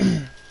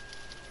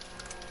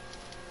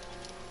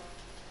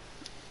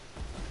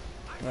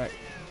 Right.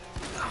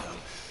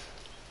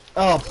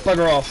 Oh,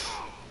 bugger off.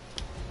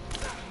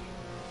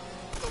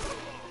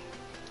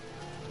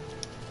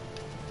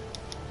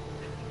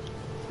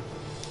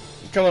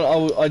 Come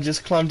on, I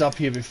just climbed up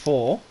here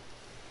before.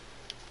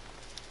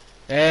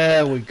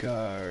 There we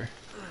go.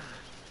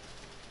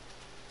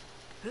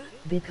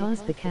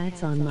 Because the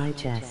cat's on my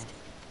chest.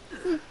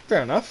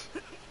 Fair enough.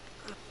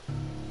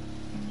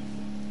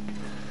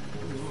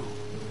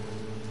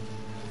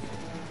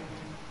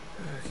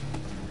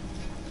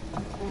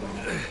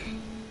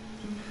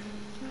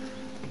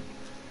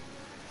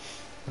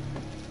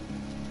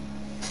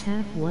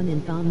 Half one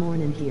in the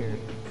morning here.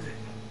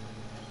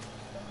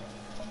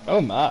 Oh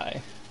my.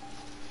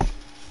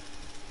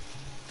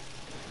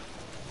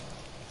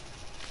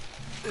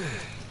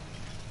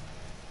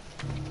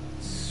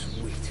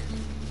 Sweet.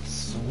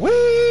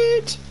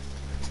 Sweet!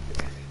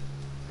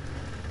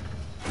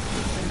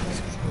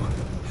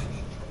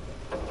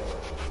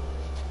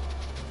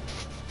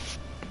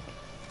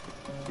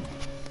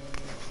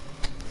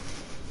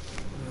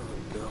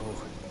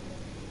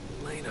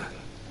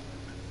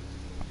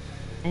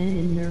 And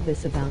I'm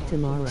nervous about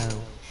tomorrow.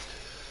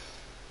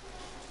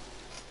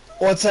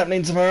 What's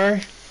happening tomorrow?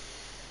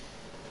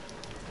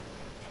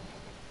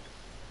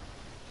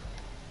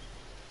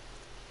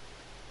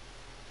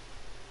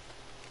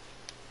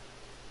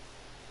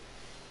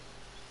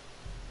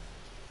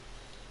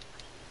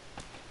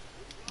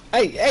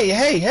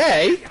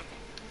 Hey!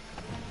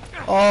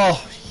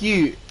 Oh,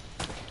 you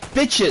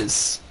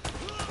bitches!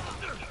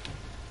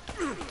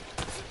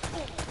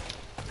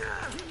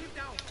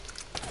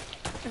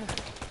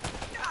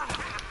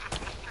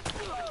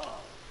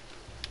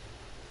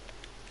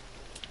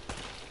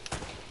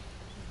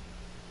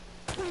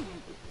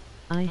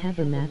 I have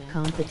a math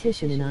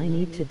competition and I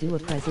need to do a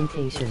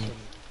presentation.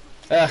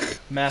 Ugh,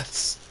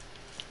 maths.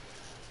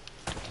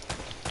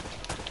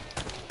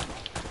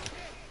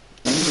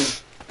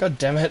 God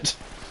damn it.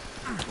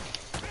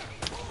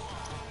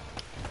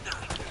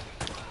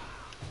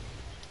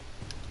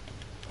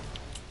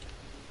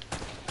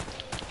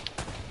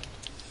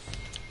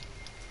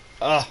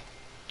 Ah.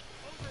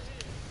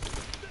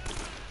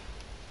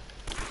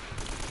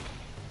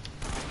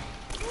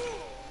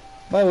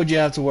 Why would you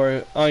have to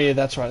worry? Oh yeah,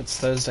 that's right, it's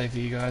Thursday for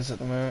you guys at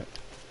the moment.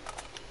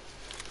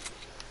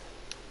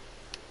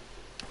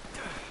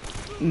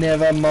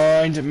 Never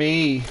mind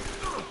me.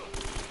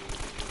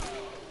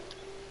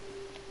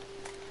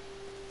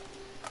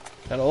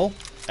 That all?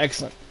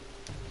 Excellent.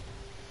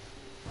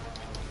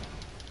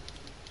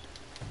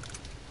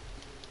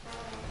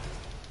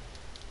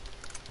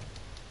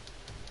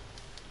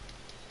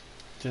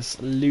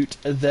 Just loot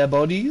their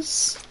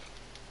bodies.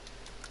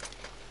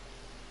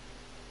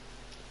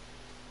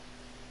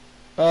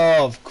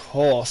 Oh, of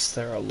course,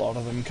 there are a lot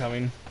of them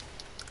coming.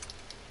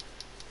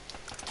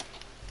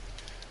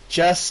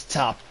 Just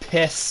to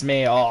piss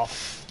me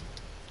off.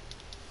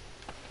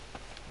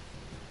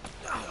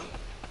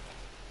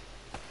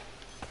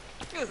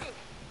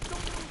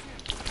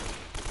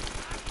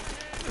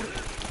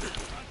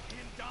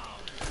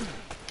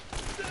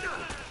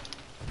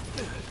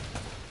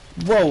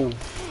 Whoa.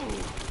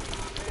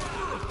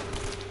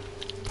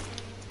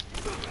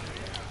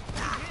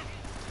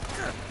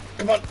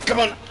 Come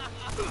on.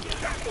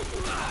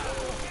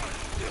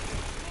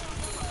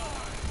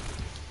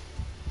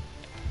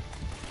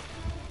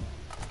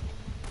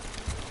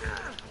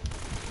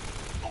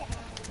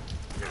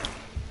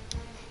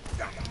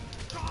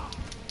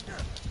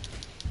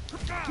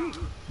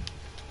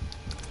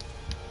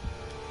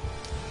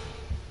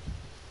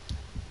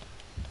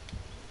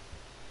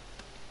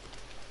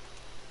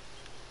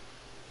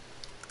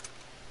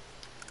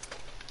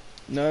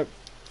 Nope.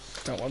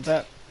 Don't want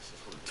that. This is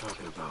what I'm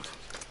talking about.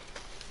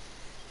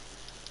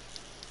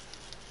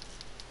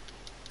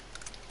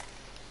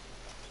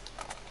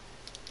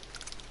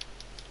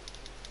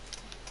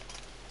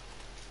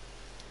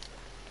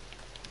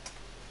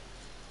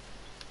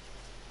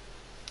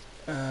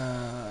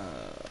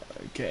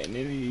 Okay,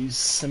 need to use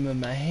some of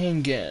my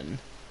handgun.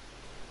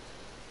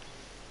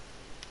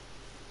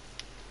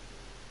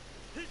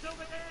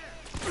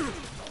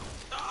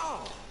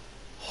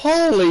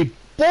 Holy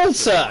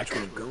ballsack!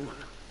 Where I'm going.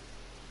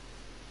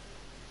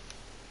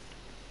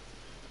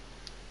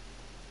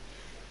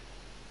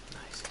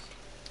 Nice.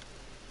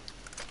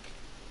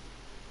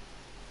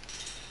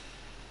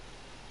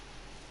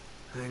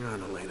 Hang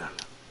on, Elena.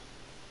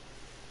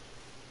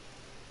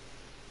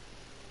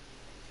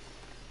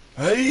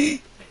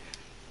 Hey!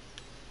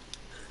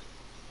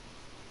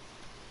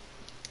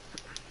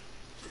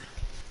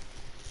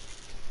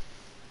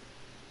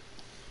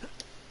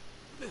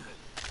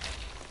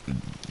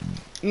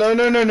 No,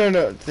 no, no, no,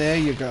 no. There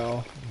you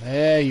go.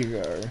 There you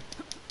go.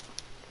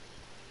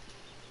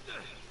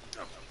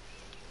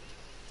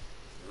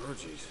 Oh,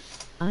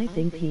 jeez. I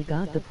think he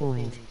got the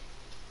point.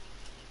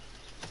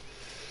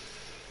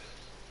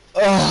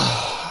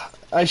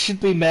 I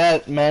should be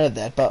mad at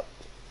that, but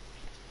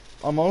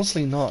I'm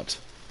honestly not.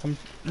 I'm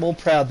more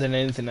proud than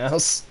anything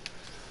else.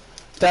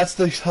 That's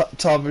the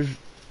type of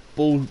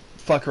bull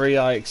fuckery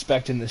I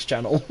expect in this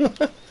channel.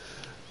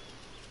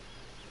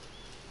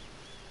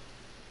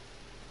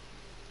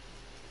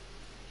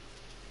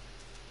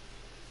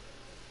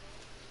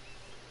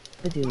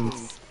 The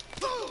dudes.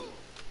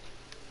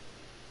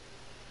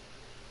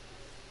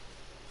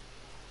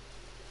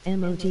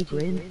 Emoji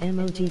grin,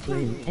 emoji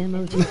grin,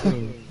 emoji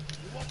grin.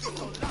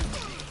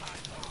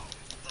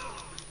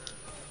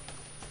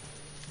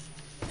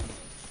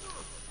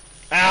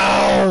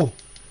 Ow!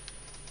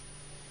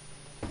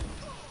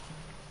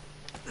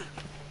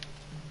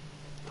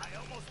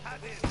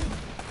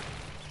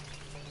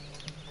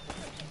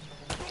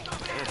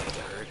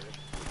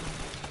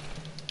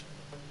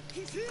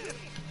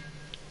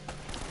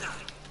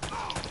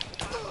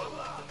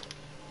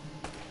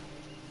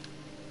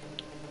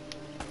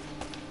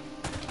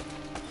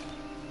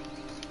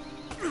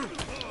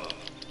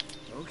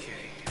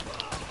 Okay.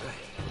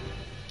 Right.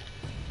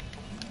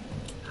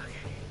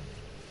 Okay.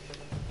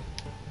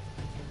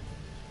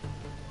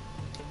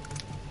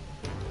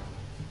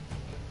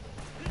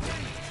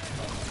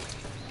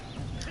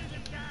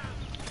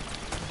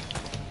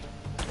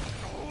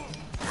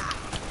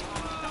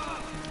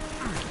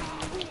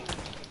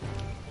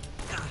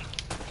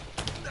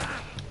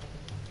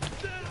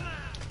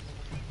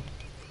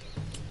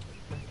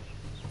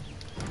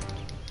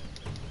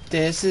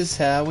 This is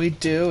how we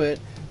do it.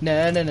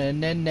 Na na na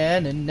na na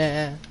na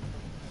na.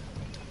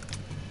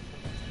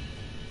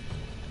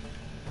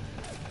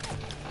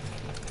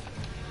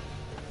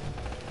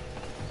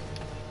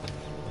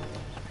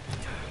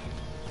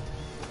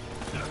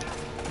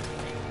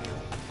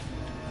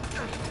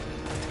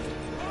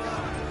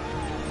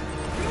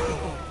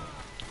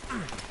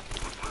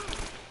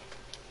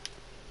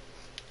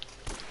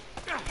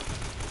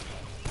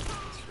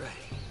 That's right.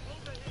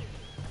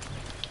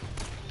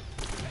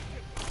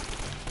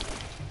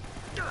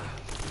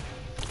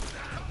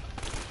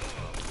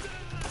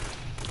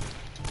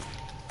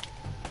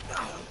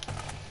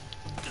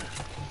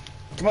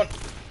 Come on.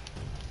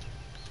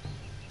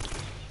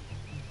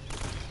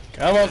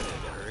 Come on.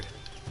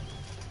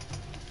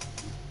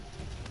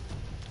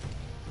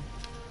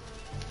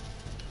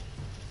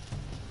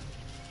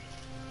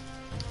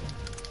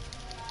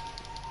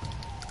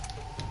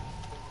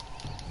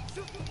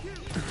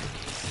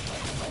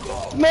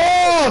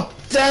 No!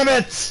 Damn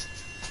it!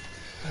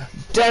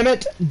 Damn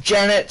it,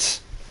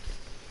 Janet!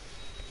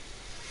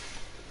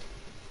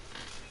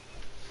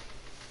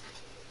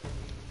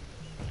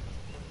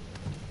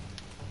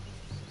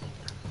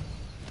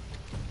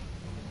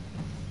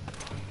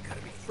 You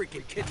gotta be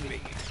freaking kidding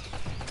me.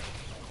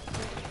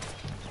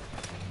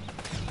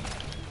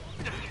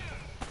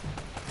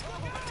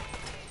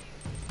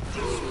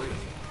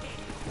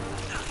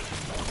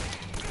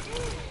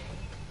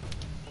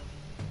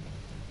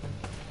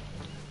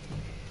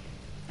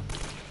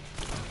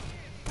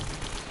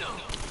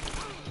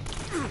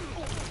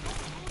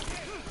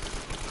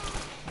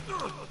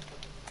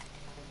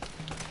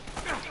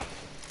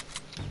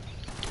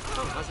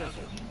 How's that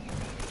feel?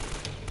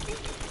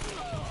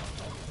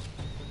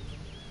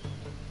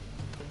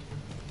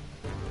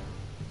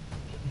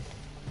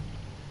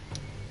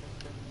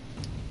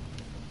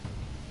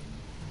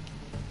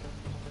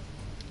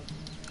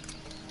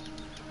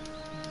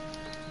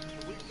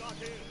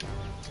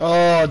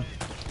 Oh.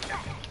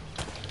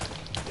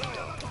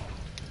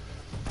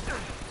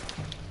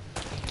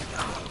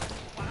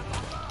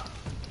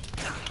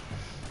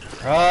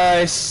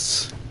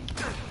 Christ.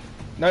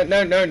 No,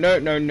 no, no, no,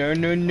 no, no,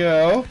 no,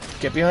 no.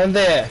 Get behind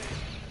there.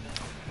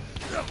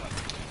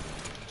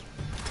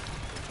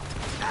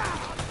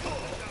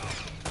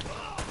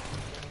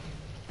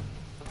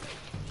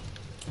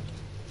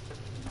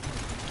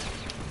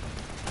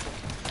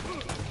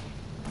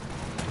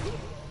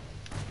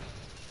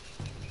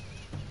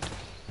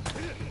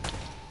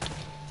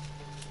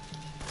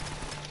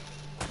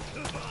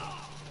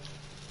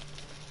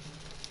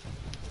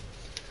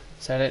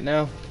 Is that it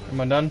now? Am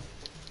I done?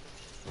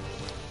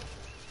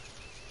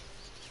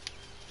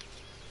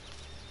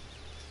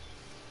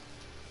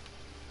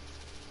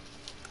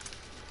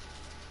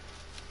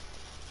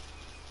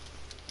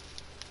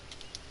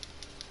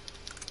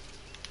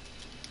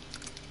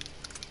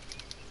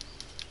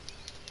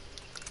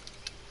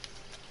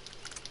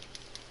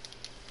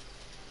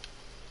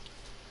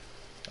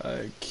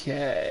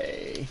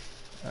 Okay.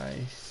 I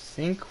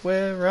think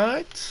we're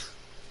right.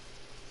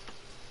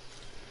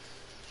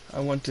 I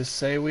want to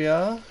say we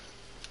are.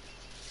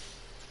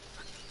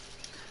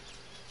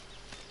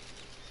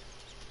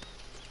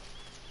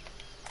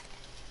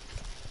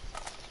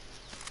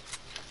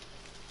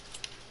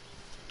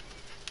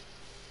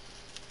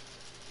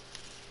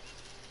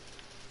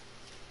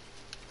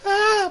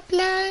 Ah,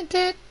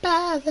 blinded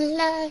by the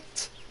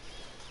light.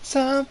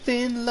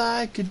 Something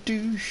like a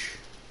douche.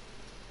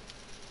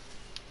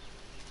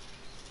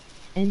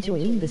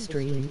 Enjoying the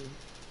stream?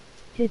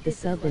 Hit the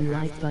sub and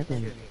like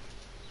button.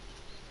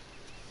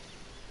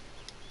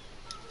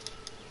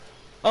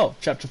 Oh,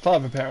 chapter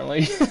 5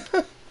 apparently.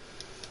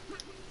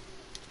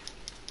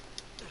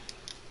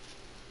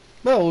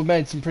 Well, we've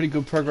made some pretty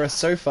good progress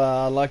so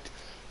far, I like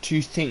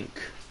to think.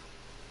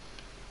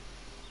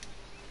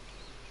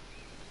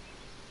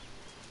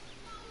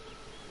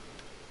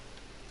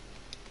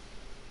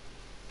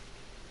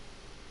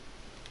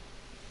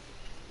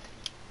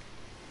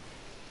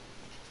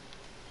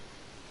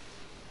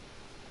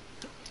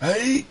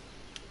 Hey!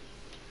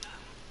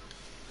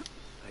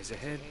 Eyes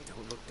ahead,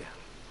 don't look down.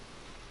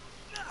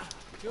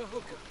 Go,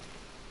 go.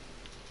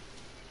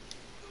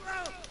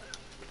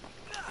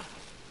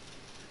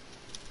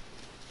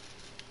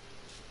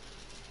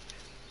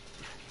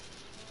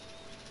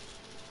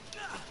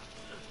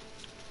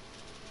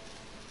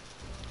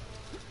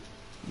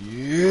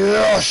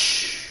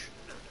 Yosh!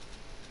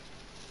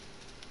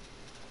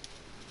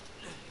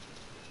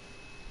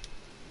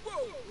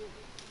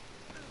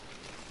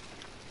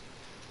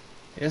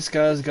 This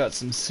guy's got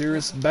some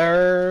serious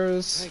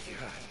bears. Thank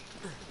God.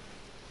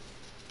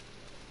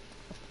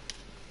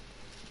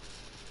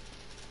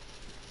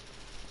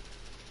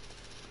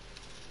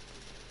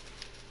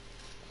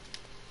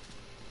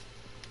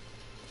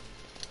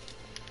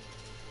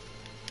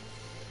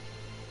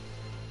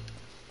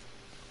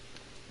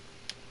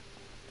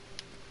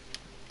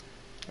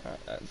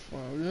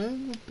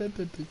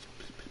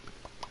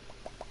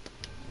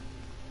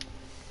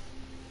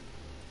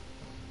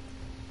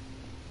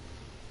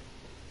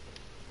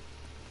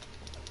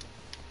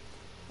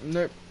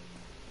 Nope.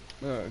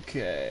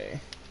 Okay.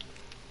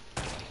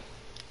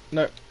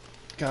 Nope.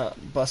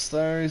 Can't bust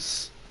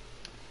those.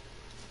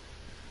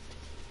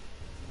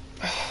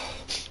 Oh,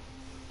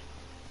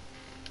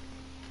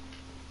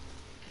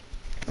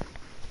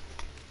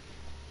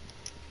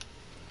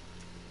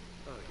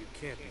 you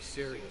can't be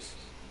serious.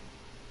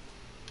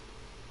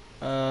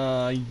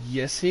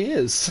 Yes he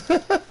is.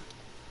 Wasn't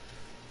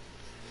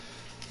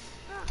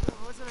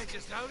I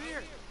just out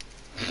here?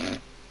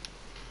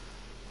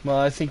 Well,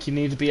 I think you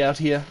need to be out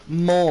here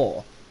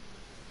more.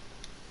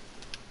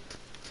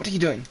 What are you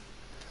doing?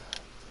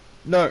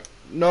 No,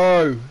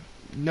 no,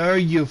 no,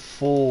 you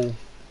fool.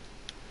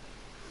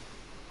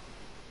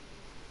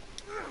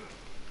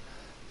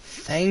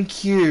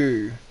 Thank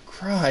you.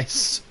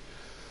 Christ.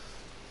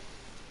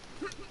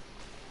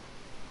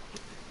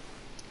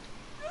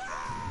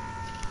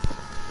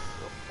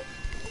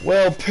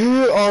 Well,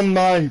 poo on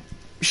my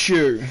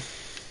shoe.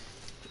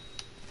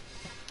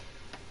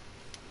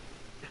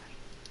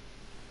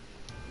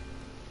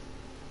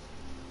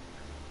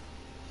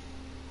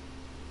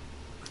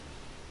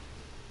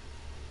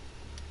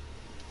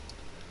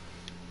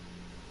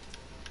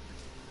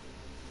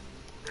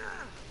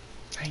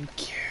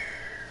 Thank you.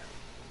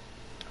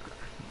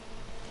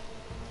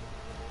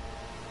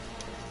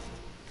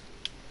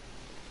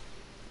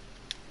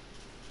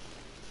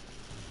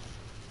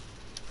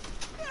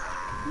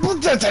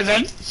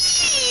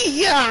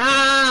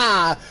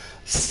 Yeah!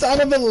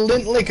 Son of a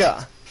lint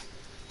liquor.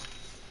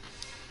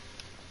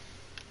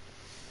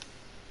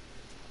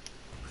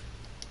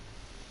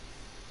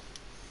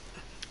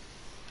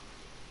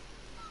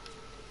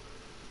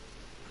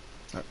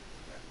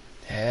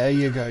 There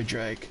you go,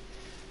 Drake.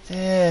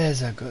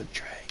 There's a good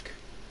Drake.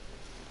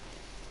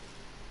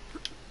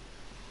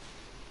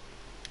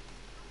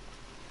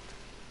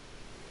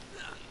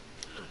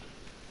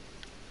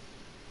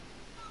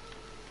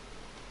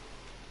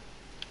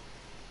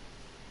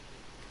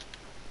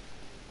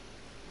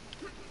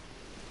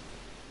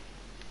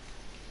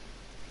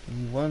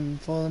 One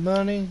for the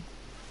money,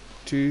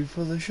 two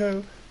for the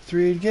show,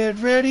 three to get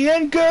ready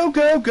and go,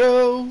 go,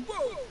 go!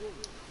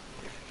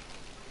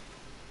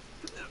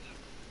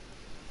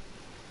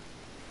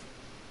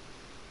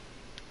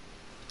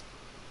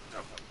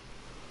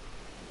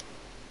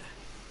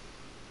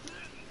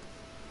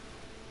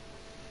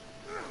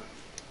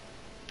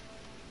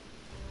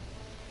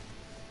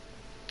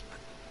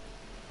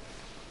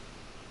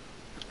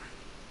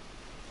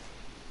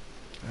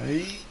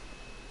 Hey.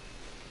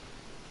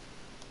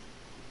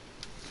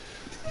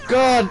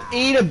 God,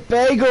 eat a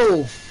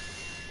bagel!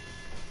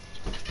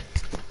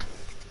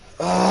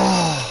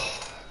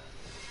 Oh.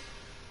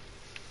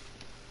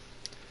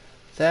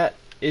 That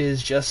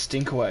is just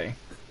stink away.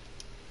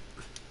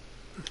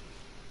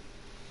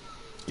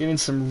 Getting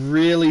some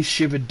really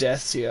shivered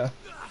deaths here.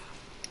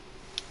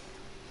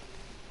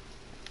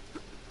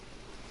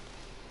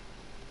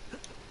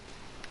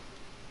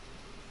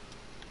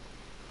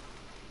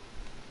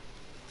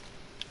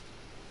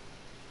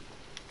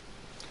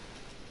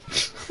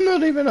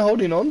 not even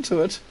holding on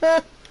to it.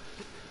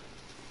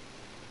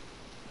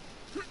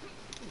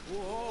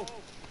 Whoa.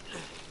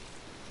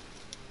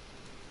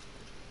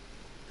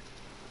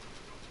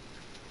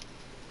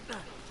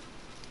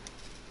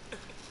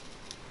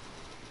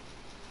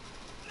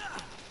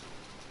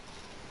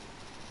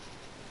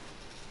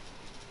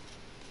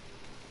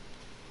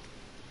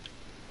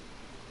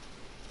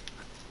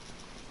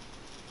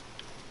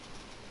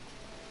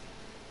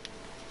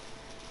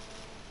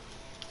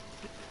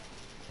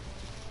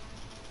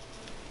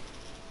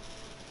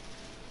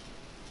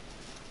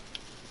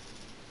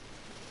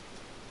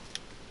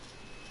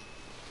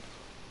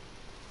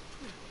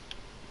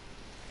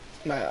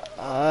 Now,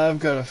 I've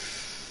got a...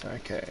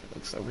 Okay,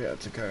 looks like we have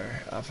to go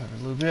up a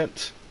little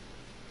bit.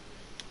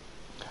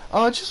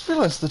 Oh, I just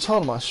realised the title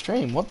of my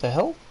stream. What the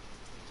hell?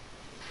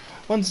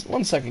 One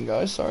second,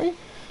 guys. Sorry.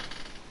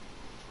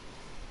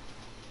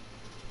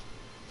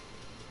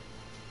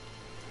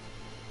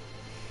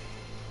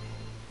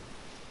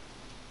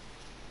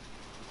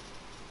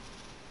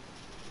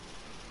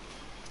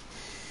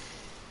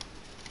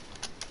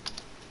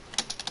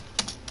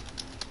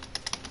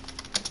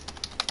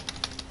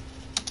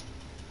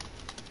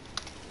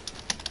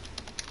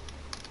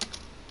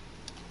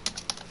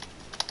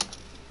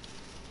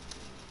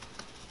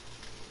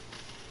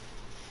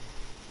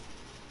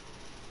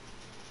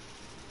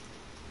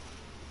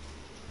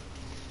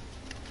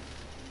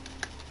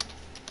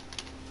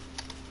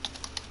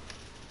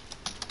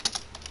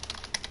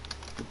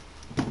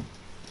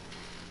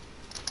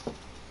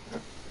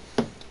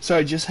 So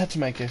I just had to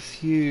make a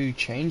few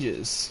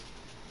changes.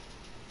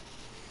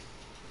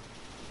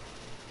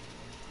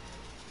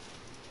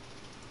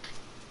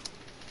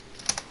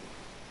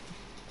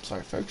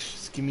 Sorry folks,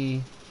 just give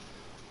me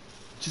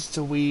just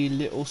a wee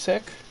little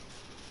sec.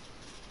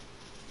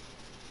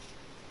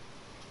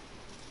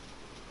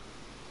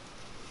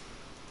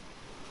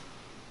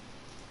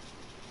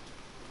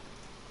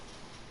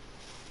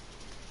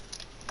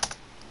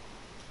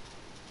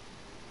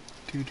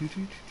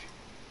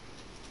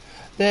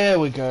 There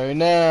we go,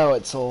 now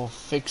it's all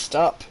fixed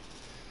up.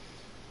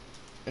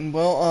 And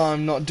well,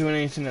 I'm not doing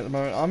anything at the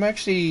moment. I'm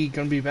actually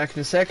going to be back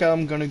in a sec.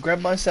 I'm going to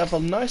grab myself a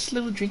nice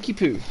little drinky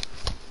poo.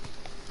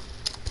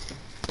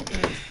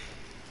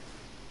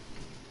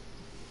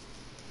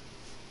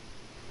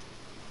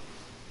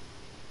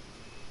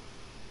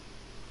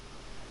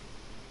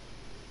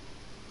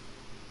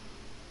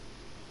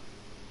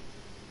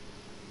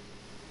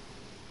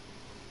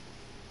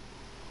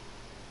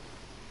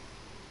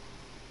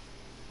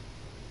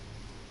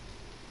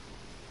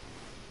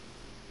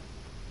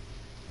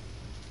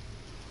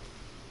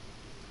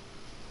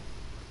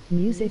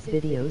 Music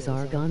videos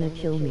are gonna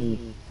kill me.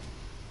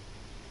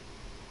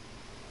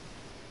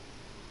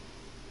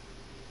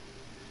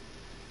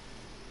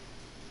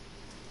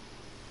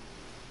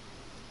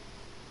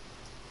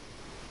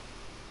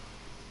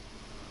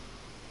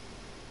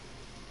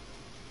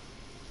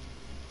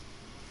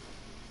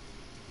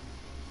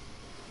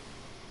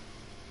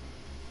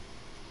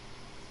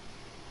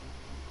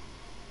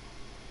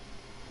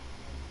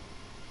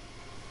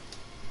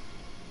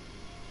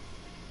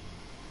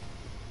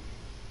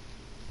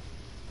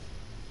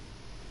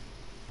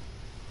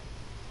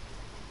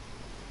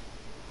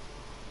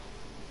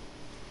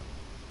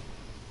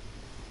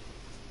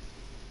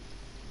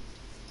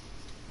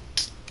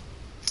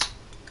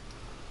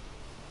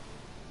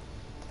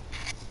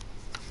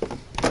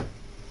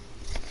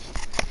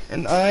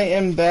 And I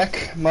am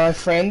back, my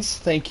friends.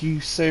 Thank you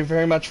so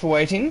very much for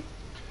waiting.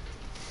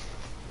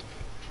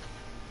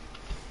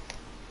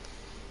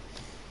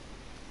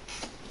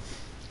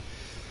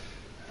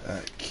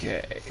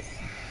 Okay.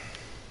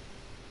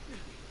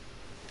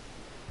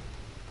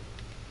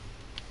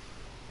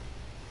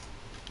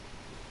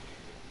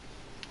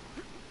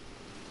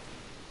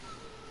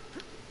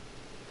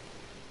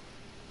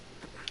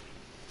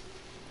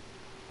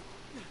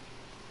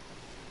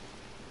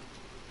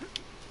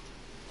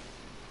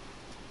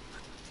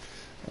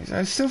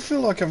 I still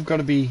feel like I've got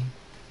to be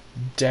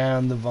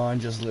down the vine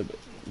just a little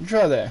bit.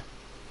 Try there.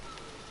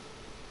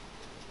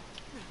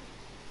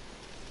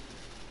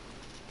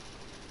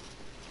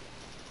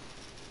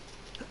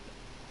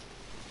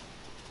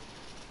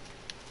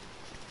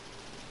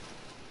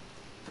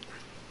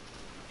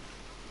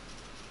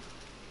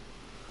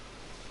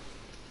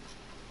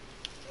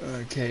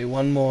 Okay,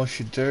 one more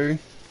should do.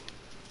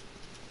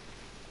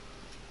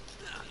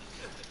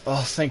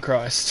 Oh, thank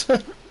Christ.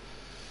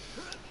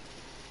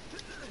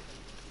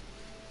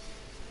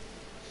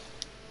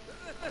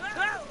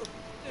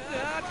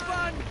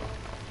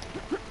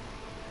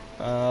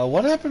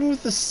 What happened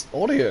with this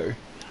audio?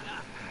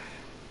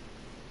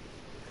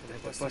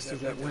 They busted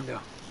that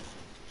window.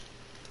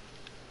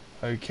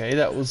 Okay,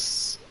 that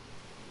was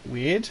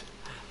weird.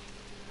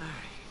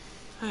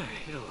 Alright,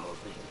 it'll hold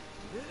me.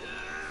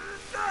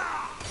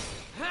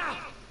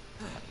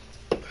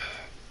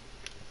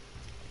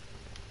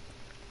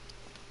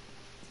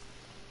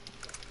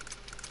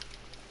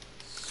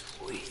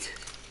 Sweet.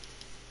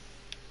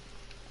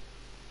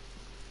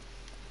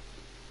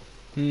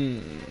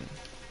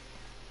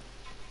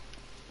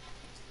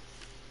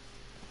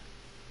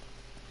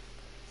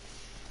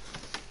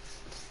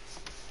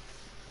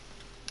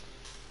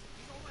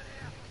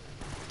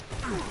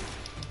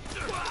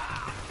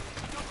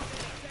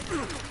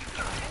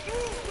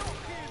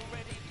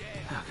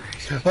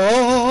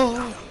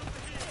 Oh!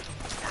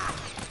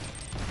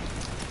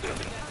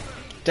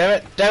 Damn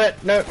it! Damn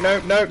it! No! No!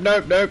 No! No!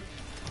 No!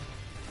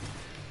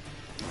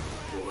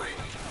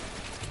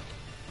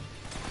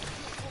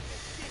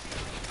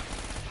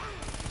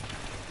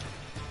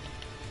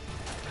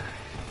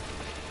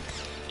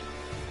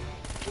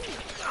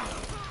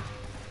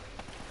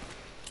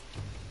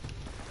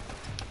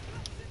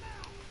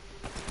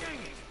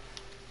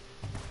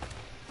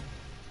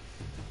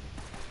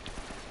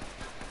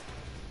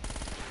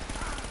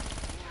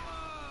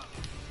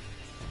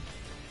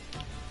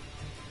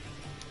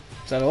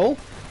 Is that all?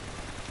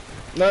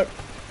 Nope.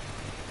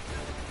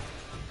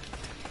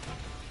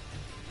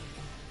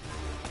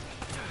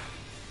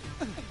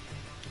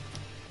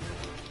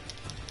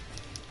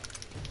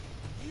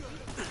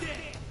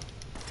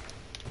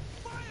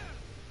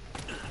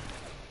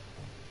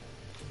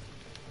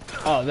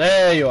 Oh,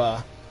 there you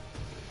are.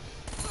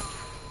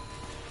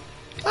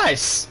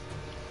 Nice.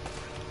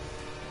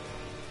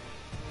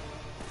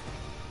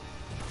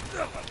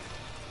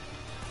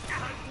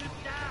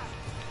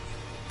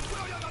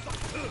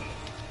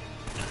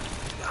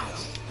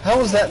 How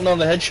was that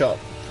not a headshot?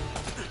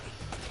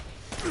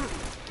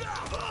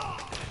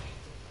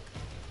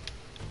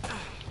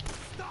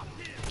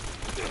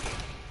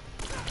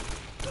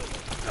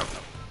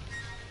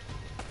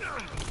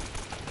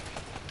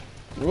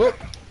 Whoop.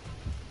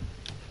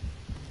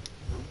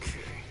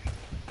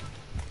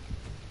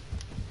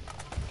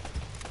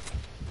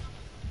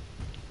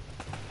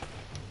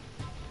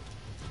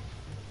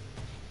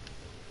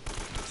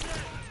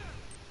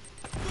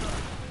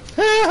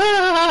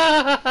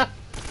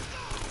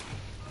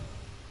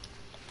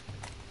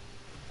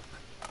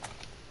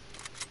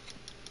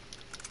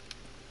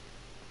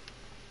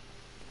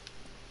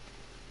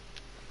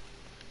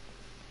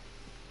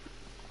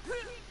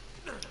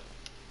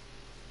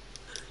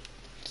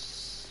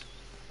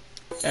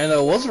 And I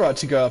was right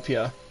to go up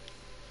here.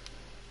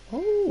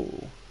 Oh.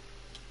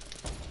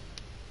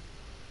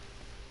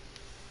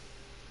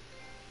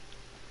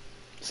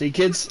 See,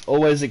 kids,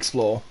 always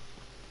explore.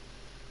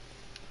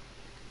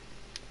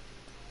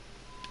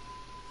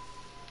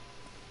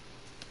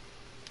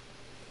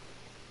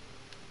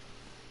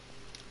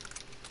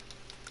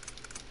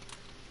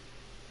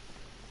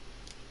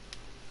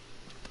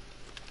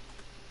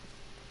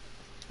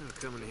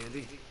 That'll come in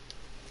handy.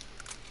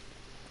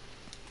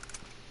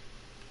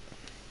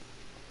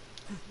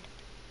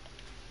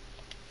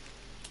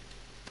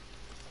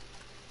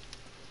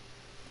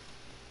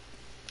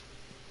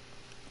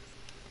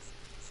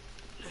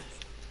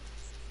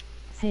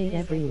 Hey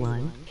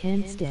everyone,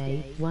 can't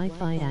stay,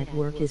 Wi-Fi at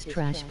work is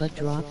trash but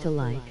dropped a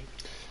like.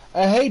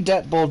 Hey,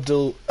 dat bald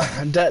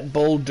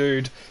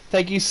dude.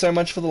 Thank you so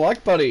much for the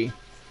like, buddy.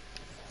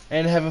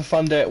 And have a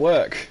fun day at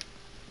work.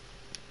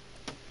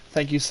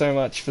 Thank you so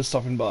much for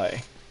stopping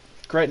by.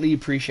 Greatly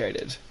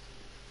appreciated.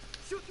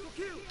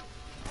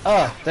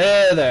 Ah,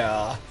 there they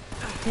are.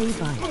 Hey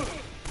bye.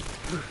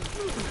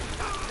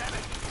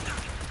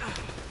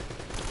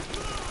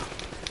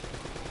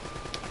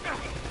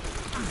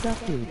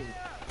 Sup dude.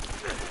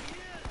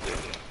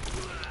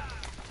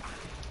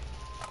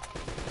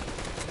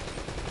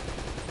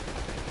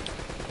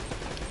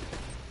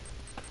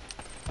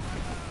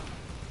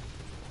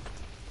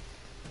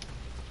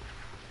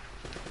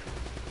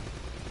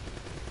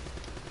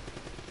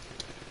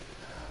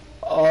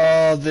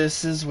 Oh,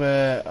 this is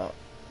where...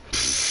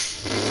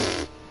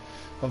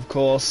 of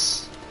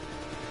course.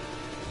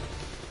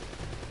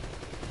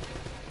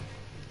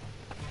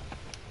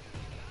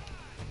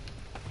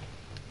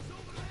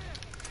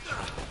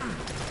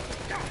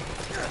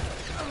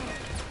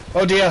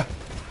 Oh dear.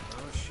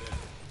 Oh shit.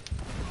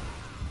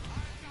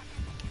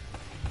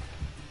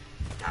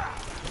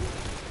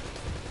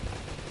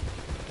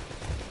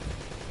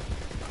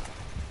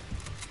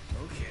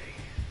 Okay.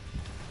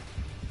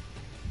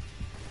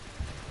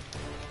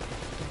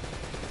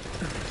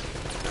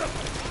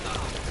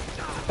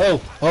 Oh,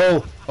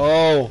 oh,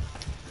 oh.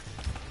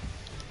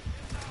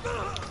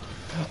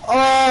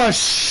 Oh,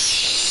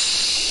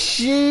 shoot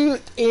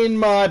in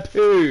my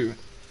poo.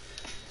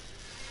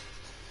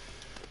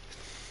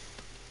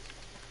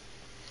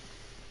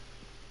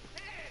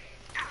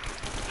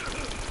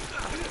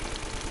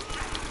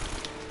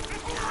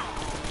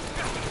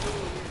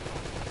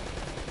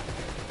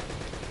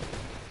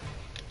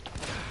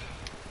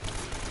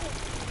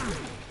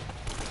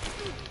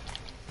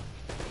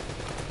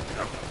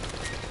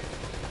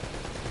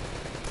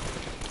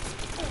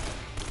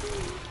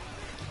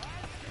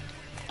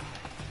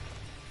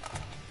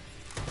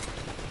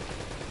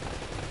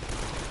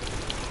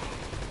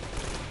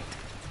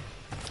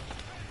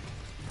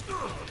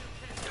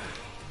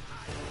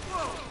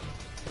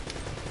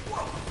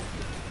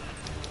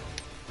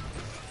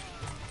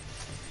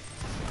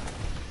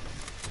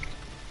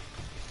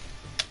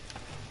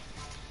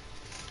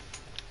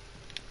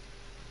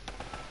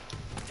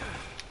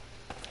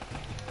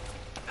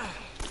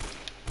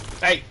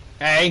 Hey,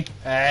 hey,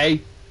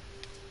 hey.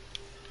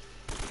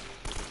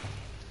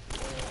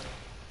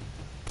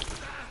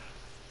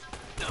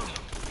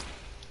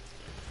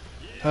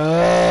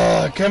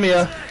 Come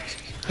here.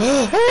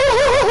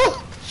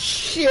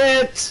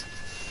 Shit!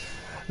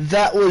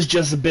 That was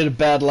just a bit of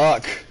bad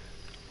luck.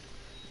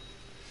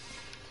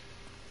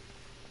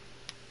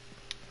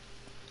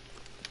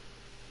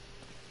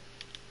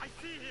 I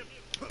see him.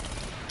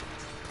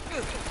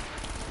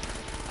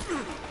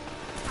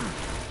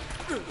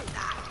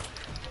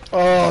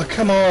 Oh,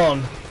 come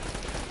on.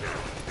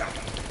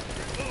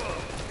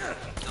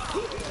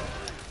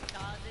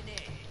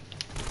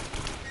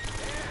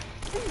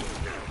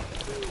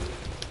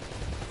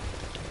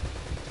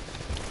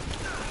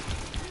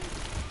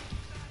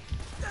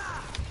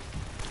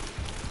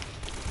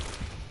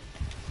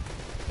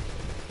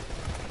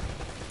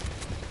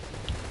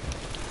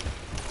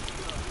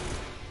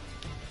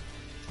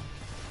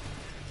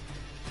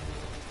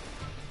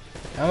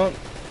 Come on.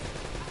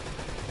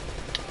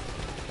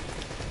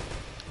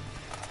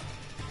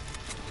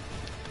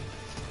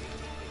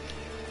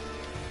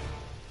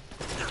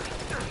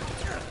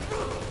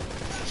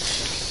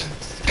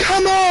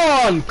 Come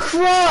on!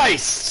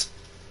 Christ!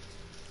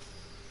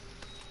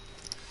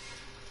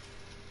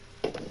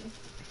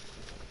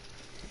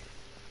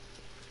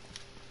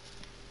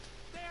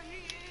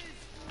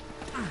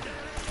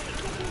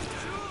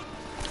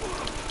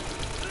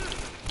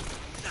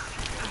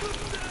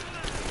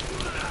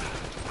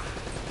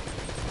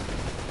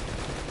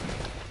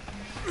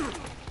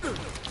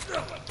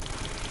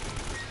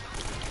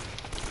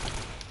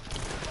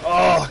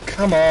 Oh,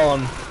 come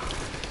on.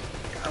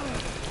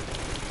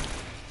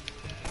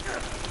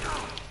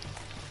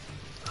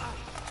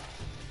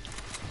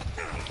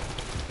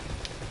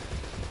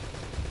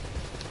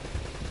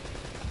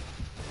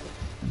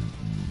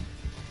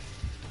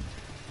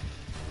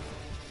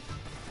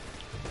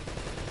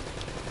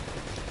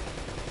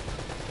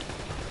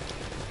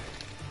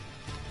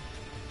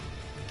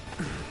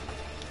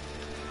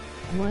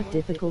 What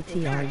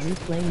difficulty are you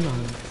playing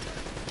on?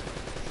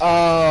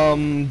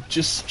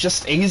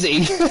 Just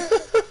easy.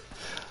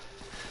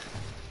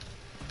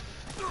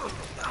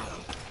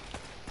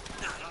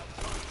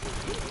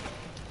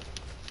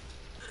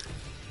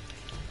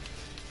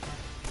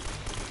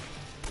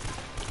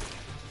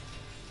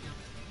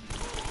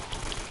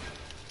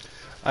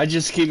 I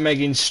just keep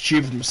making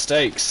stupid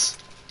mistakes.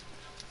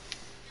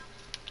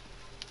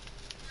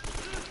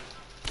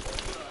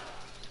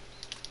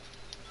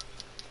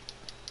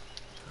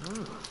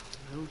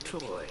 No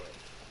toy.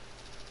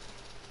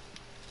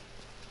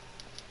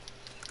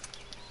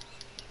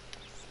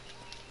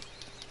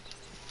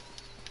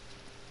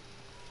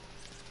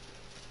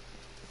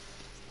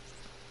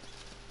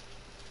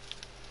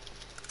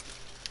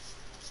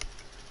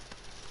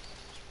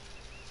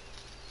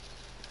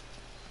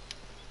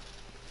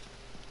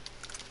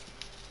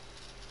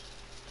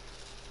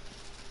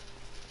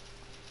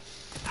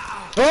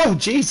 Oh,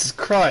 Jesus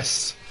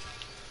Christ.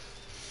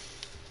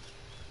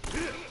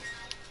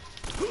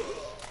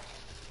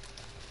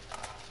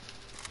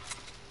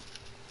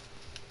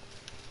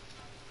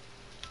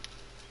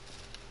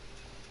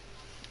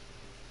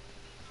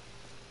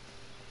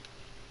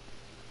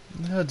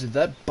 Where did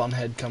that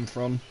bunhead come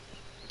from?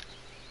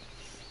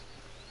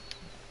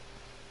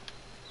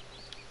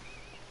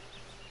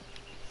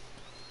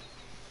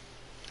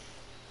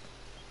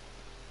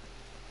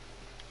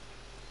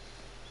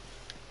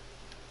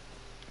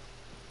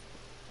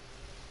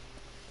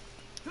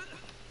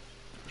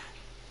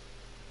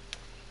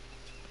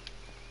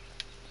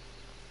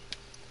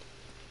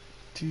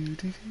 Do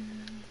do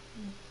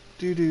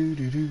do do do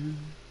do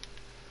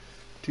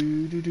do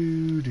do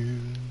do do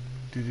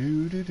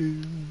do do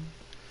do.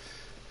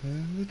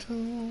 And the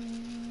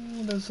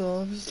told us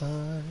of his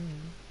life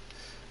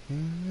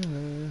in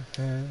the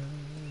hand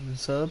of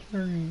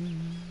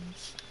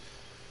submarines.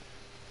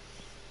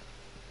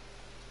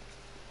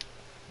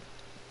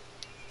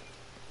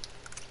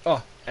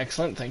 Oh,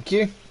 excellent, thank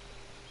you.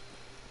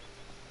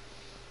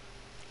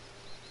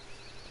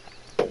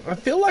 I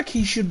feel like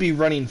he should be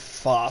running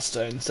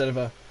faster instead of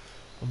a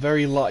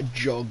very light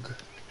jog.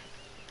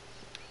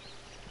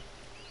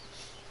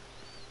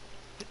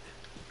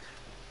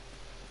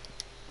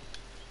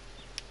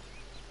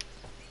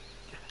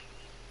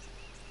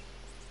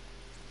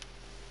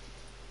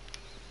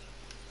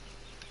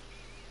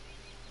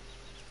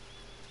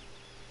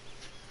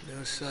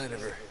 No sign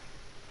of her.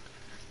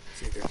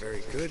 It's either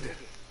very good or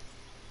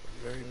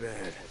very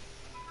bad.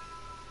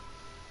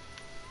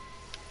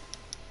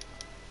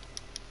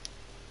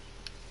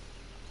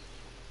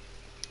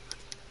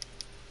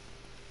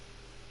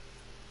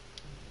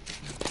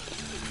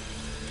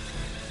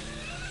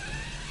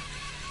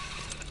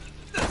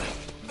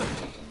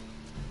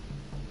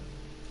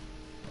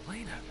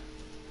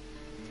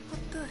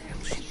 What the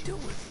hell's she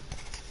doing?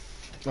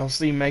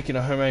 Obviously making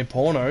a homemade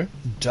porno.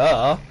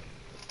 Duh.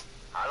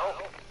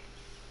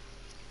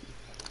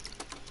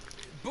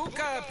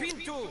 Buka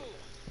Pintu!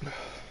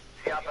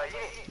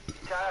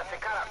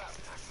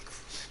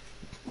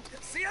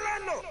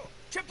 Sialano!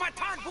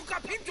 Chepatan Buka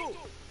Pintu!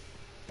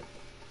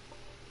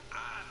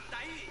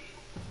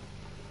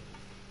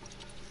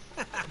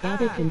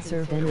 Bottle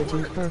conserve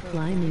energy for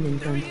climbing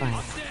and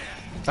gunfights.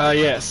 Ah,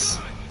 yes.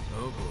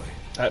 Oh boy.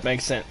 That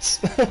makes sense.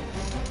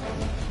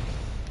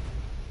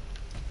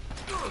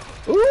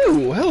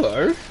 Ooh,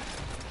 hello.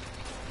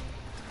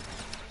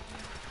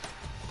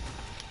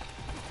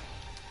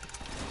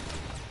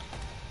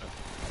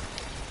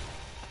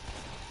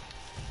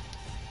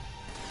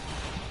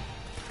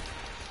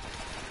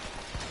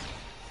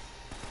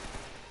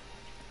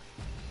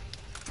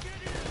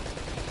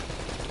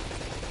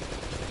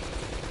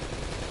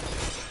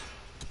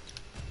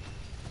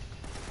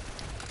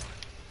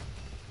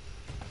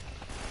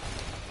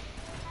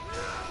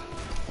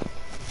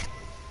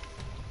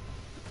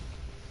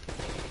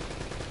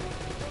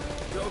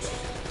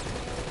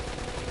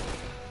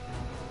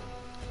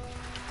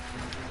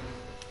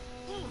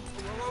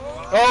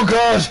 Oh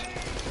god!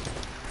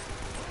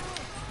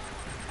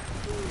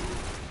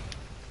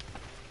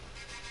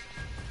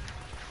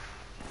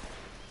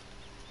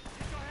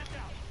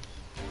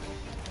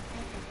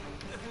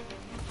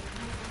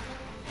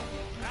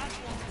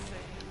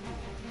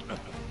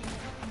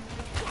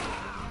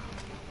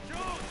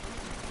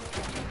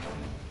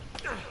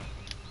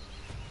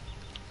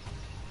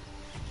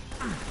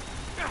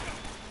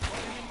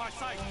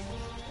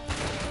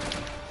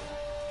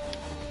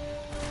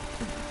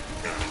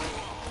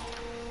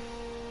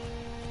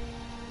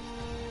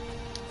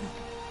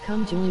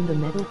 Come join the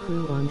Metal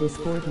Crew on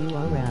Discord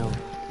URL.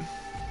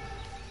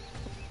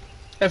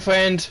 Hey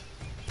friend.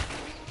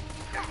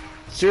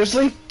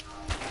 Seriously?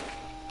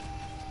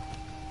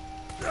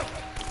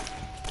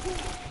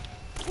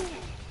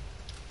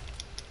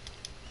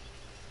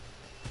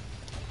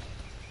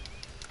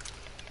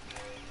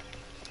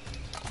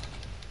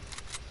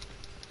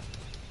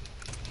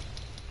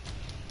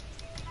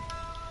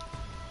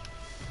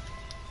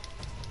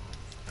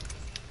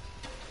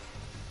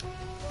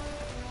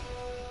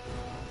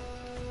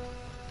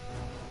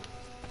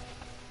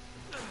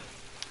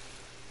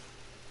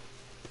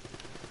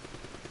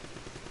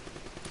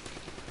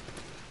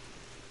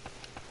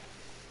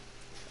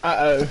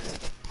 Uh-oh.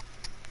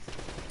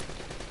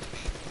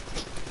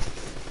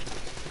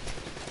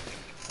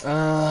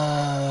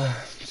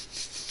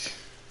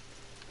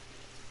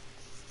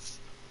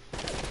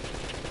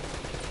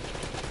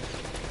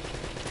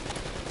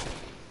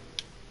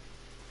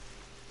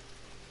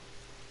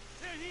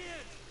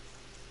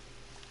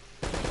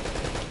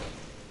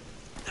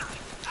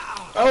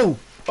 Oh!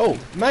 Oh,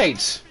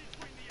 mate!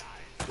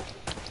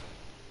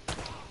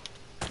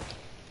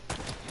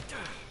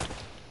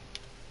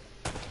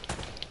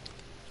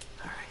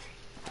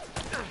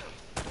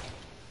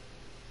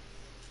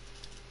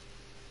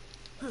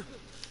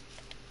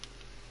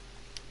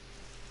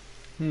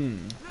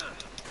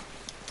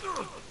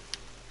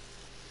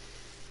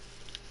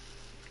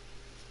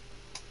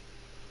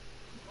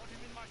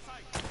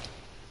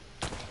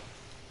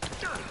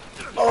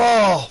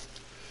 Oh!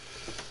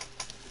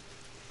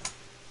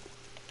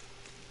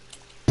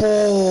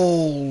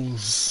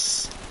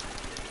 Balls!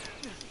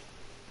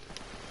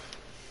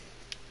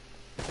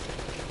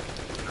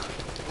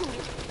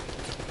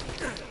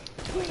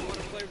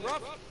 Play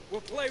rough?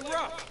 We'll play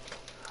rough.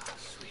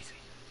 Sweet.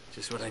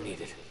 Just what I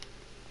needed.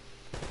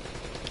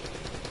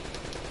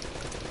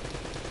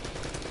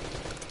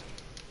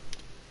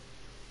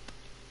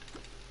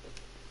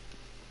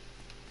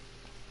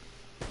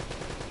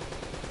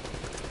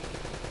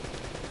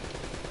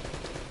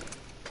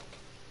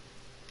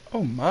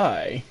 Oh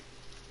my.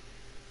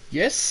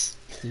 Yes,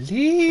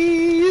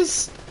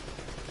 please?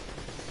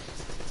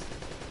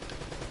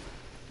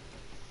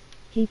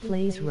 He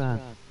plays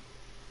rough.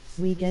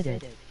 We get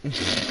it.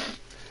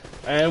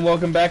 And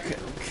welcome back,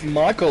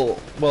 Michael.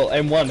 Well,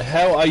 M1,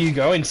 how are you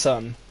going,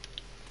 son?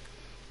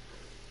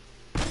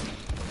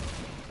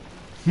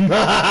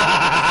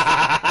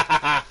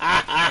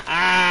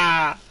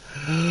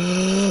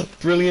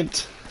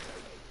 Brilliant.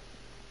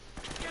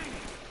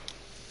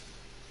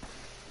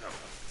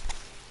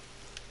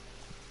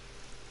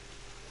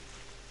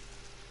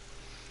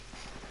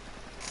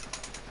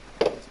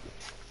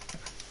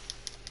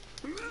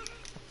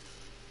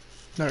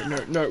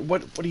 No,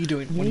 what are you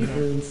doing? What are you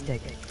doing?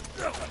 Broomstick.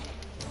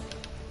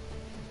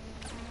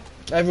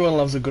 Everyone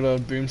loves a good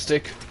old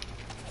broomstick. This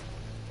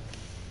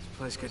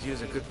place could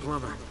use a good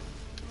plumber.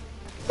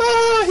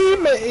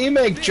 Ah, he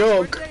make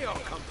joke. Where'd they all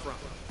come from?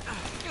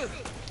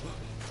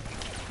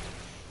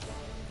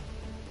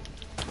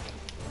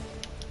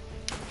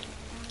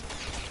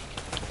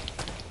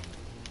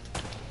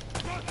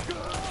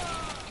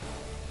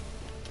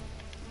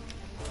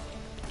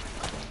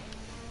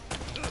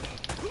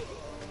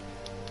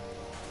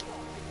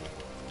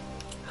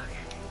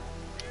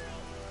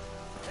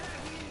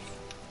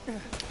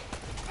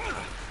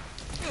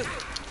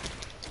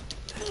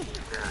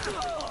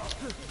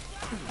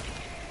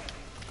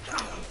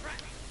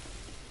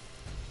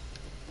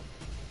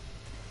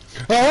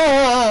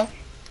 Ah!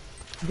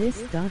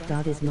 This ...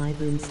 is my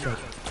broomstick.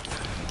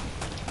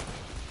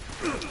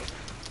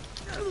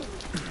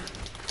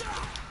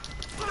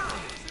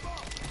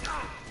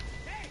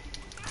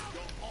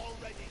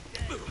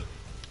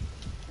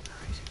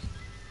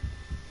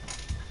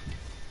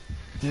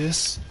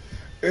 This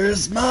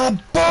is my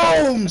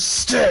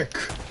boomstick.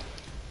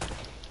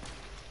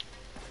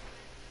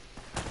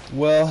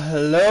 Well,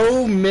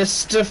 hello,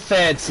 Mr.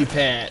 Fancy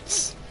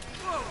Pants.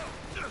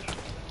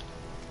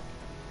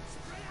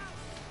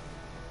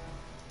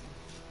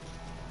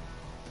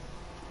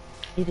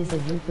 It is a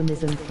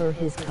euphemism for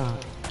his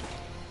cock.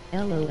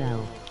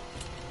 LOL.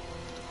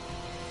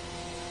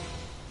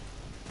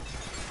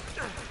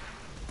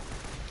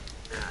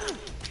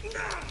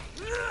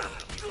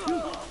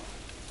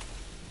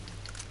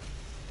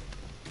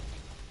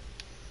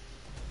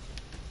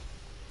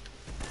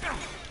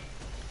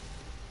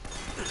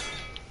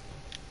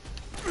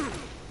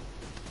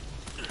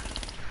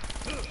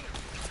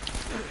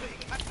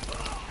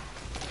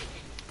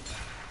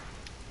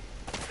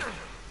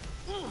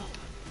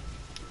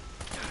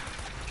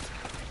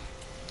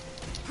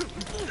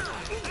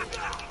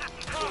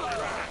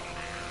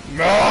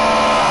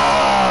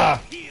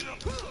 Ah!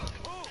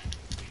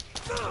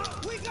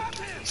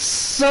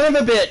 Son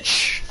of a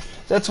bitch!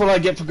 That's what I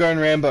get for going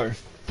Rambo.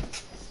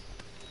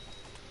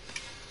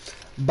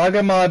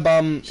 Bugger my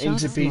bum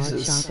into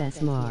pieces. Shot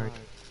smart.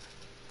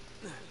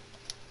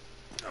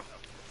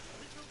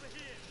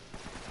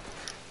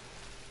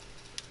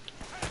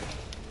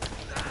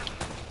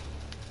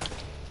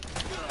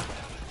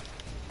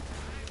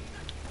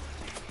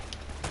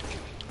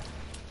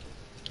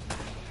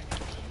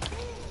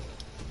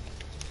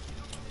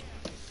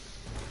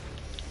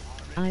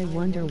 I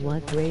wonder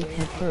what Drake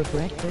had for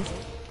breakfast.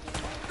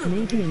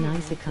 Maybe an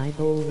isekai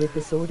bowl with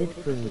assorted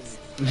fruits.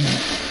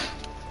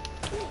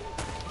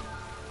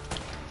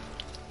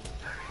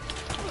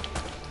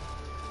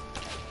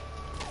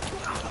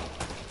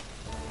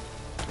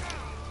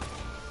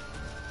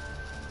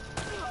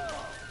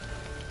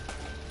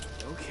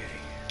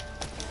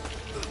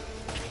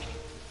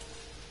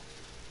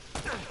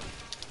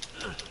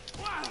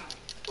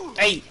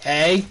 Hey,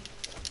 hey!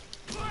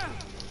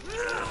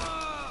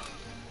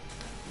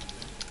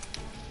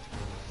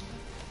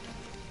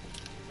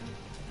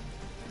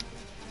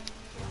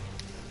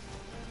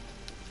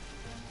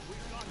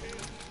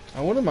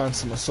 I wouldn't mind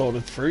some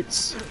assorted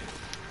fruits.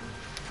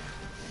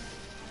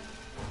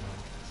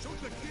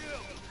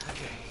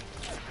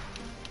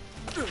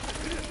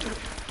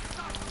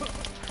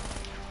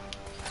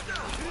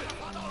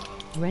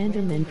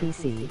 Random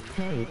NPC,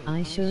 hey,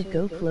 I should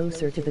go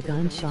closer to the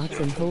gunshots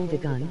and hold a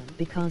gun,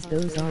 because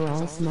those are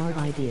all smart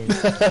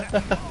ideas.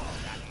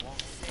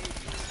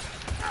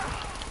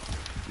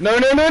 No,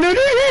 no, no, no,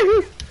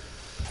 no!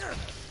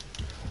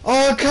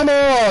 Oh, come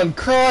on!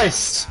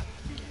 Christ!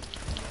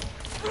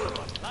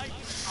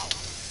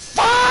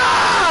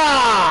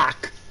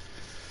 Fuck!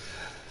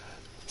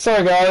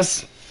 Sorry,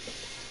 guys.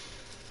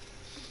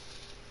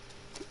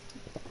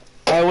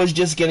 I was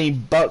just getting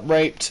butt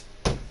raped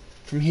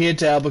from here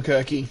to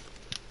Albuquerque.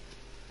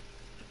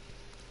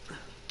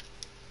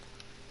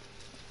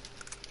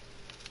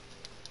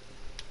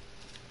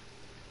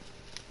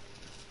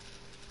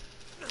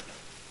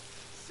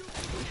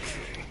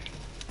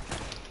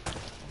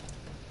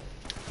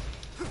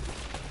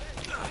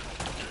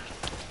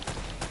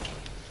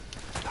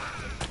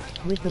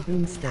 With the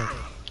boomstick.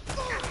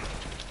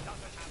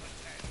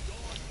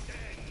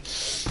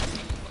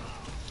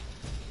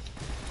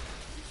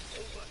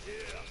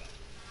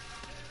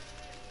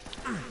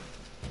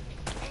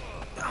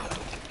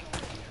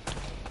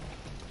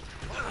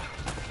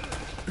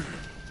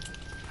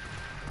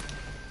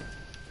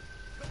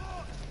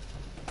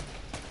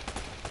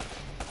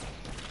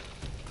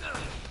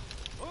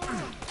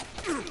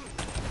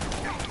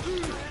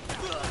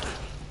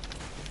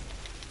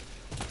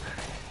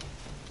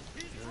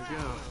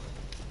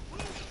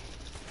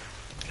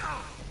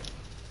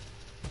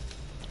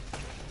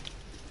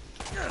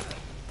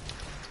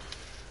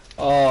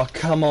 Oh,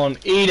 come on,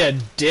 eat a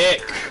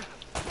dick!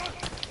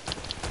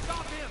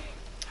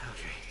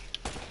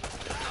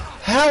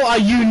 How are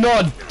you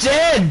not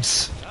dead?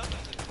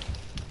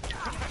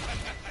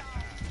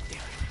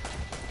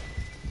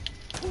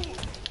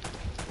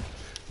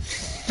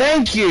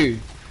 Thank you!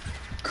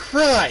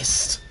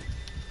 Christ!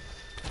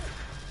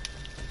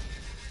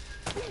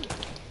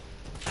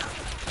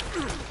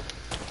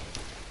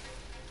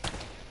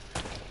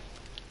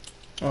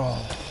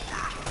 Oh.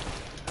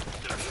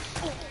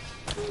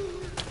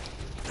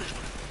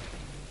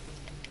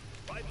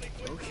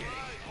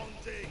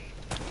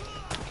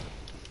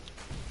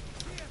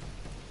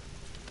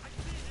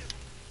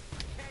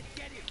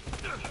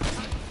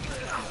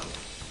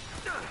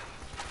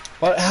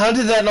 But how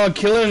did that not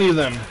kill any of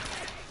them?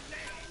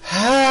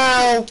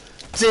 How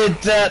did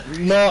that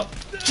not...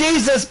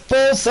 Jesus,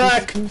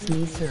 ballsack! Excuse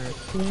me, sir.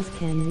 Please,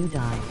 can you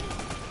die?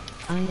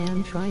 I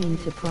am trying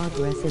to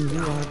progress and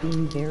you are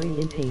being very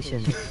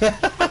impatient.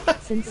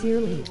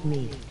 Sincerely,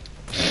 me.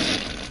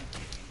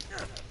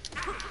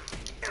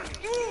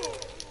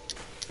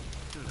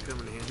 That's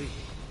coming handy.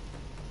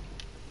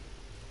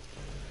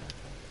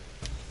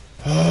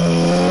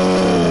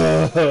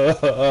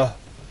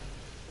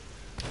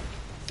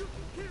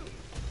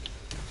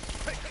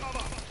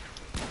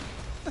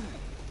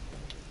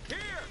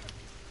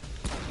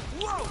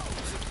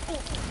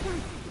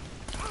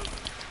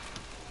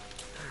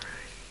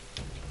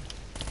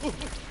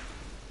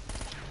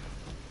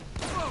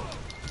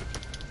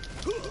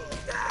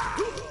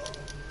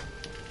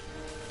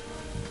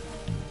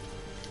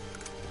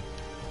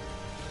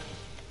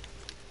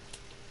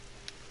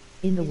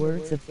 In the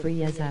words of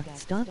Frieza,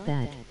 stop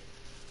that.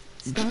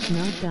 Stop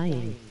not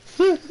dying.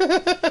 My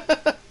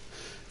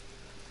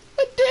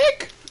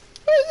dick!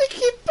 Why do they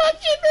keep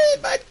punching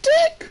me? My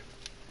dick!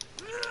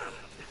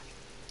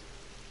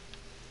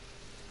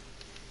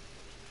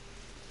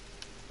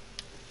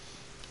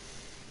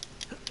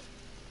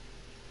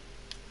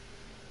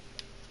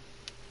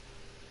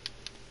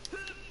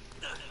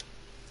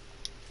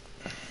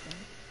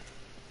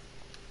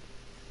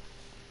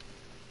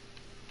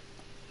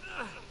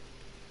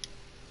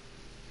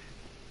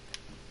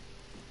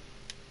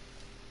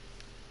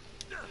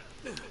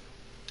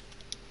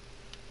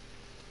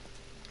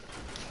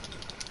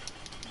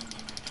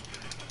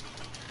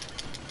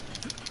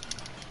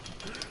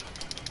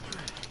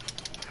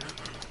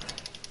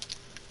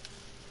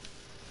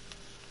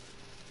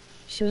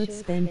 Should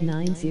spend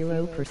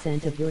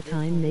 90% of your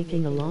time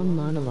making a long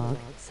monologue,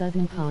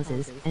 sudden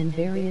pauses, and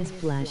various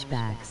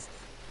flashbacks.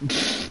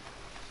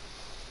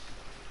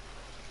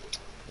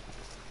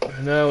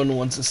 No one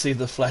wants to see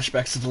the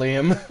flashbacks of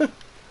Liam.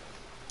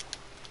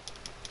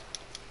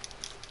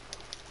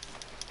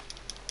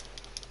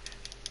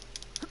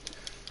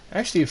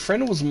 Actually, a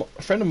friend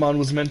of mine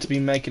was meant to be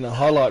making a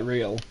highlight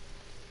reel.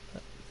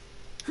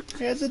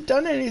 He hasn't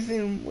done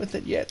anything with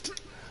it yet.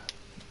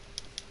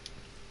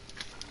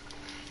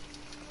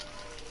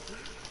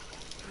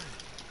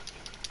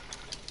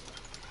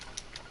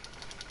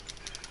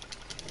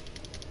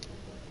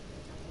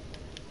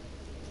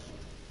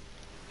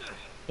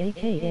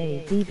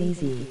 AKA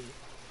DBZ.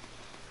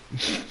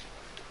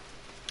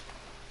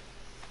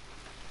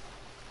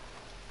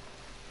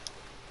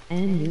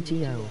 And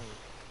Yu-Gi-Oh!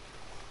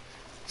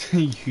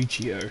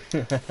 Yu-Gi-Oh!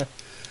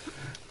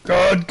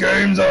 God,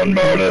 games on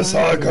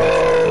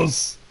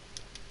motorcycles!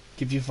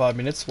 Give you 5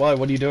 minutes. Why?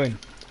 What are you doing?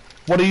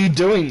 What are you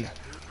doing?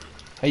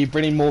 Are you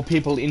bringing more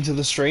people into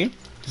the stream?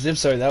 Because if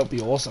so, that would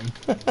be awesome.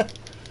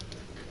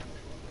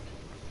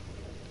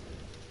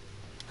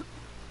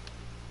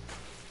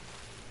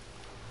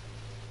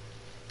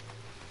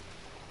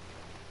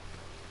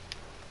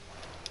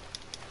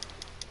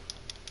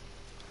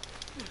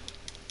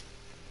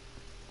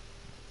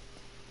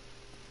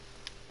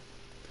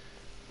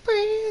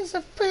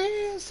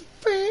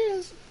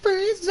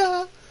 Breeze.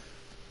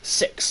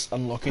 6.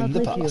 Unlocking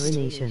Public the past.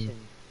 urination.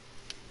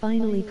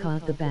 Finally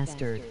caught the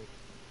bastard.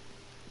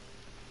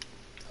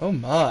 Oh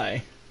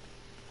my.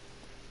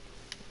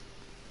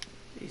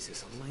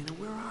 Jesus, Elena,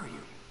 where are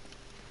you?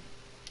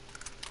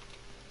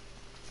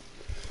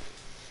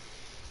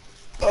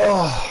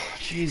 Oh,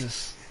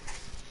 Jesus.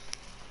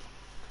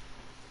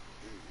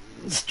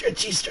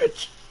 Stretchy,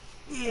 stretch.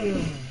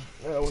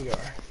 There we go.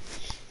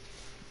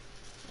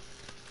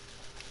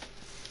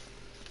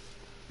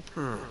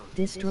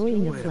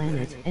 Destroying a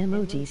planet,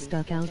 emoji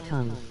stuck out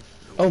tongue.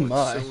 Oh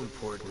my. What's so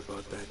important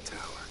about that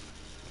tower?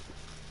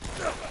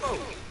 Oh,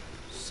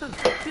 son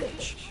of a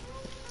bitch.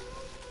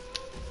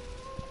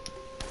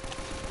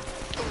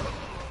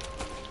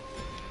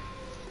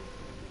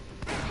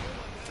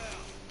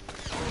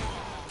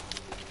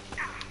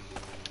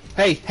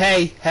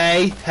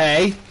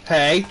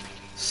 Hey.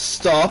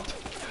 Stop.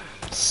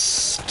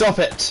 Stop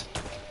it.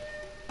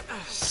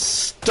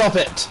 Stop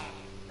it.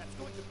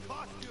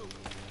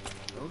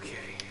 Okay.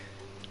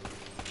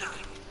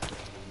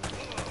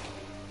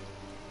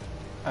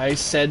 I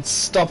said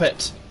stop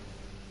it.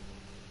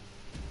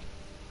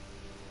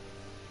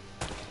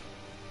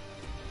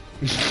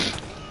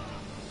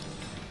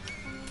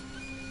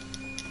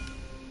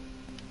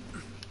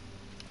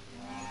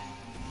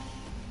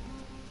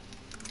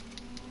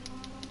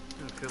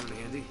 Come in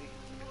handy.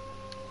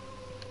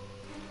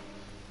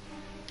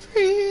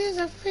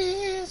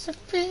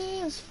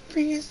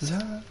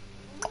 Freezer.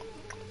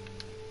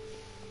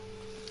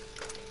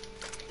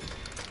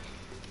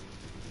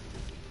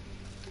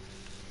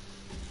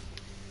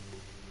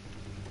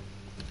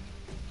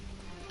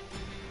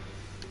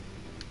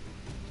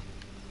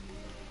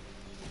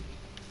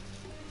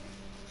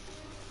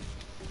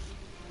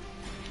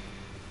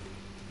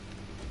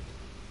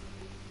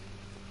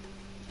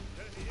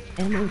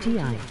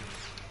 MOTI.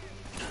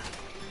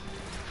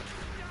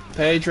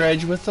 Paige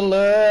Rage with the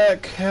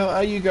lurk. How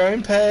are you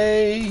going,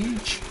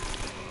 Paige?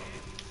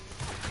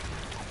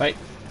 Wait,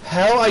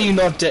 how are you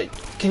not dead?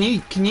 Can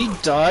you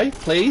die,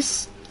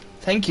 please?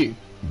 Thank you.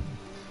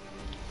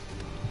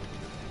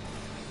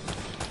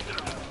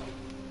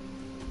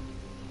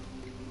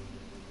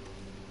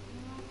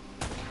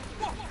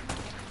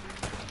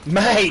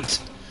 Mate!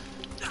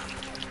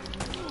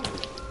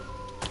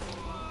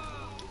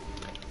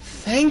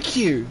 Thank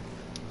you!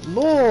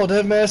 Lord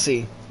have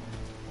mercy.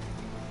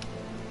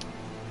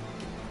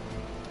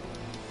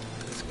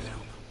 This could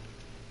help.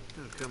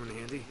 That'll come in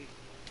handy.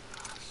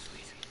 Oh,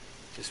 sweet.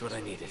 Just what I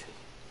needed.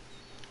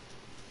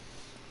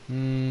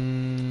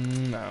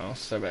 No, I'll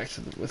stay back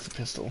to with the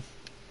pistol.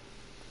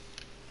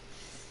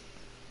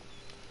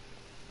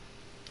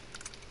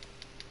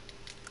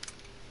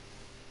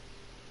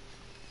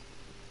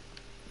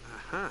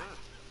 Aha.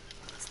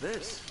 What's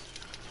this?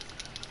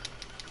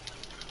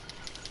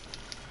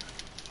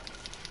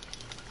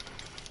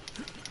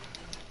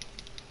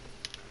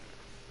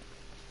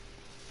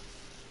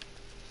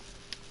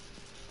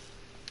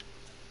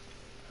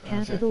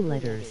 Capital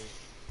letters.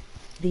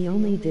 The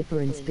only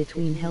difference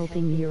between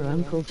helping your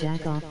uncle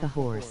jack off the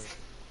horse.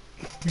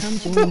 Come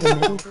join the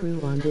metal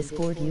crew on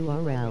Discord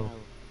URL.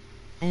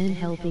 And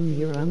helping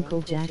your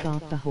uncle jack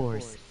off the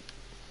horse.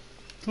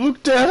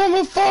 Look, Dad, I'm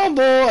a farm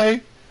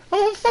boy.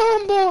 I'm a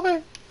farm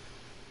boy.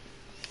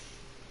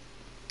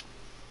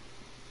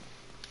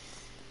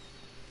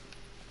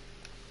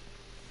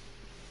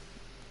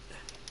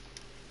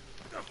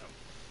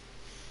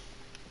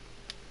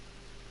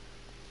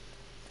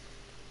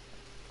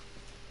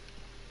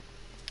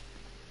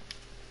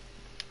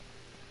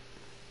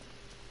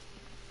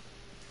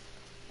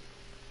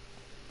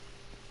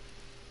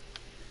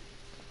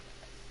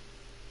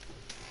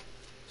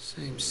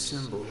 Same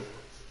symbol.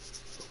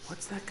 But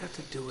what's that got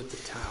to do with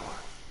the tower?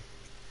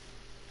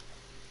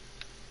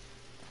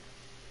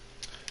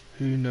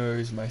 Who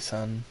knows, my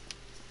son?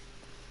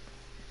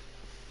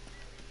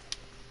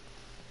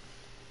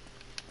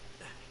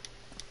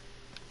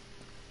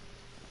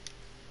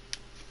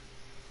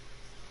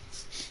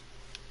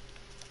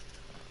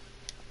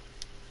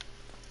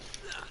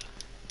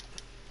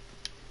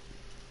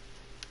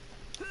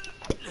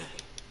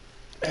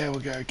 There we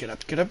go. Get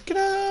up, get up, get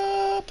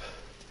up.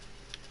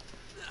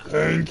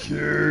 Thank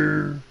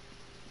you.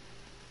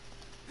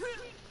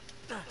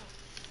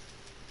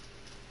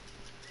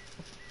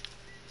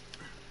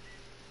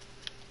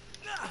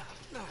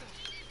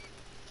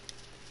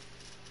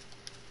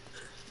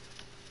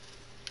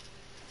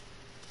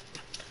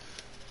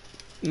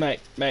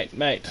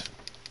 Mate.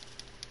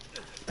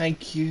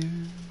 Thank you.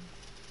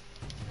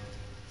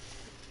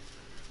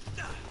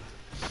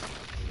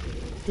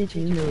 Did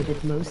you know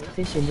that most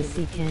fish in the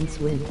sea can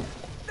swim?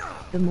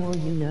 The more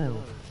you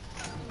know.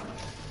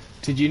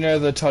 Did you know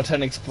the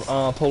Titanic's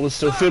pool is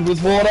still filled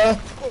with water?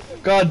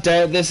 God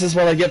damn, this is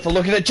what I get for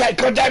looking at chat.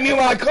 God damn you,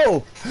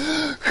 Michael!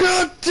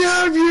 God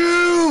damn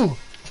you!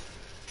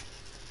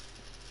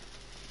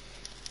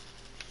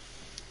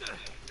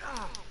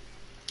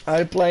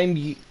 I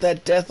blame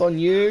that death on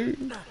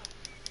you.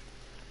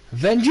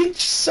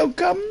 Vengeance so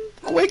come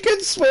quick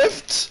and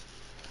swift.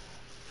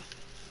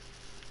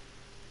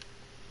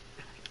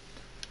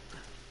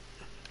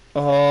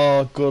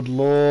 Oh, good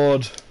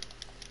lord.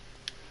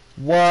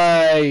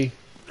 Why?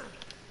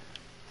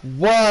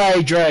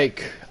 Why,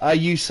 Drake? Are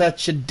you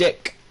such a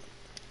dick?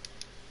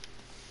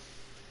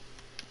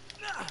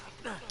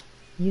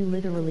 You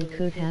literally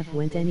could have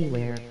went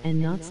anywhere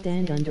and not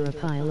stand under a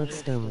pile of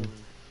stone.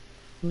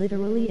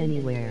 Literally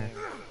anywhere.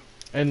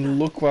 And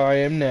look where I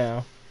am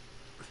now.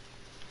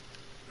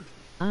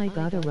 I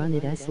gotta run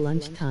it as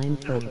lunchtime,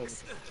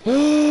 folks.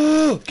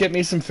 Get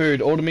me some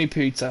food. Order me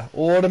pizza.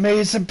 Order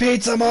me some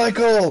pizza,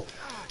 Michael!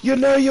 You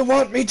know you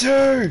want me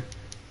to!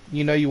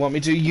 You know you want me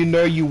to. You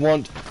know you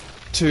want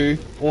to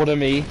order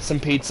me some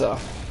pizza.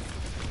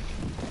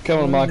 Come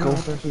on, Michael.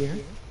 Over here.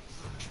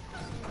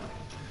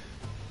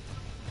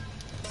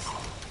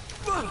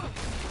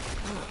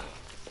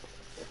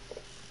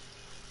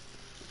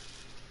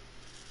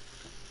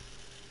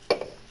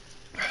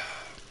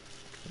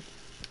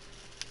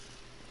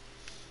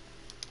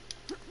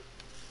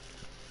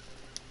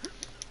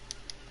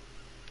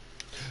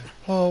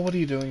 Oh, what are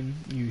you doing?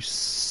 You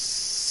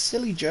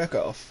silly jerk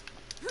off.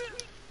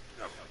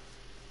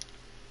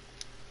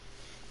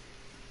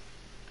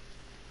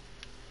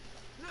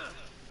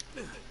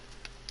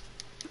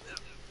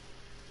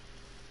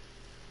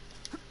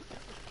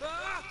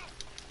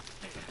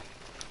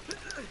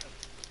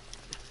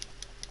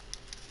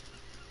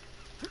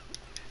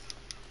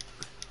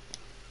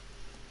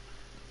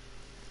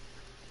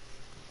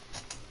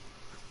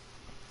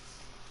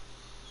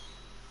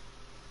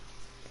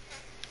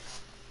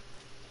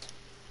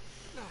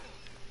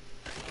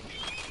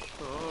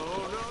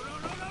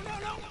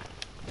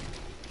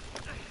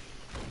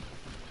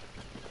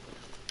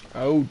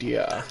 Oh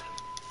dear.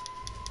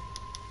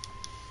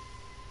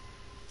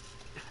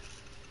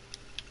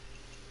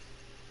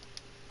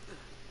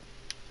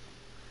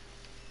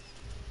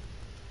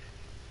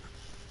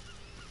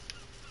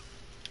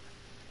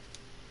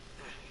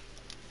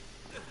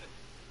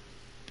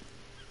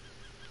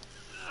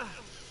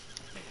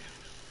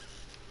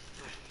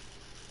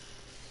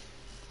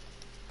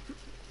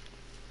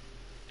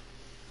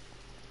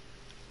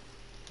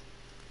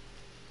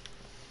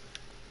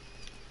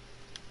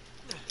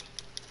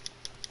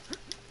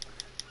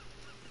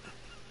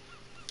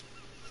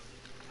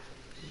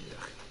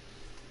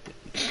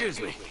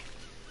 Excuse me.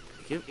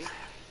 Thank you.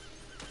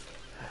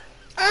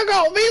 I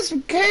got me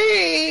some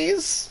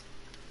keys!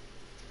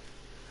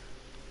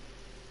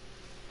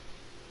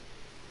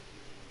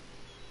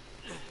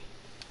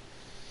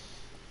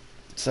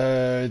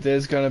 So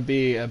there's gonna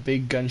be a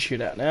big gun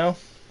shootout now.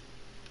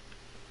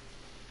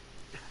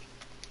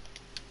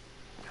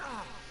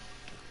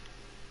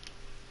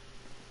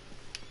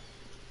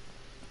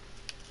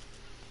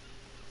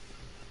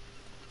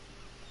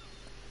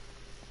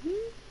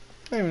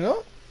 Maybe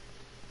not.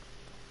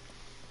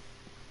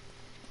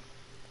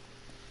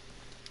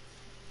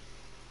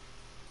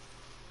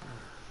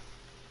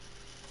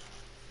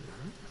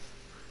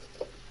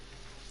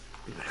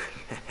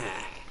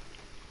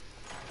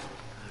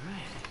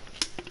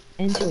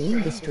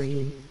 Enjoying the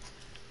stream?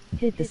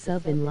 Hit the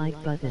sub and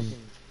like button.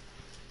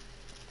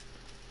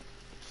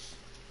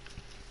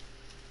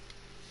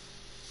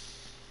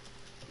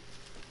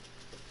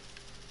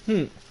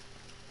 Hmm.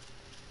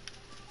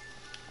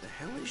 The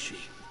hell is she?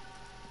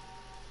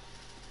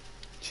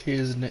 She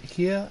is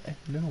here and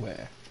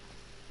nowhere.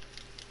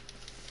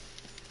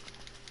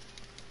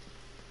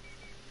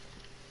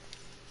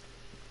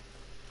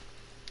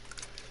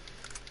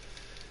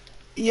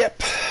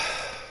 Yep.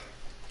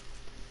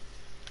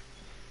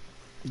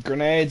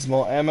 Grenades,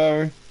 more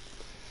ammo.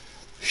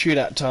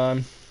 Shootout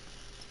time.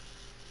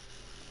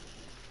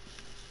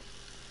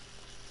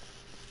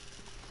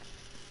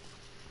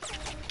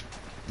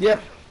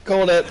 Yep,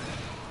 called it.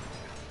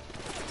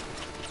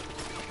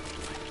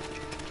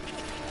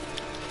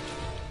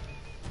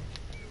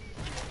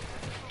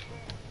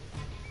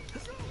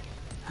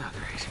 Oh,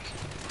 great.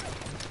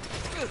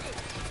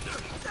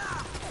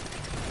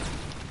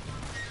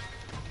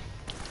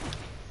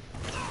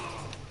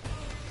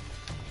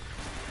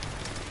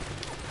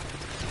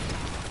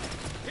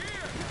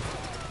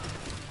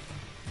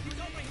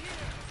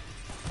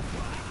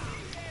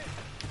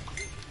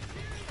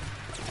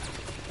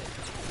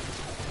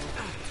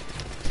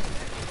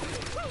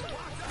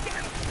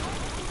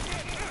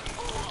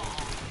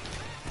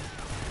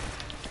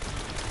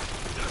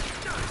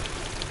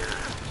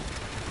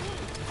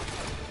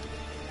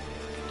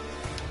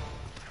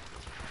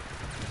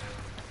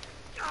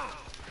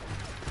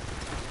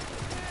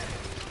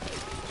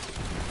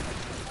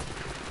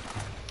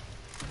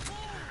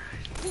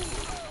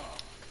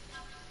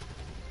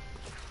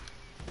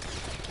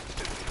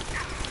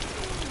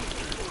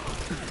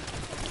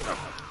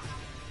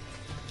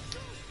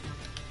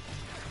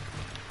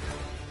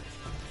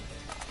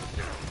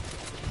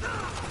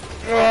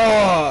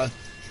 Oh,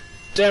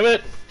 damn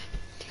it.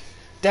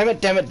 Damn it,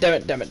 damn it, damn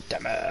it, damn it,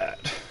 damn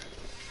it.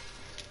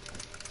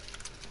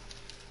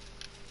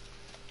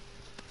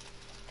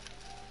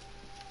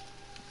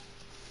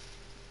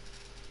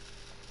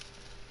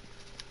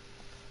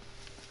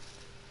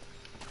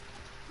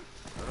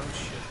 Oh,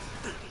 shit.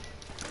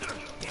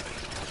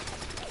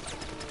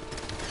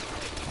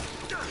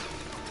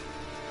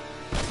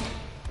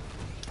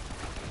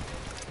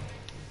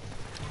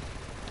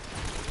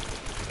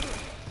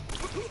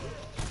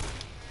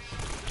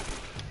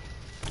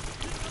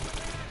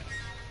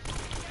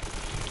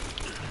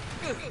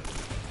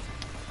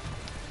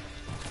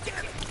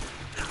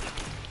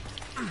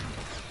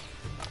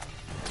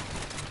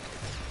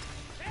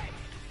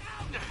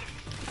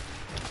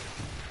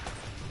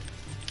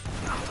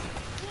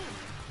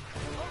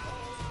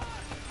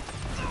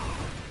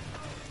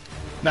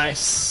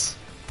 Nice.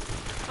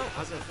 Oh,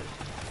 how's that feel?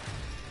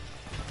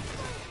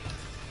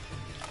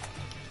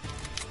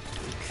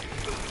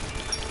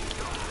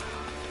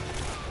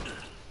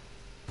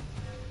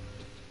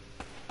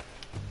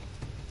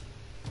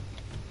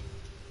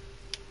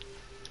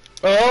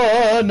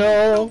 Oh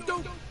no.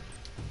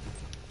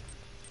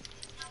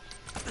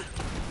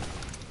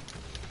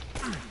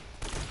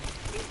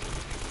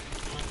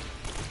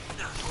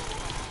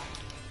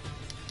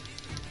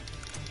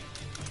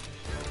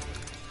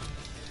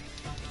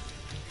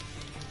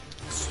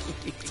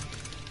 Sweet.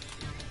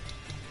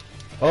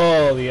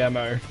 Oh, the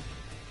ammo.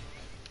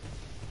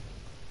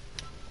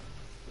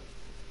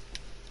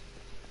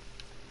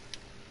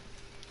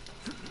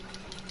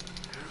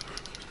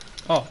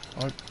 Oh,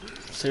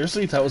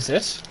 seriously, that was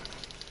it?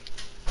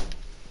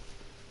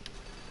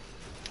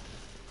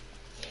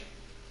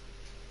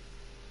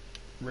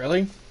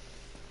 Really?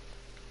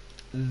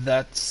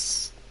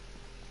 That's...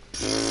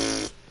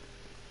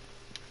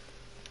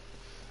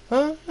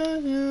 yeah,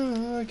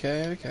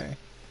 okay.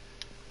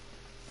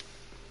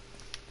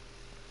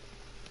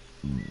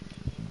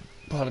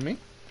 Pardon me?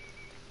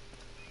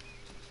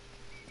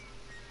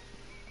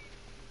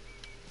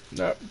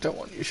 No, don't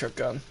want your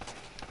shotgun.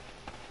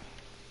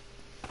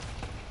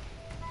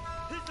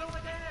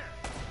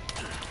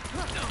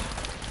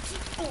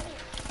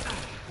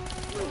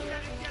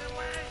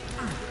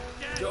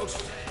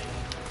 Jokes.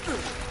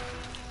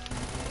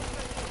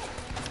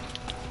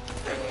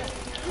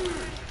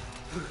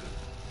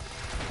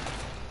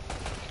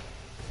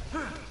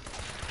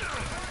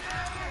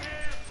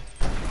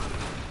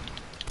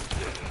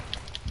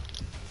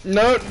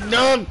 No.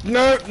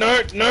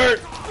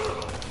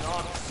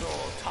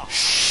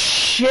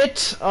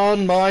 Shit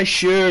on my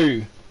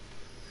shoe.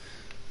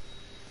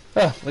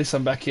 Ah, at least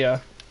I'm back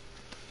here.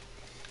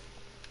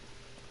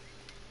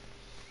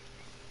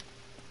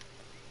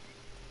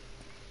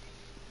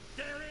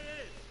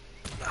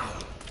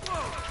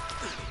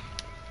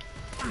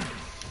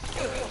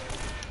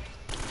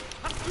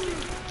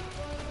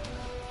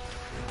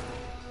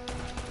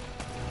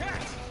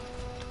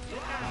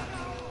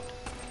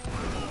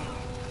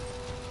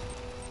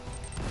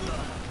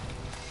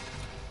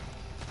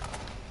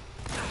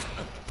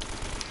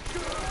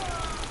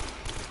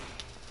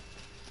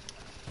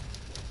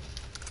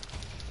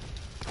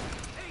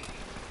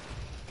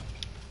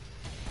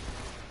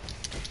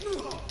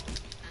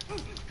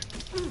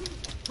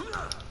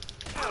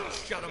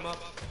 Shut him up.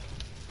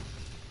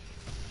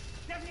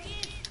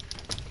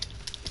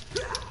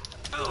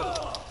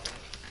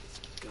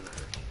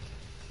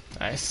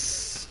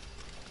 Nice.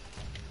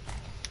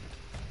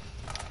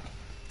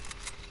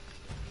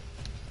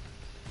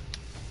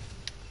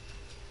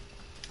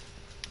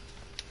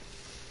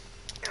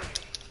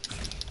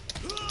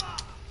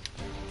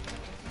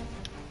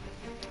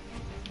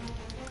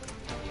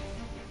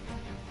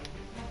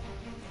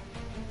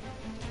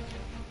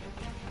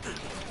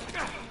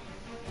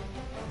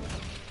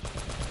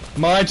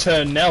 My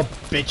turn now,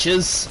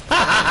 bitches. Ha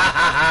ha ha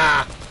ha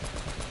ha!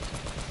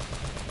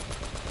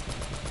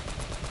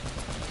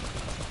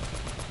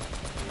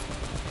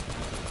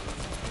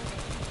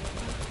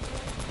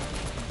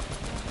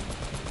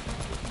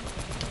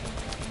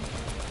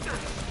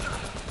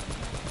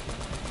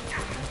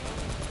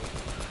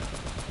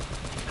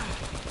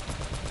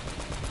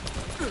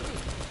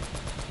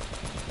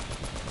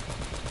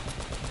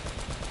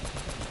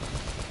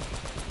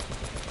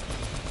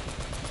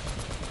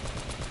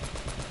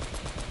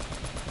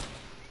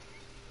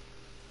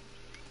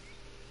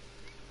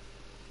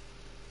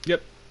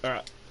 Yep.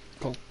 Alright.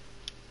 Cool.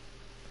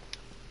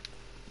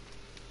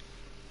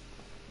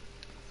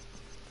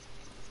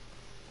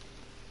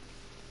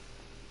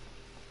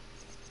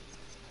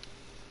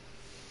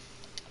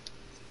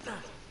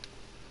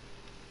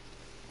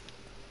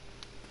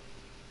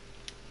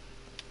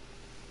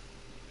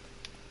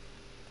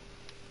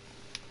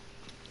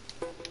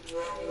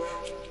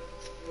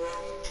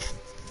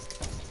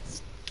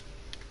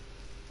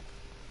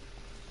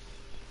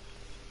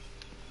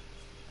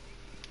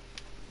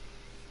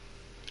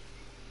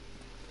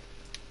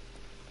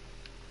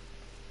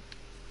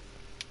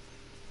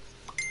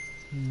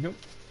 Nope.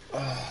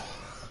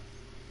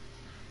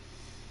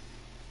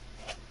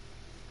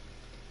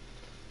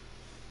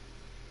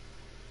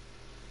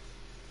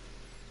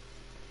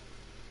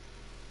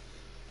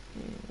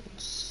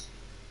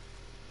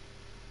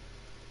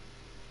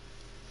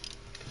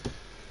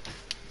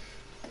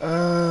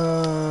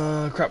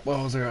 Crap, what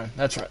was I going?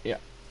 That's right, yeah.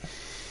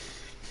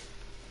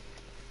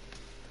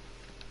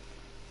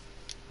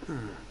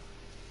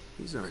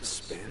 These aren't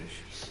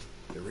Spanish.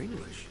 They're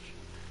English.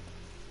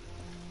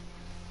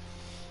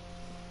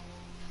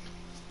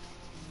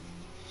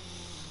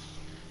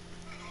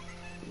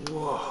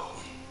 Whoa.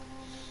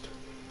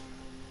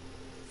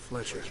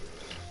 Fletcher,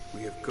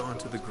 we have gone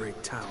to the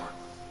Great Tower.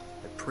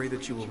 I pray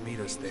that you will meet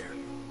us there.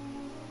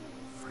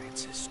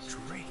 Francis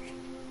Drake.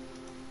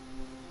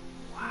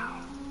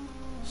 Wow.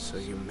 So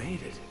you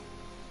made it.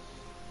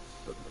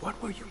 But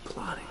what were you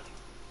plotting?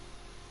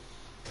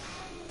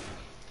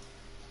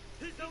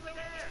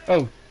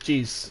 Oh,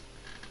 jeez.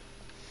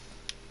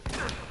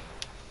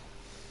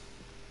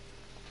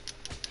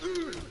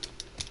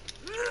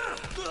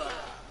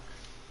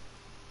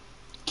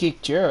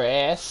 Kicked your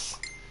ass.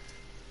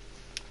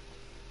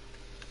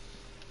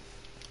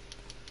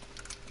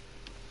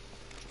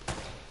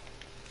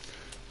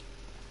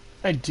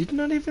 I did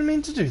not even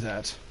mean to do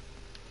that.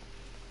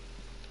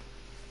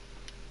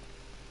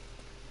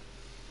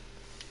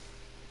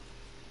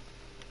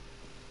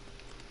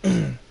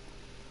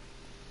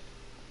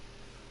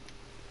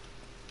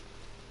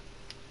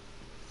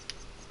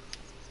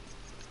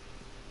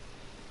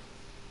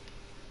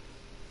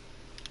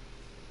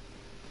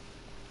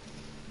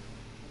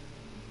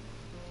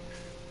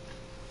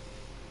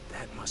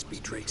 That must be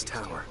Drake's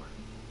tower.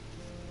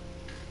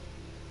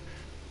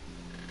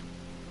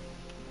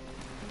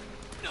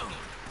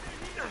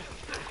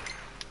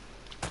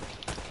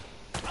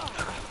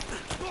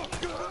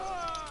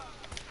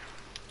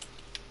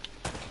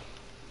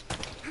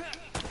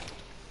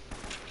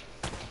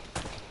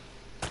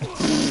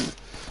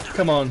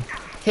 Come on.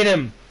 Hit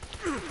him.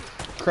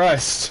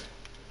 Christ.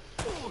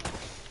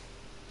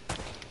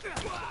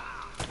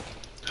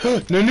 No,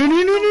 no, no,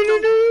 no, no, no,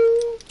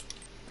 no.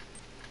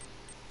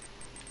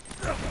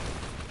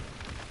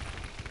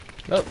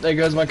 Oh, there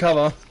goes my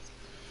cover.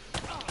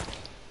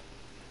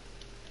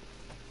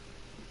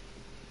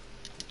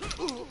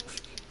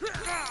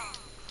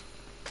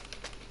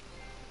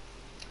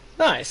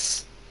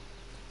 Nice.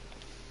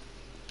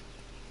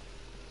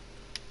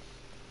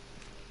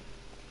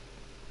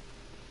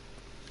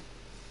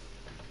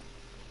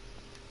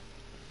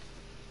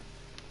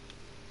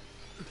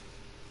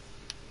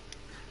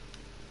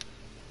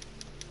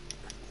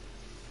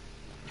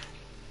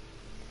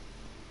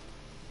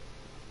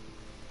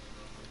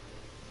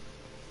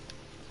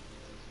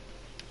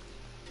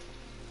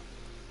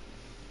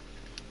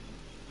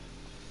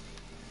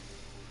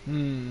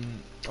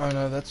 Oh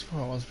no, that's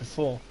where I was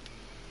before.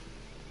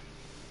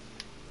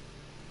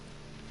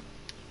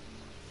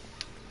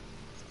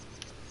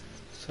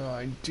 So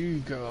I do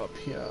go up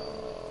here.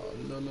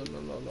 La la la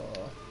la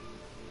la.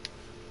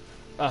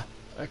 Ah,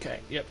 okay,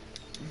 yep.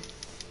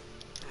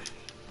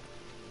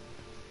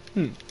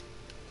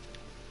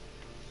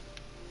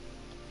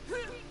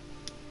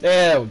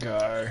 There we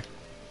go.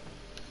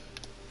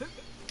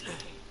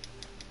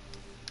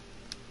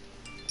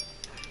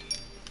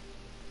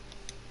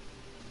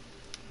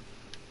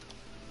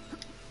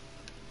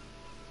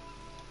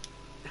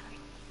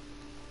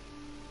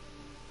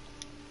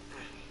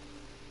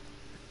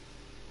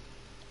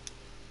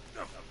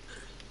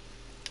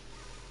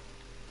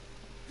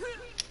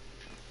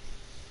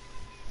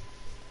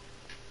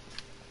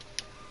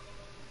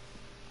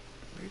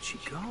 she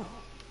go?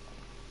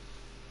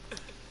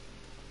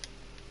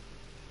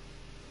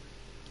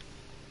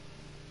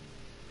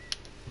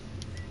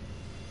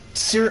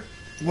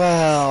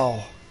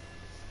 Wow.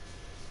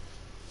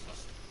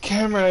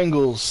 Camera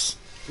angles.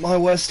 My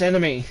worst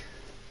enemy.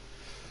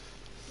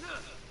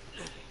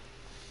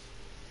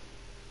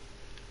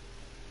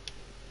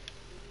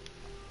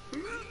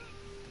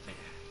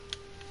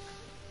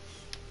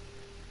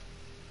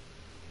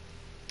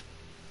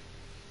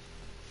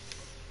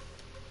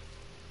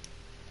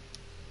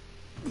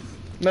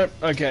 Nope,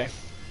 okay.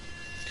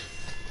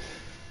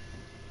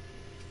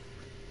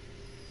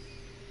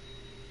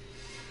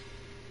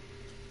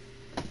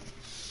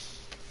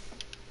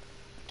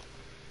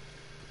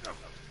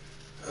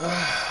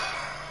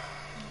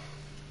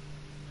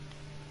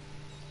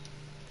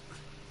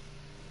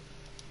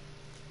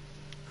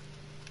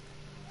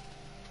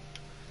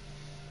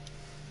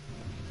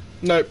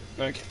 Nope,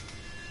 okay.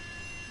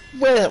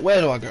 Where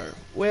do I go?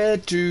 Where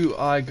do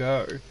I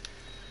go?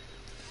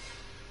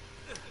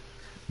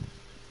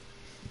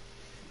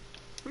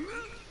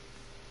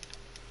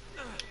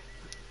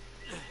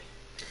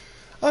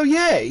 Oh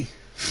yay!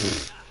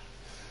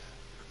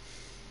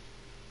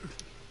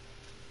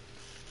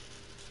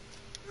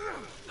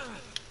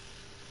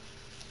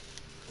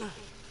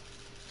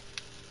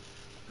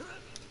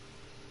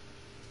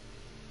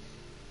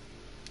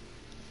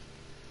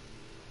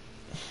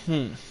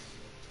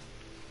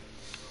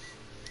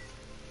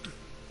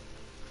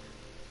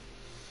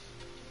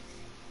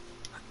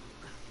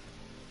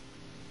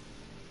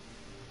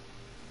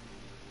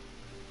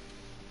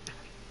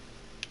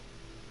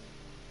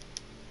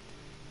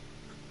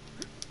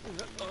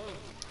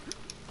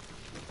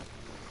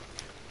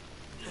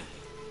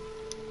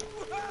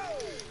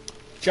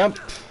 Jump.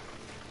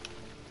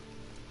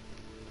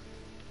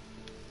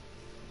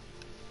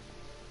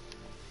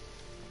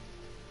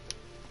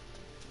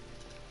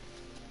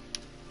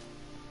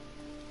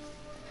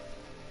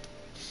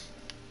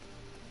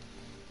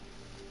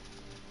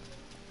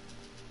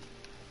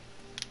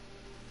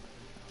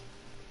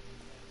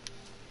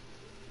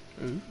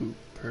 Ooh,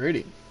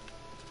 pretty.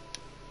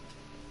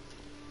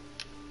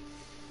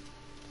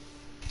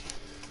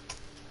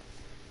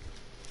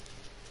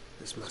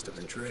 This must have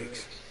been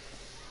Drake's.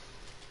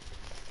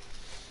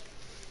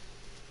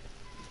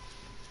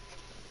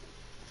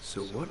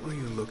 So what were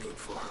you looking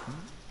for, huh?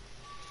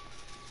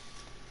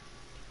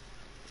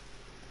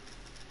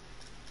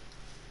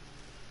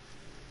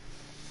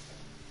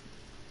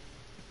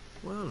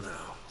 Well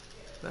now,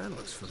 that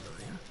looks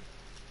familiar.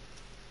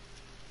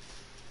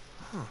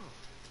 Huh.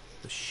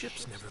 The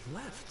ship's never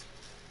left.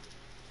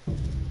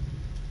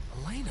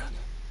 Elena!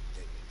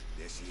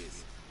 There she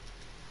is.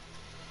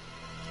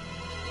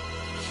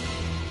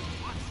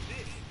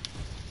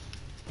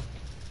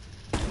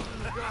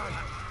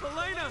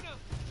 Elena!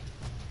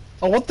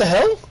 Oh, what the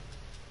hell?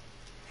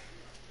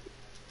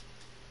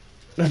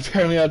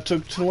 Apparently I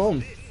took too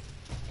long.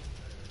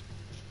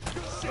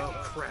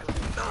 Oh, crap.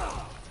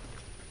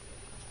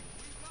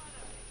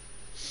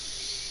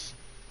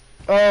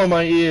 Oh,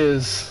 my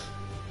ears.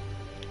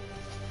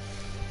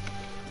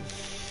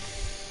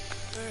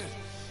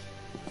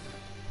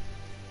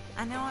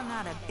 I know I'm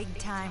not a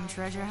big-time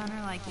treasure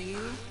hunter like you.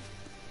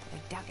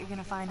 I doubt you're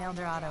gonna find El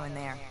Dorado in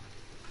there.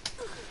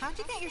 How'd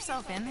you get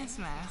yourself in this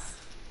mess?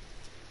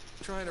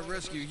 Trying to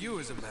rescue you,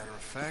 as a matter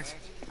of fact.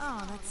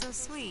 Oh, that's so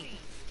sweet.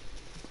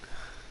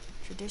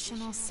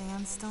 Traditional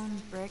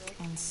sandstone, brick,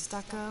 and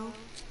stucco.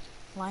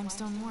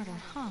 Limestone mortar,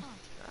 huh?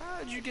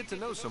 How'd you get to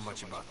know so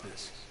much about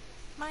this?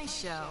 My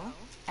show,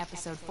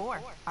 Episode 4,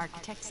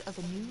 Architects of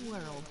a New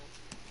World.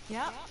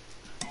 Yep.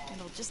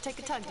 It'll just take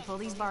a tug to pull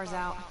these bars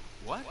out.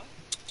 What?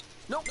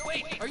 No,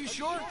 wait, are you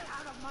sure?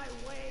 Out of my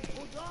way,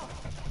 Puto!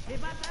 Hey,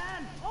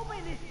 Batman,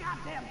 open this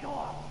goddamn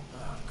door!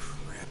 Oh,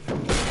 crap.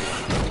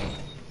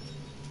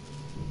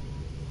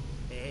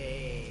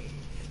 Hey,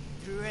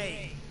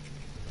 Drake.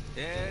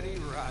 Eddie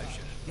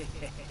Raja.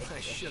 I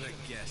should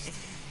have guessed.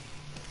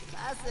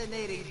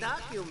 Fascinating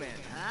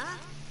document, huh?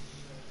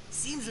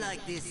 Seems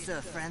like this Sir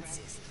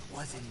Francis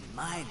was in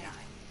my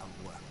line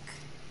of work.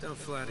 Don't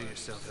flatter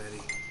yourself,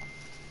 Eddie.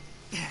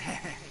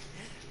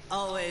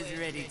 Always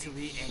ready to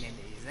be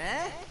enemies,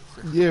 eh?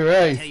 Yeah,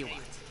 right. Tell you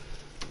what,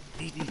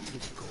 lead me to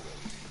the gold,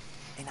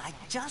 and I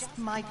just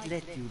might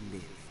let you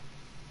live.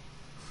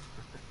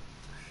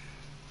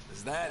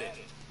 Is that it?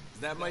 Is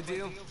that my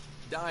deal?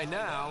 Die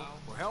now,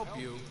 or help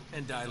you,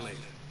 and die later.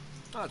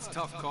 Oh, it's a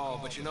tough call,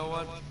 but you know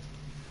what?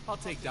 I'll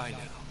take die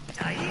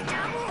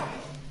now.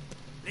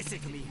 Listen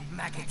to me,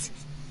 maggot.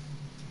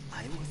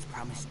 I was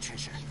promised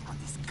treasure on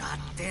this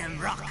goddamn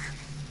rock.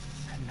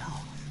 And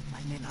now,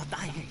 my men are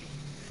dying.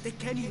 They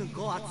can't even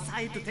go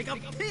outside to take a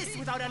piss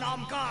without an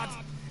armed guard.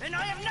 And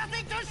I have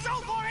nothing to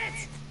show for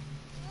it!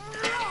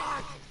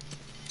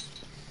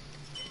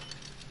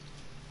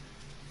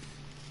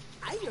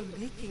 I am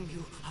making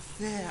you a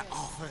fair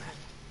offer.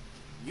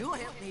 You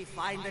help me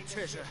find the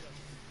treasure.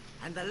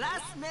 And the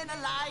last man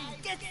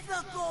alive gets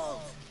the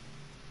gold.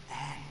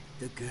 And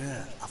the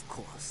girl, of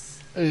course.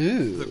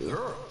 Ooh. The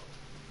girl?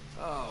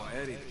 Oh,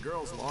 Eddie, the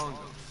girl's long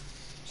gone.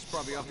 She's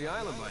Probably off the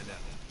island by now.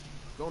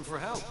 Going for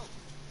help.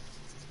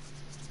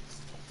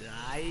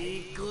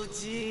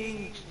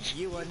 Daikuchin,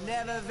 you were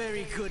never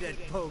very good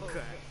at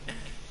poker.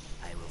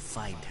 I will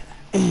find her.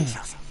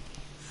 Trust me.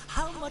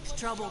 How much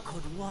trouble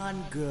could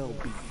one girl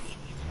be?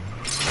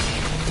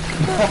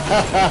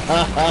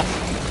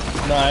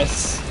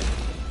 Nice.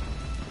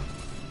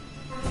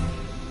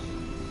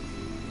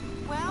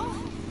 Well,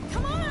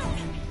 come on!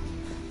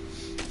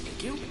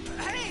 Thank you.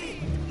 Hey!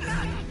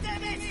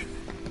 Damn it!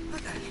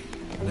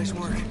 Nice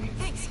work.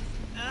 Thanks.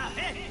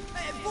 Hey!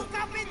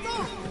 Buka pintu!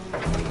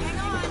 Hang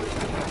on.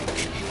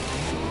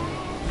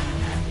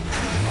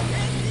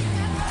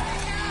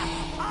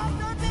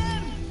 After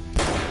them!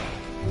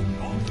 Do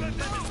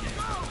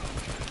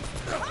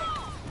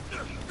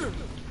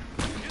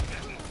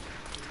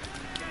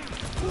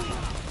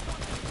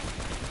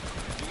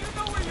you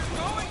know where you're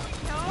going?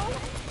 No?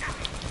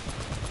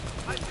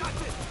 I got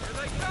this. Here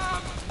they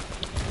come.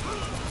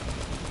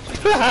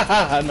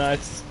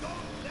 Nice.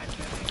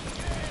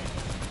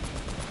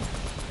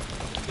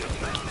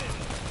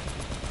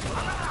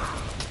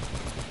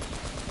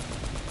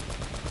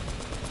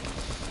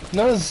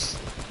 Not as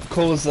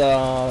cool as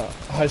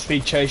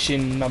high-speed chase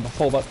in number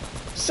 4, but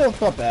still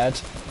not bad.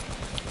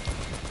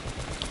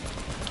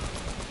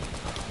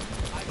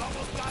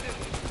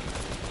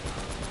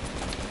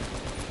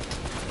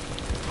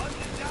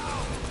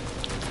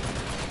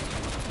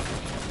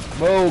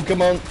 Whoa,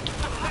 come on.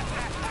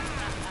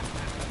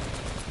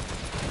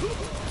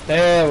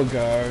 There we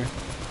go.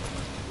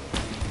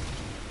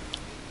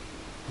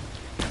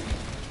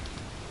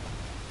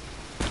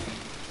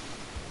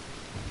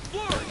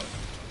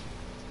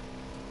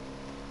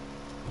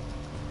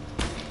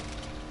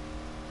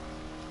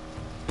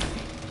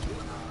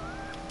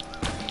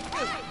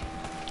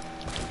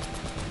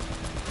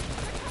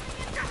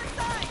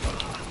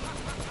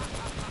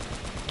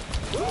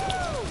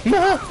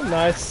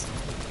 Nice.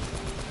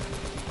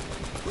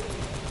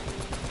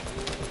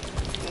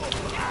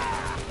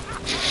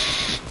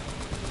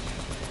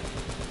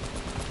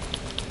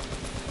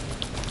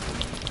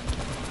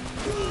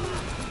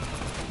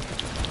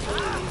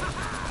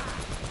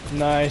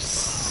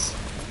 Nice.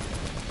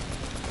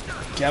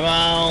 Come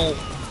on.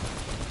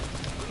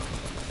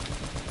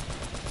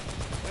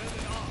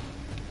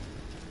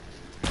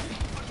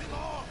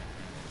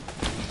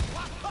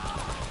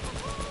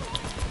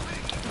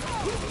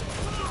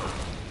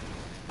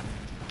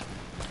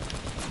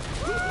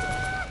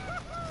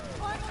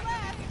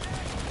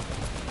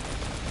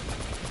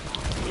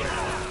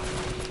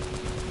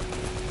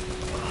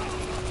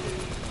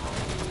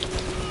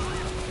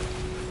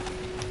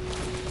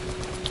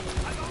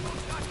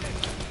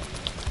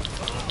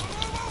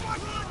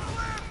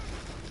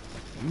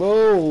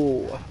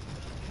 Whoa.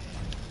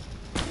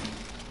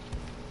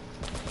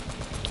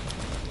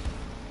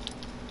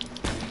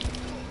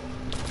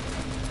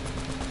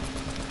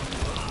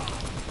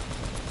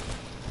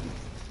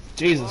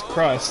 Jesus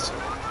Christ.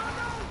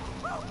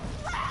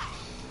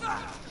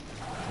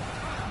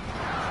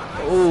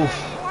 Oof.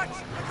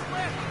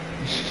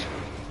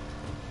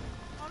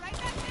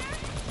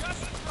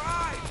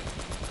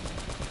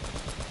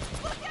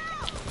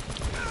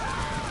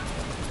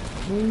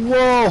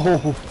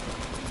 Whoa.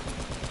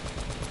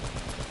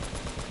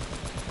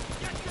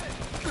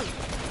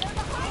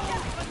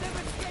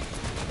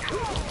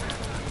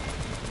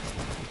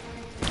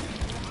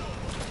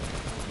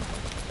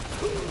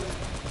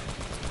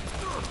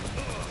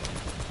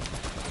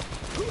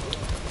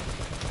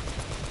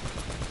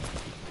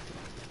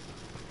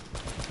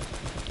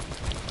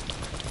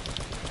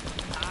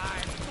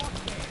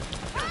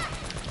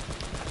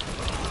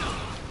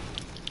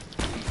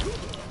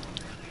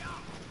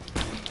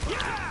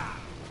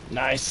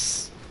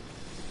 Nice.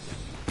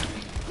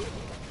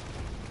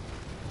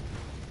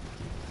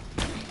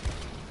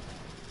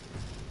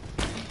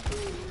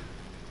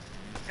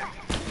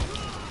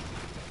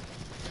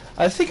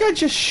 I think I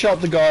just shot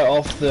the guy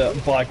off the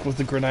bike with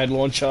the grenade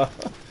launcher.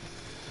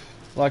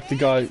 Like the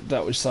guy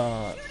that was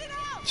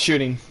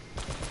shooting.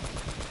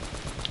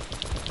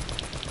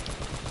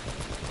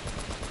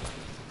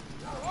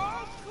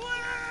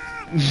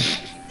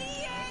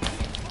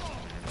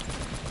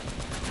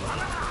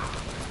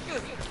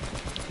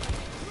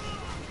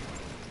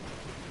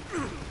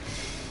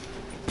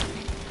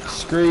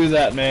 Screw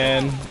that,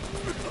 man.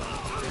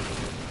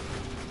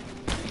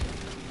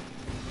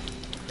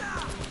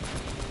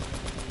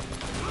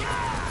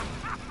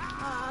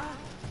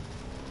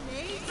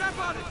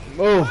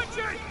 Oh.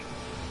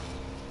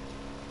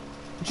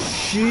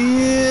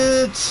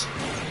 Shit.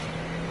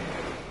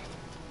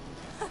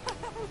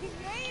 We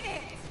made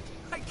it!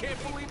 I can't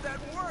believe that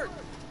worked.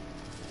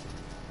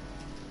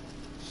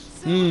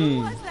 So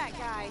who was that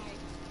guy?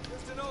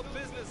 Just an old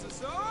business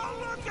associate.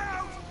 Oh, look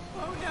out!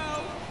 Oh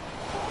no.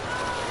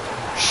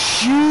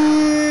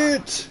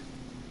 Shit.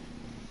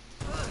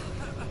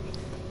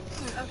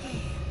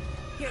 Okay.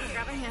 Here,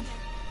 grab my hand.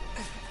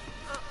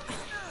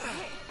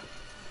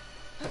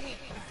 Okay.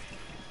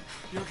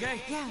 You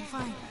okay? Yeah, I'm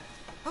fine.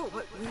 Oh,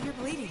 what? You're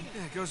bleeding.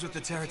 Yeah, it goes with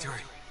the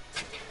territory.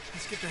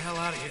 Let's get the hell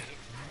out of here.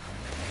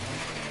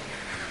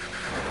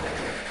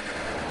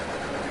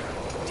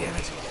 damn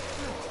it.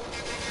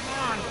 Come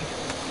on.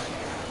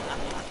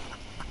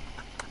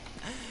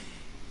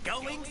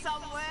 Going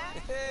somewhere?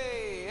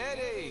 Hey,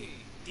 Eddie.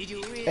 Did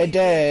you really A think you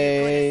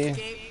day. could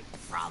escape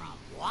from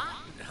what?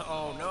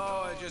 Oh, no,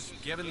 I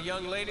just giving the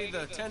young lady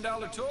the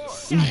 $10 tour.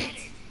 Shut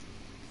it!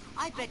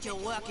 I bet you're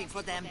working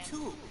for them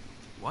too.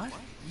 What?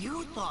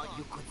 You thought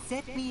you could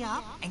set me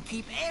up and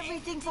keep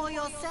everything for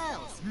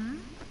yourselves, hmm?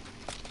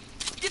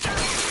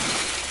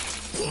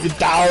 Get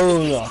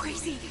down.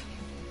 Crazy.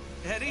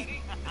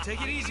 Eddie,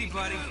 take it easy,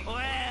 buddy.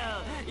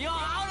 Well, you're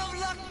out of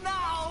luck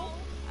now.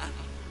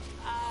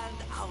 And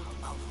out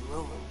of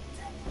road.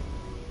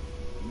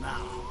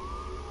 Now,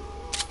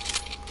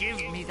 give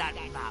me that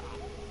map.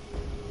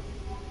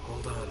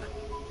 Hold on.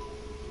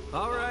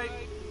 All right,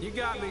 you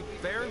got me,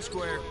 fair and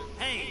square.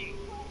 Hey,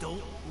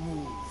 don't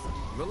move.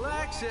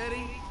 Relax,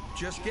 Eddie.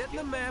 Just getting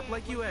the map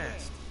like you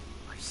asked.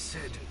 I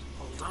said,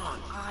 hold on.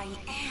 I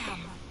am.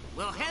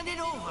 Well, hand it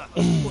over.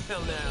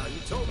 Well, now,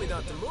 you told me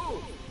not to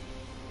move.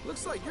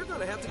 Looks like you're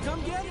gonna have to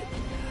come get it.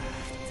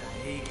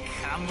 Hey,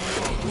 come on.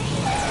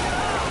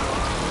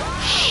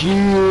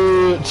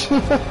 Shoot.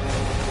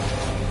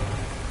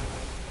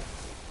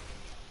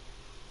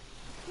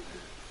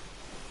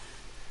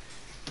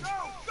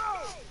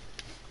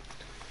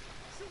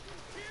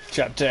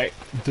 Chapter 8,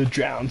 The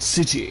Drowned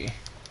City.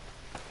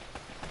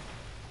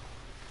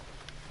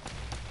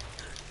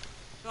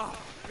 Oh,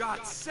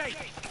 God's sake!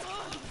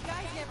 These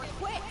guys never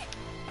quit.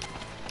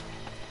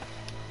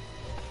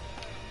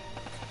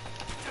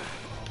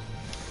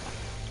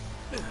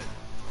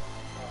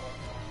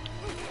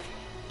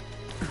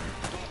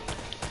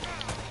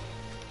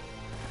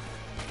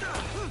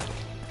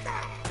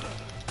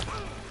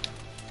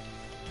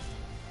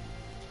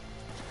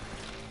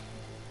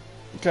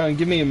 Come on,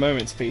 give me a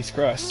moment's peace,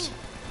 Christ.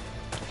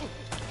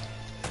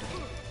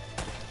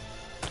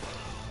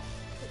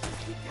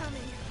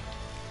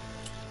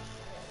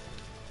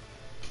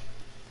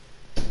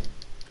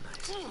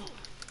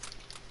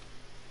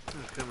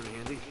 Coming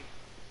handy.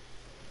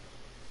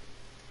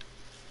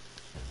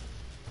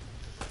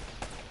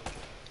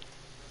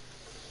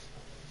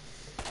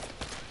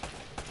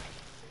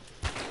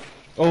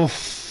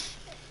 Oof.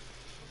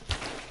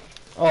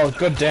 Oh,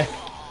 god damn.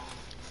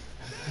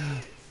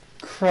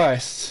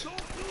 Christ.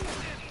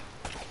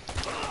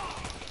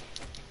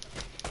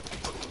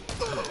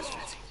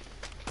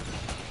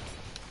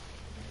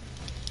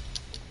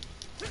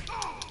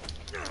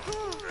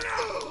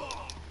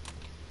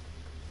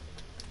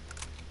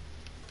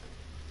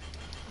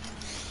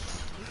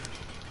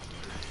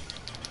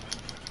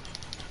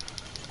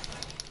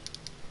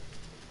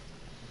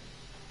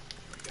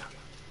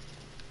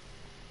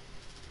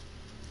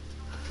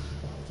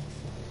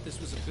 This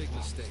was a big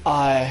mistake.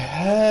 I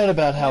heard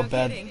about how No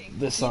bad kidding.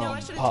 this You know, I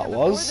should've part jumped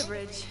before was. the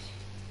bridge.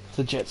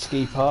 The jet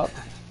ski part.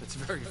 That's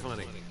very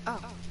funny. Oh,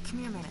 come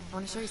here a minute. I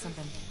want to show you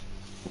something.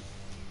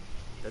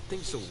 That thing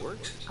still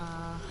works?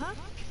 Uh-huh.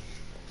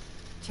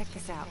 Check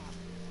this out.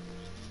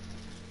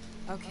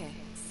 Okay,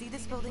 see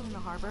this building in the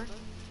harbor?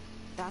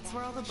 That's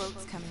where all the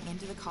boats coming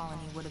into the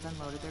colony would have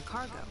unloaded their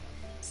cargo.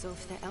 So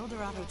if the El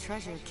Dorado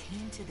treasure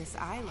came to this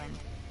island,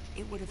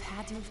 it would have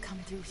had to have come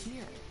through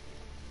here.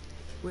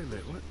 Wait a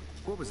minute, what?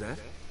 What was that?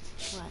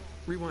 What?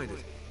 Rewind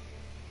it.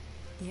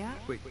 Yeah?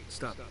 Wait,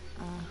 stop.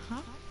 Uh-huh.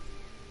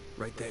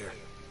 Right there.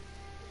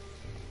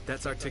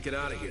 That's our ticket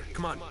out of here.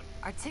 Come on.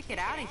 Our ticket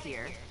out of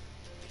here?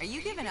 Are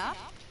you giving up?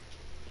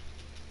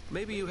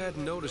 Maybe you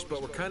hadn't noticed,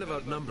 but we're kind of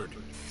outnumbered.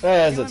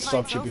 As Doing it fine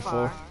stopped you so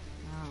before. far.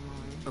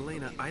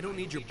 Elena, I don't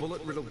need your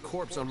bullet-riddled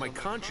corpse on my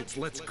conscience.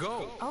 Let's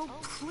go. Oh,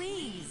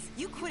 please.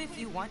 You quit if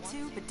you want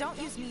to, but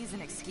don't use me as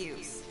an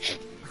excuse.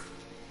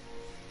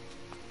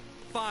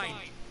 Fine.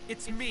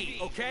 It's me,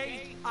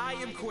 okay? I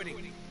am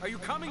quitting. Are you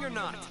coming or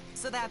not?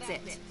 So that's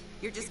it.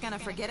 You're just gonna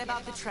forget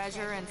about the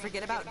treasure and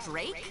forget about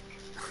Drake?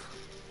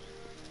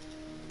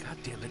 God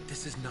damn it,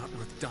 this is not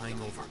worth dying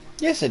over.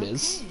 Yes, it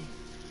is.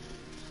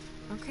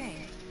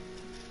 Okay.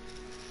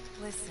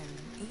 Listen,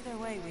 either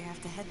way, we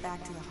have to head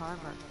back to the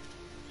harbor.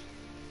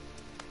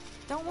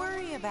 Don't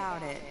worry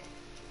about it.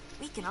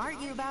 We can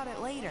argue about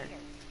it later.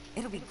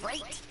 It'll be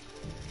great.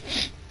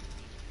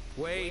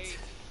 Wait.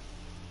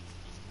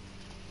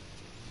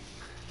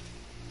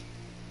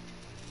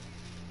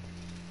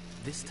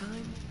 This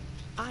time,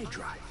 I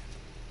drive.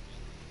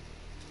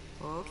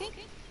 Okay.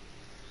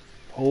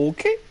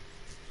 Okay.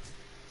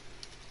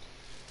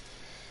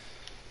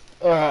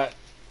 Alright.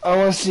 I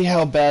want to see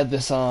how bad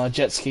this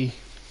jet ski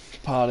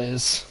part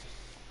is.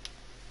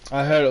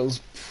 I heard it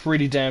was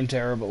pretty damn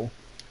terrible.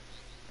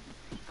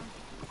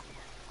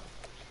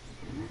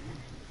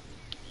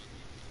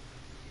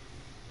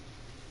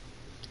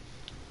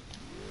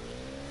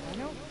 I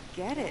don't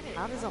get it.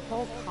 How does a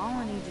whole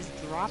colony just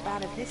drop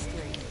out of history?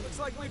 Looks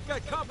like we've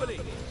got company.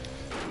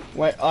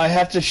 Wait, I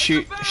have to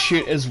shoot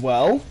as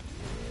well?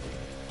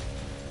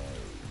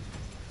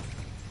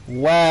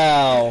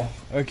 Wow.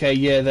 Okay,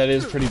 yeah, that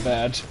is pretty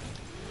bad.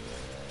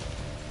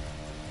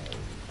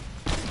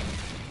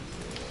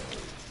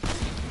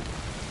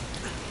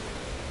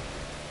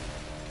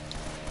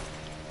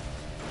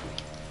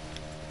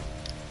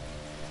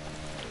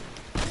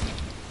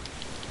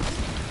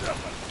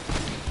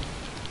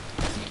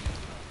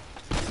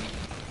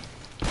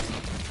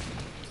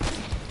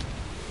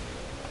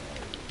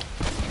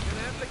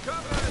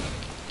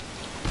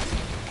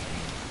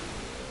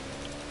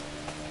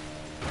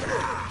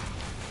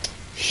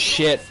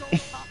 shit.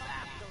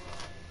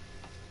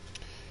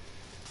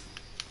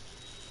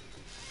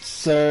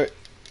 So,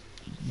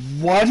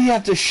 why do you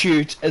have to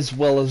shoot as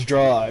well as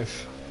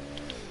drive?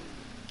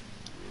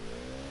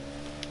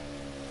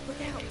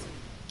 Look out.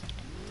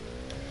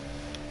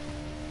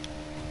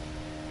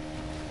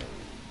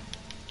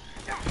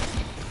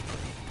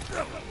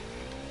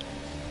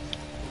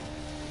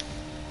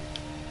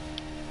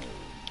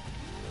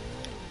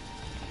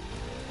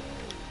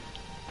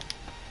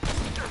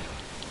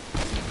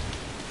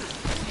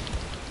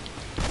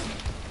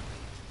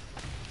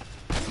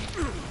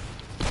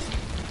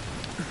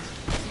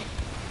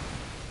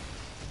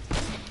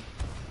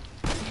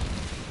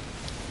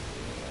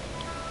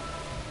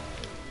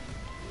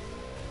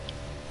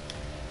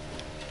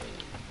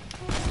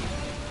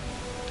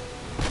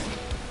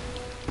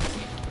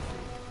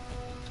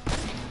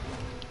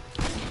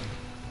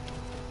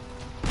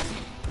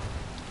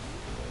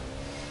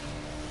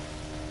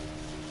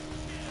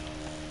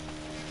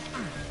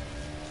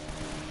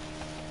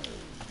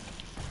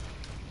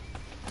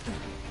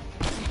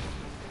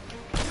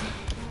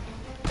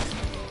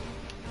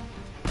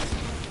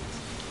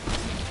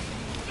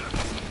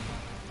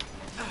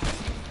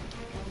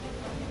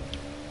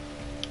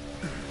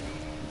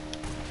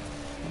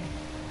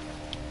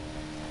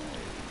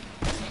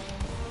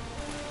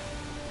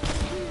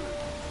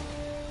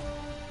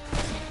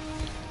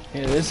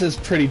 Yeah, this is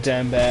pretty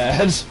damn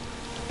bad.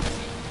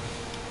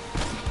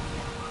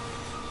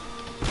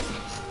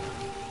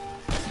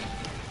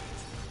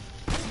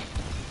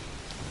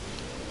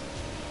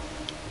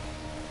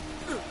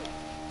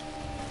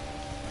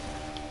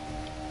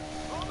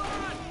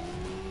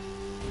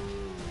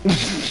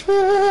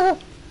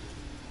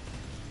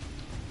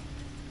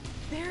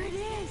 There it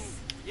is!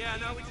 Yeah,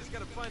 now we just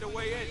gotta find a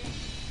way in.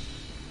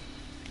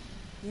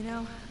 You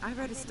know, I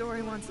read a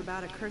story once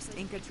about a cursed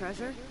Inca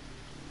treasure.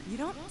 You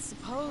don't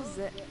suppose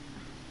that...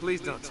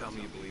 Please don't tell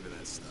me you believe in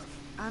that stuff.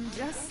 I'm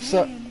just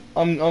So, saying...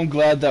 I'm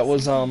glad that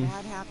was, Something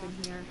bad happened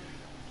here.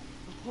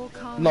 The whole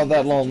colony not that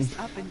doesn't long. just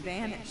up and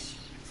vanish.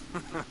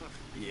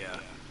 Yeah.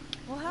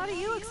 Well, how do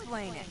you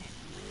explain it?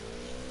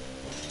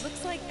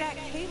 Looks like that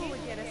cable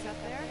would get us up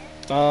there.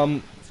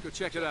 Let's go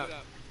check it out.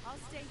 I'll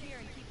stay here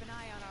and keep an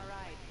eye on our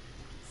ride.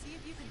 See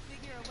if you can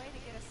figure a way to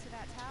get us to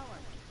that tower.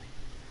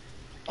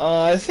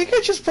 I think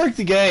I just broke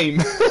the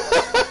game.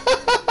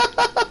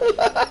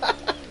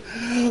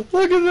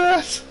 Look at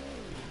that.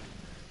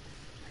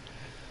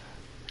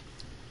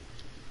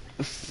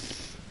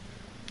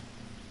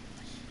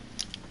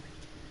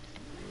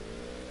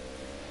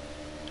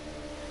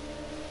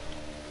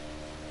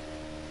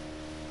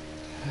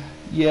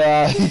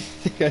 Yeah, I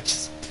think I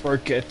just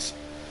broke it.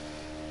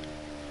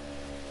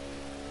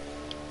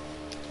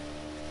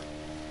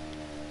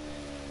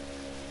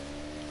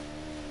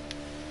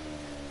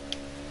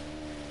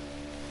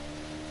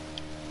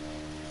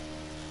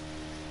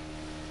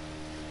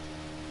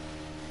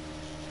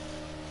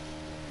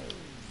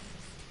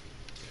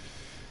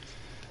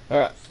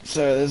 Alright,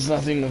 so there's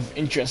nothing of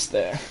interest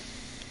there.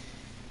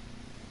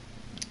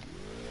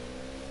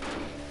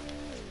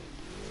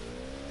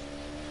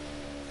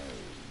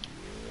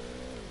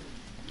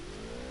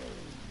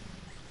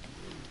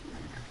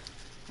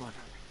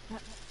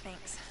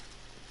 Thanks.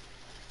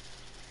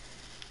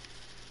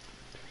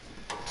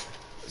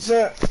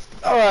 So,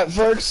 alright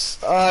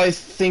folks, I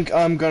think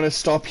I'm gonna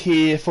stop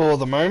here for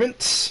the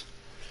moment.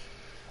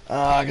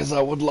 Because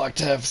I would like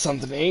to have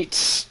something to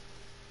eat.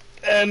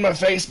 And my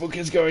Facebook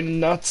is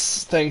going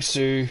nuts thanks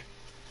to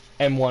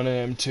M1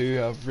 and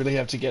M2. I really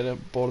have to get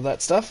on board of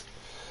that stuff.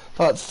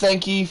 But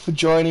thank you for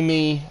joining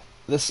me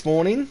this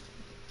morning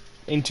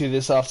into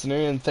this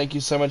afternoon, and thank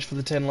you so much for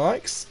the 10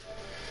 likes.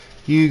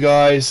 You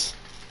guys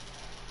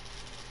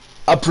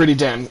are pretty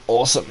damn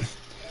awesome.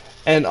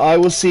 And I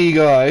will see you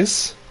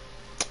guys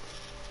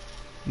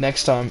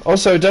next time.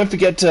 Also, don't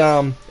forget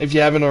to, if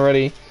you haven't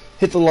already,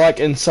 hit the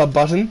like and sub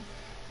button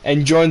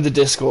and join the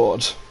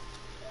Discord.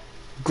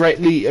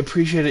 Greatly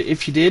appreciate it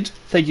if you did.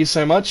 Thank you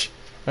so much,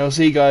 and I'll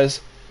see you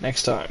guys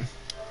next time.